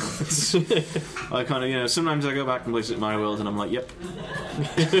 I kind of, sometimes I go back and play Super Mario World and I'm like, yep.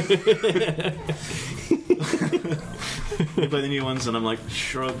 I play the new ones and I'm like,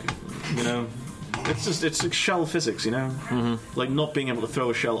 shrug, It's like shell physics, Mm-hmm. Like not being able to throw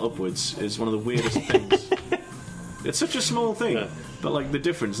a shell upwards is one of the weirdest things. It's such a small thing, but like the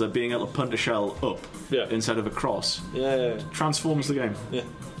difference that being able to punt a shell up instead of across transforms the game. Yeah.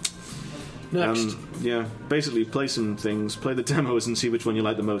 Next. Basically play some things, play the demos and see which one you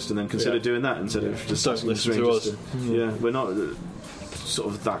like the most, and then consider doing that instead of just don't listen to us. We're not sort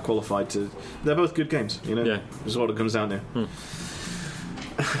of that qualified to. They're both good games, This is what it comes down to.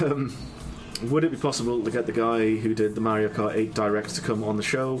 Would it be possible to get the guy who did the Mario Kart 8 Direct to come on the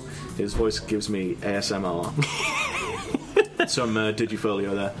show? His voice gives me ASMR. Some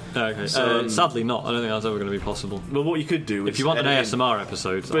digifolio there. Okay. Sadly not. I don't think that's ever going to be possible. Well, what you could do is if you want an ASMR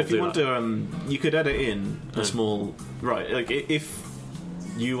episode, but if you want to, you could edit in a small like if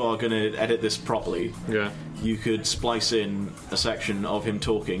you are going to edit this properly, you could splice in a section of him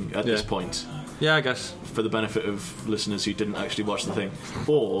talking at this point. Yeah, I guess for the benefit of listeners who didn't actually watch the thing,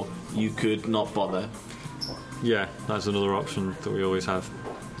 or you could not bother. Yeah, that's another option that we always have.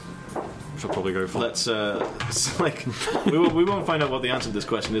 I'll probably go for. Let's it's like we won't find out what the answer to this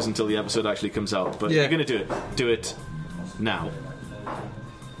question is until the episode actually comes out. But if you're going to do it now.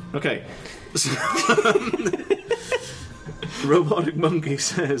 Okay. Robotic Monkey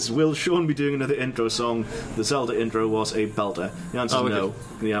says, "Will Sean be doing another intro song? The Zelda intro was a belter." The answer is no.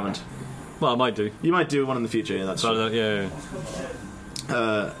 You haven't. Well, I might do. You might do one in the future. Yeah, that's true.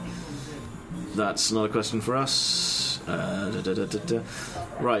 That's not a question for us.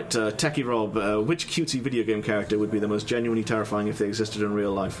 Right, Techie Rob, which cutesy video game character would be the most genuinely terrifying if they existed in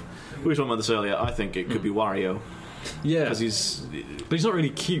real life? We were talking about this earlier. I think it could be Wario. Yeah, because but he's not really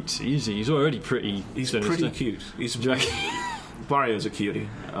cute, is he? He's already pretty. He's pretty cute. Wario's a cutie.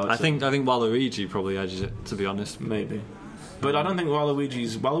 I think Waluigi probably edges it, to be honest. Maybe, but I don't think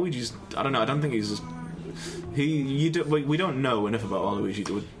Waluigi's. I don't know. I don't think he's. We don't know enough about Waluigi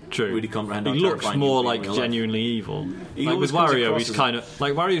to really comprehend. He looks more like genuinely evil. Like with Wario, he's kind of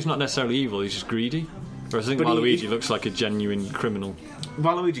like Wario's not necessarily evil. He's just greedy. Whereas I think Waluigi looks like a genuine criminal.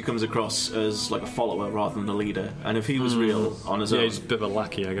 Waluigi comes across as like a follower rather than a leader, and if he was real on his own, he's a bit of a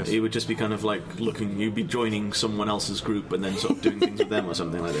lackey, I guess. He would just be kind of like you'd be joining someone else's group and then sort of doing things with them or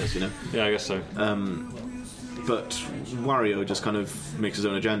something like this, Yeah, I guess so. But Wario just kind of makes his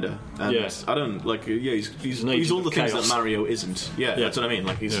own agenda, and I don't like. He's all the things that Mario isn't. Yeah, that's what I mean.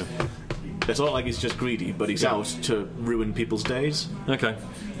 Like he's. Yeah. It's not like he's just greedy, but he's out to ruin people's days. Okay.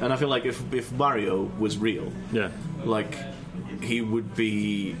 And I feel like if Wario was real, like he would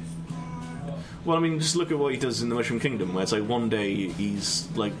be. Well, I mean, just look at what he does in the Mushroom Kingdom, where it's like one day he's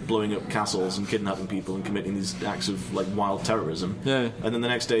like blowing up castles and kidnapping people and committing these acts of like wild terrorism. Yeah. And then the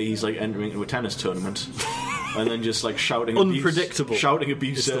next day he's like entering into a tennis tournament. And then just like shouting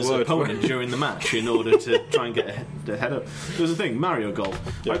abuse at his opponent during the match in order to try and get ahead of. There's the thing, Mario Golf.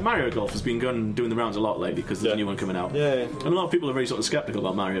 Yeah. Like Mario Golf has been doing the rounds a lot lately because there's a new one coming out. Yeah. And a lot of people are very sort of skeptical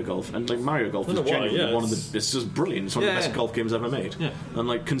about Mario Golf. And like Mario Golf is genuinely one of the. It's just brilliant. It's one of the best golf games ever made. Yeah. And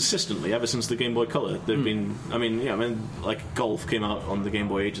like consistently, ever since the Game Boy Color, they've been. I mean, like golf came out on the Game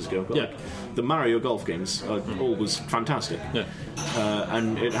Boy ages ago. But like, the Mario Golf games are always fantastic. Yeah.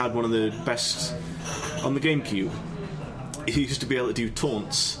 And it had one of the best. On the GameCube, he used to be able to do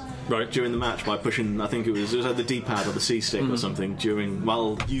taunts during the match by pushing, I think it was like the D-pad or the C-stick or something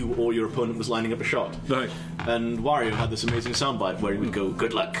while you or your opponent was lining up a shot. Right. And Wario had this amazing soundbite where he would go,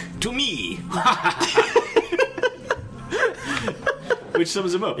 "Good luck to me!" Which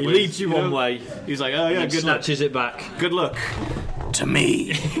sums him up. He leads you one way. He's like, "Oh yeah, good luck." Snatches it back. "Good luck to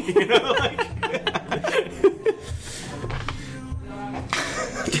me."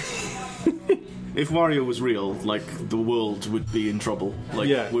 if Wario was real, like the world would be in trouble.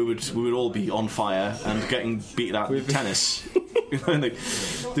 Like we would all be on fire and getting beat at tennis. Like,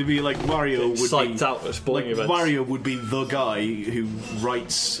 they'd be like Wario would psyched out at sporting events. Wario would be the guy who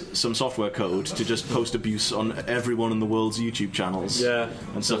writes some software code to just post abuse on everyone in the world's YouTube channels,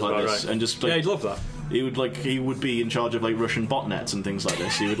 and stuff like this, and just like, he'd love that. He would be in charge of like Russian botnets and things like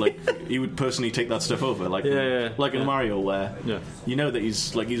this. He would personally take that stuff over, like in Mario, where you know that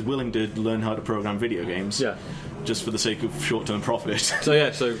he's willing to learn how to program video games, just for the sake of short-term profit. So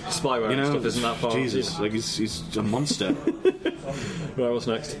spyware and stuff isn't that far. Jesus, like he's a monster. Right, what's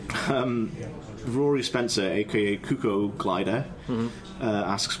next? Rory Spencer, aka Kuko Glider,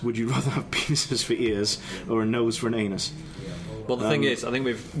 asks, would you rather have penises for ears or a nose for an anus? Well, the thing is, I think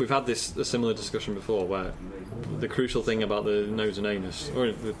we've had a similar discussion before, where the crucial thing about the nose and anus, or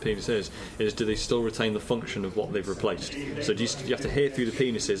the penis is do they still retain the function of what they've replaced? So do you have to hear through the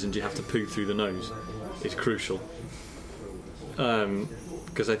penises, and do you have to poo through the nose? It's crucial.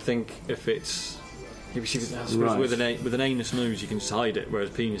 Because I think if it's... with an anus nose you can just hide it, whereas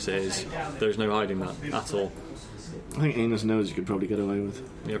penis there's no hiding that at all. I think anus nose you could probably get away with.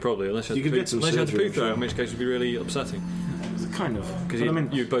 Yeah, probably, unless you could get some surgery, had to poo through it, in which case it would be really upsetting. Kind of, because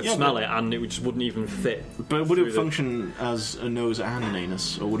you'd both smell it and it just wouldn't even fit. But would it function as a nose and an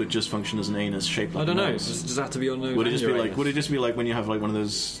anus, or would it just function as an anus shaped like? I don't know. Does it have to be your nose? Would it just be like when you have like one of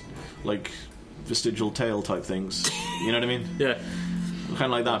those like vestigial tail type things? You know what I mean? Yeah. Kind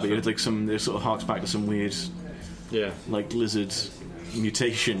of like that, but you had like it sort of harks back to some weird, like lizard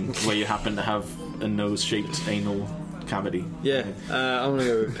mutation where you happen to have a nose-shaped anal cavity. Yeah, I'm gonna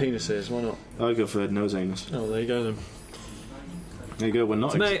go with penises. Why not? I'll go for nose anus. Oh, there you go then. There you go. We're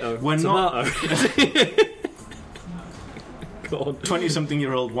not. Tomato. We're not. Go on.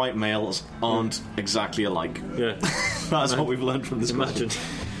 20-something-year-old white males aren't exactly alike. Yeah, that's what we've learned from this. Imagine.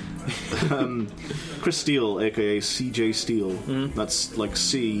 Chris Steele, aka CJ Steele. That's like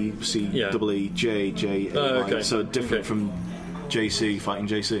C E J J A Y. So different from JC fighting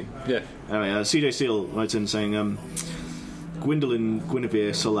JC. Yeah. Anyway, CJ Steele writes in saying, Gwendolyn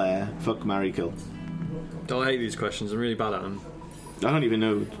Guinevere Solaire, fuck, marry, kill. I hate these questions. I'm really bad at them. I don't even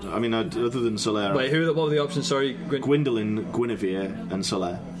know. I mean, other than Solaire. Wait, what were the options? Sorry, Gwendolyn, Guinevere, and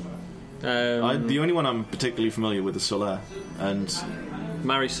Solaire. The only one I'm particularly familiar with is Solaire, and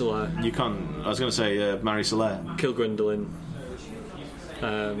marry Solaire. You can't. I was going to say marry Solaire. Kill Gwendolyn.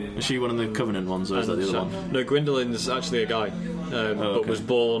 Is she one of the Covenant ones, or is that the other one? No, Gwendolyn's actually a guy, but was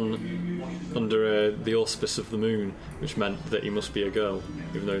born under the auspice of the moon, which meant that he must be a girl,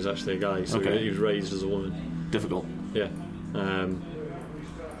 even though he's actually a guy. So he was raised as a woman. Difficult. Yeah.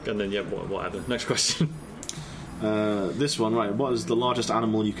 And then whatever. Next question. This one, right? What is the largest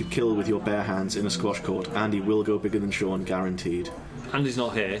animal you could kill with your bare hands in a squash court? Andy will go bigger than Sean, guaranteed. Andy's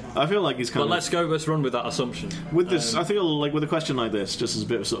not here. I feel like he's kind of... let's run with that assumption. With this, I feel like with a question like this, just as a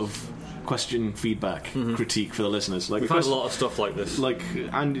bit of sort of question feedback, critique for the listeners. Like we've had a lot of stuff like this. But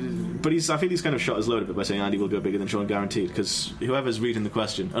I think he's kind of shot his load a bit by saying Andy will go bigger than Sean, guaranteed, because whoever's reading the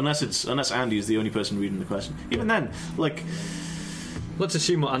question, unless Andy is the only person reading the question, even then, like, let's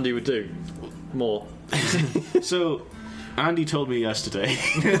assume what Andy would do more. So Andy told me yesterday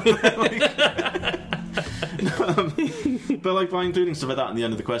but like by including stuff like that in the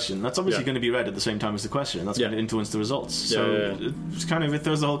end of the question, that's obviously going to be read at the same time as the question. That's going to influence the results. So it's kind of, it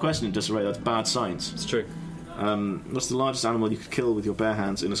throws the whole question in disarray. That's bad science. It's true. What's the largest animal you could kill with your bare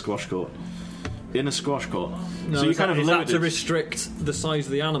hands in a squash court? In a squash court. No, so you kind of limited. That to restrict the size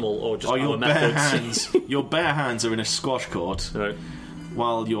of the animal, or just your bare hands? Your bare hands are in a squash court, right,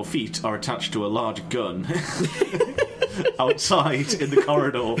 while your feet are attached to a large gun outside in the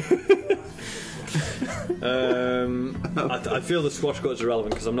corridor. I feel the squash court is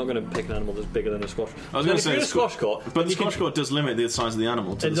irrelevant because I'm not going to pick an animal that's bigger than a squash. I was going to say a squash court, but the squash court does limit the size of the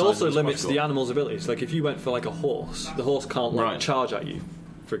animal. It also limits the animal's abilities. Like if you went for like a horse, the horse can't charge at you,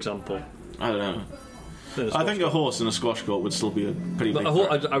 for example. I don't know. I think a horse in a squash court would still be a pretty big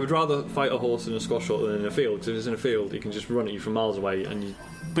threat. I would rather fight a horse in a squash court than in a field, because if it's in a field, it can just run at you from miles away.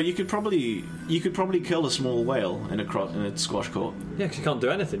 But you could probably kill a small whale in a squash court. Yeah, because you can't do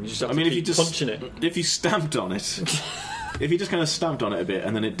anything. You just have to keep punching it. If you stamped on it, if you just kind of stamped on it a bit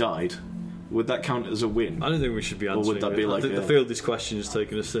and then it died, would that count as a win? I don't think we should be answering. Or would that be like? I feel this question has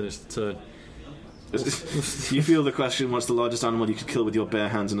taken a sinister turn. You feel the question, what's the largest animal you could kill with your bare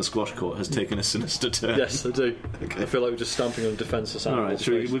hands in a squash court, has taken a sinister turn? Yes, I do. Okay. I feel like we're just stamping on defenceless animals.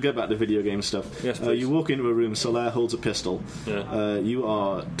 Alright, we'll get back to video game stuff. Yes, please. You walk into a room, Solaire holds a pistol. Yeah. You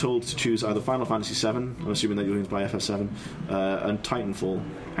are told to choose either Final Fantasy VII, I'm assuming that you're going to buy FF7, and Titanfall.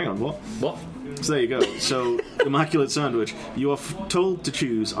 Hang on, what? What? So there you go. So, Immaculate Sandwich. You are told to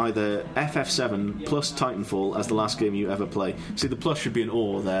choose either FF7 plus Titanfall as the last game you ever play. See, the plus should be an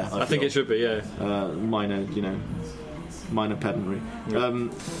or there. I think it should be, yeah. Minor pedantry.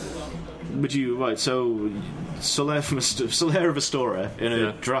 Would you right? So, Solaire of Astora, in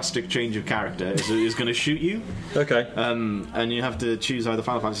a drastic change of character, is going to shoot you. Okay. And you have to choose either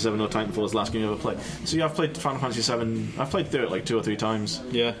Final Fantasy VII or Titanfall as the last game you ever played. So yeah, I've played Final Fantasy VII. I've played through it like 2 or 3 times.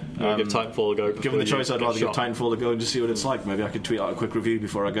 Yeah. Give Titanfall a go. Given the choice, I'd rather give Titanfall a go and just see what it's like. Maybe I could tweet out a quick review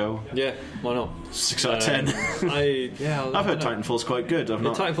before I go. Yeah, why not? 6 out of 10. I've heard Titanfall's quite good.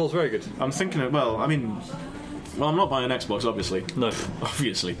 Titanfall's very good. I'm thinking of, well, I'm not buying an Xbox, obviously. No.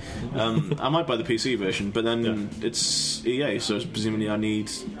 Obviously. I might buy the PC version, but then it's EA, so presumably I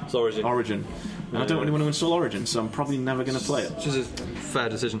need It's Origin. And I don't really want to install Origin, so I'm probably never going to play it. Which is a fair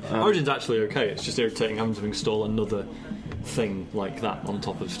decision. Origin's actually okay, it's just irritating having to install another thing like that on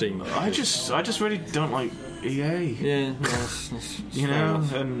top of Steam. I just really don't like EA. Yeah, that's you know,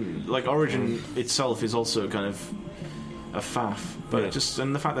 and like Origin itself is also kind of a faff, but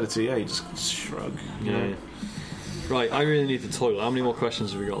and the fact that it's EA, just shrug. You know? Right, I really need the toilet. How many more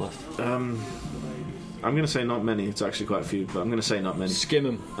questions have we got left? I'm going to say not many. It's actually quite a few, but I'm going to say not many. Skim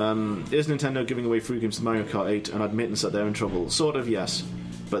them. Is Nintendo giving away free games to Mario Kart 8 and admittance that they're in trouble? Sort of, yes.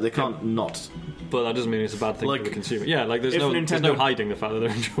 But they can't not. But that doesn't mean it's a bad thing for the consumer. Yeah, like there's no hiding the fact that they're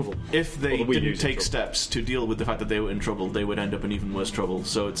in trouble. If they didn't take steps to deal with the fact that they were in trouble, they would end up in even worse trouble.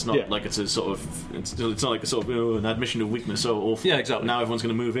 So it's not like it's a sort of it's not like a sort of an admission of weakness. So awful. Yeah, exactly. Now everyone's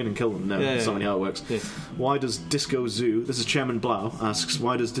going to move in and kill them. No, that's not really how it works. Yeah. Why does Disco Zoo? This is Chairman Blau asks.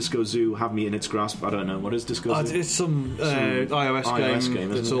 Why does Disco Zoo have me in its grasp? I don't know. What is Disco Zoo? It's some iOS game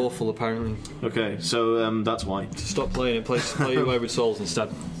that's awful, apparently. Okay, so that's why. Stop playing it. Play your Wayward Souls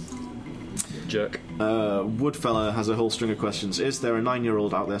instead. Jerk. Woodfella has a whole string of questions. Is there a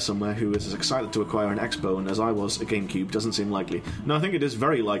 9-year-old out there somewhere who is as excited to acquire an Xbone as I was a GameCube? Doesn't seem likely. No, I think it is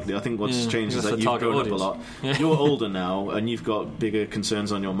very likely. I think what's changed is that you've grown up a lot. You're older now, and you've got bigger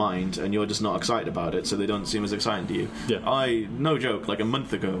concerns on your mind, and you're just not excited about it, so they don't seem as exciting to you. Yeah. No joke, like a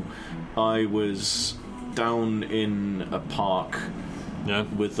month ago, I was down in a park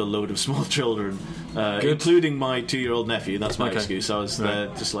with a load of small children, including my 2-year-old nephew. That's my excuse. I was there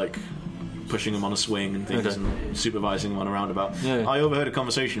just like pushing them on a swing and things and supervising them on a roundabout. I overheard a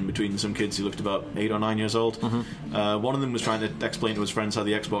conversation between some kids who looked about 8 or 9 years old. One of them was trying to explain to his friends how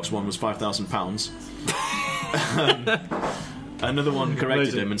the Xbox One was £5,000. Another one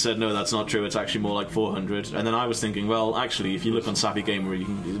corrected him and said, no, that's not true, it's actually more like 400. And then I was thinking, well, actually, if you look on Savvy Gamer, you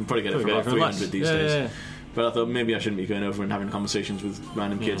can probably get it for about 300 these days. But I thought maybe I shouldn't be going over and having conversations with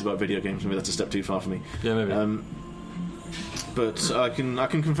random kids about video games. Maybe that's a step too far for me. Yeah, maybe. But I can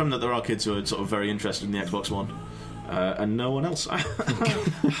confirm that there are kids who are sort of very interested in the Xbox One, and no one else.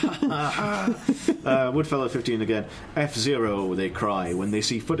 Woodfellow 15 again. F-Zero, they cry when they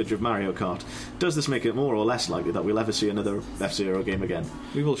see footage of Mario Kart. Does this make it more or less likely that we'll ever see another F-Zero game again?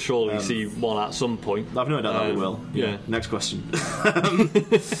 We will surely see one at some point. I've no doubt that we will. Yeah. Next question.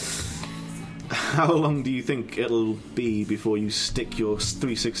 How long do you think it'll be before you stick your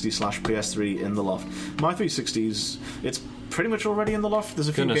 360/PS3 in the loft? My 360's, it's pretty much already in the loft. There's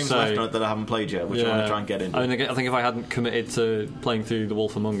a few games left on it that I haven't played yet, which I want to try and get in. I think if I hadn't committed to playing through The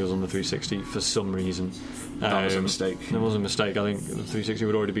Wolf Among Us on the 360 for some reason, that was a mistake. It was a mistake. I think the 360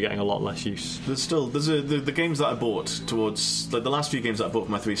 would already be getting a lot less use. There's the games that I bought towards like the last few games that I bought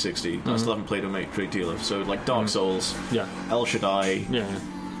for my 360. I still haven't played a great deal of. So like Dark Souls, El Shaddai,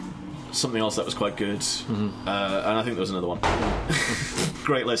 something else that was quite good, and I think there was another one.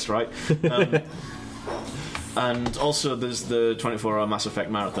 Great list, right? And also there's the 24-hour Mass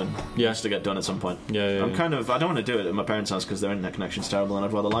Effect marathon just to get done at some point. I don't want to do it at my parents' house because their internet connection's terrible and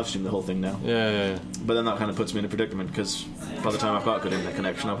I'd rather live stream the whole thing now. But then that kind of puts me in a predicament because by the time I've got a good internet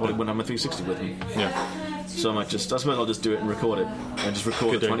connection I probably wouldn't have my 360 with me. So I suppose I'll just do it and record it and just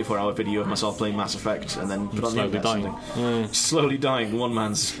record a 24-hour video of myself playing Mass Effect and then put on the internet. Slowly dying, one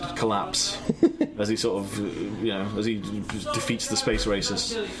man's collapse as he sort of as he defeats the space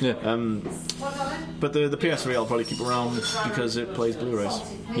racists. But the PS3 I'll probably keep around because it plays Blu-rays.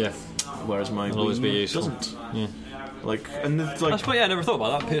 Whereas my Wii doesn't. I never thought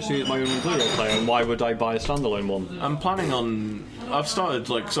about that. PS3 is my only Blu-ray player, and why would I buy a standalone one? I'm planning on. I've started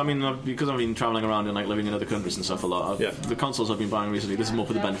because I've been travelling around and living in other countries and stuff a lot. The consoles I've been buying recently. This is more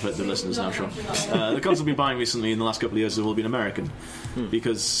for the benefit of the listeners now, sure. The consoles I've been buying recently in the last couple of years have all been American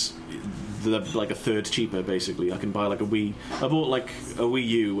because they're like a third cheaper. Basically, I can buy like a Wii. I bought like a Wii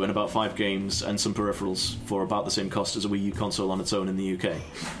U and about 5 games and some peripherals for about the same cost as a Wii U console on its own in the UK.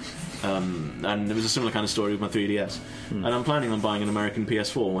 And it was a similar kind of story with my 3DS. And I'm planning on buying an American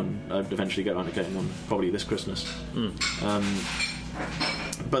PS4 when I eventually get around to getting one, probably this Christmas.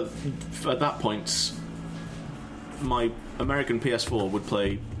 But at that point, my American PS4 would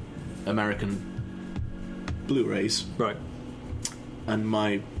play American Blu-rays, Right. and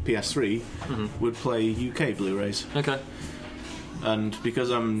my PS3 would play UK Blu-rays. Okay. And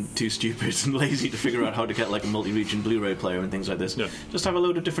because I'm too stupid and lazy to figure out how to get like a multi-region Blu-ray player and things like this, just have a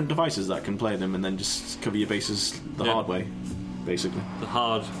load of different devices that can play them, and then just cover your bases the hard way, basically. The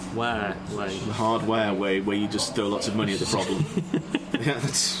hardware way. The hardware way, where you just throw lots of money at the problem. Yeah,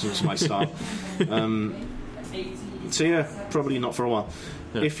 that's my style. So yeah, probably not for a while.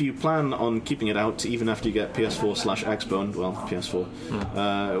 Yeah. If you plan on keeping it out even after you get PS4/Xbone, well,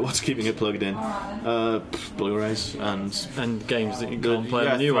 PS4, what's keeping it plugged in? Blu-rays and games that you can't play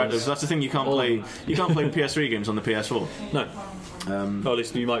on the new ones. That's the thing, you can't play PS3 games on the PS4. No. Or at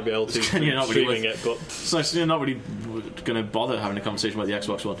least you might be able to You're not really streaming it, but So you're not really going to bother having a conversation about the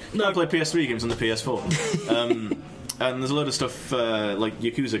Xbox One. You can't play PS3 games on the PS4. And there's a load of stuff like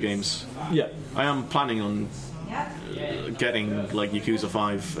Yakuza games. yeah. I am planning on getting like Yakuza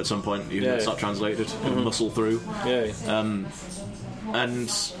 5 at some point, even though it's not translated, and muscle through. Yeah.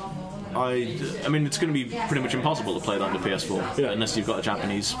 And I mean, it's going to be pretty much impossible to play that on the PS4 unless you've got a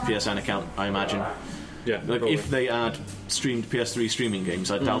Japanese PSN account, I imagine. Yeah. Like probably. if they add streamed PS3 streaming games,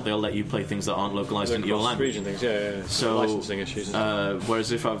 I doubt they'll let you play things that aren't localized into your language. Region things, yeah. So licensing issues.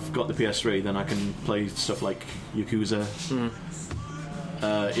 whereas if I've got the PS3, then I can play stuff like Yakuza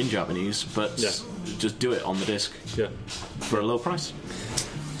in Japanese, but just do it on the disc for a low price.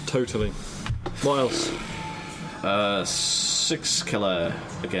 Totally. What else? Six Killer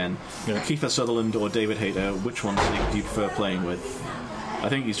again. Yeah. Kiefer Sutherland or David Hayter, which one do you prefer playing with? I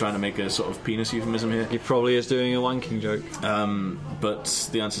think he's trying to make a sort of penis euphemism here. He probably is doing a wanking joke. But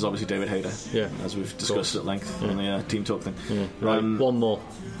the answer is obviously David Hayter. Yeah. As we've discussed at length on the Team Talk thing. Yeah. Right, one more.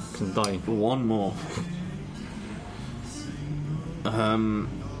 I'm dying. One more.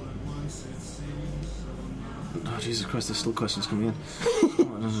 Oh, Jesus Christ, there's still questions coming in.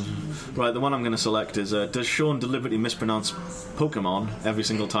 Right, the one I'm going to select is, does Sean deliberately mispronounce Pokemon every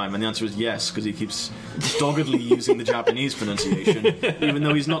single time? And the answer is yes, because he keeps doggedly using the Japanese pronunciation, even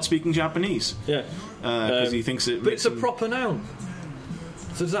though he's not speaking Japanese. Yeah. Because he thinks it But makes it's a him... proper noun.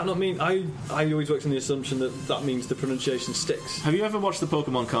 So does that not mean... I always worked on the assumption that that means the pronunciation sticks. Have you ever watched the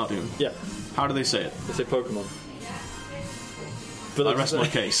Pokemon cartoon? Yeah. How do they say it? They say Pokemon. But I rest my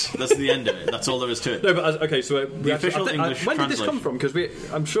case. That's the end of it. That's all there is to it. No, but okay, so The official English when did this come translation. from?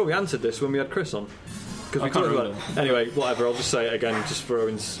 Because I'm sure we answered this when we had Chris on. Because we I can't talked about remember. it. Anyway, whatever. I'll just say it again, just for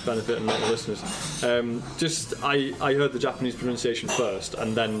Owen's benefit and not the listeners. I heard the Japanese pronunciation first,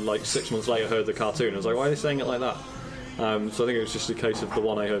 and then like 6 months later heard the cartoon. I was like, why are they saying it like that? So I think it was just a case of the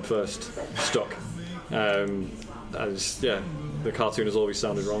one I heard first stuck. The cartoon has always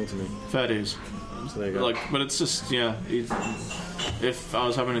sounded wrong to me. Fair dues. So there you go. But it's just, if I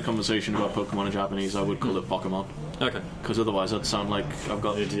was having a conversation about Pokemon in Japanese, I would call it Pokemon. Okay. Because otherwise I'd sound like I've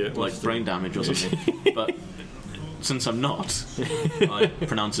got Idiot. like brain damage or something. But since I'm not, I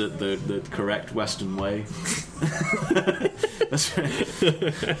pronounce it the correct Western way.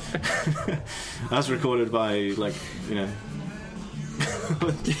 As recorded by, like,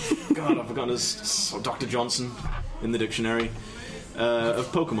 God, I've forgotten his Dr. Johnson in the dictionary of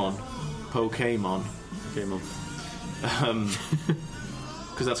Pokemon. Pokemon.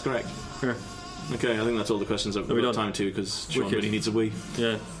 Because that's correct. Yeah. Okay, I think that's all the questions that we've got time to, because Sean Wicked. really needs a wee.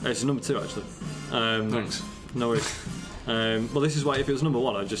 Yeah, it's number 2 actually. Thanks. No worries. Well, this is why if it was number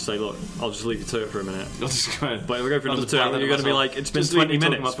 1, I'd just say, look, I'll just leave you to it for a minute. I'll just go ahead. But if we go for I'll number just 2, buy that you're going to be myself. like, it's been Just leave 20 me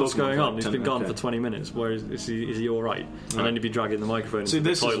talking minutes. about What's Pokemon going for on? like He's 10 been gone okay. for 20 minutes. Where is he all right? And then you'd be dragging the microphone. See, into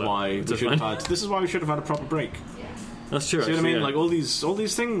this the is toilet. why we should have had. This is why we should have had a proper break. That's true. See what I mean? yeah. Like all these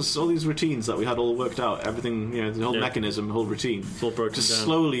things, all these routines that we had all worked out, everything, the whole mechanism, the whole routine, it's all broken just down.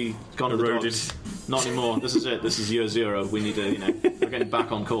 slowly gone to the Eroded. dogs. Not anymore. This is it. This is year 0. We need to, we're getting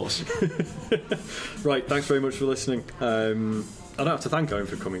back on course. Right. Thanks very much for listening. I don't have to thank Owen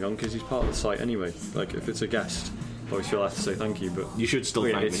for coming on because he's part of the site anyway. Like if it's a guest, I always feel I have to say thank you. But You should still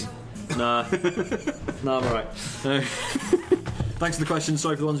we're thank idiots. me. Nah, I'm alright. Thanks for the questions.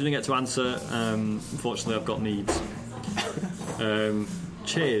 Sorry for the ones we didn't get to answer. Unfortunately, I've got needs.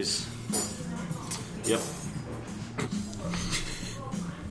 Cheers. Yep.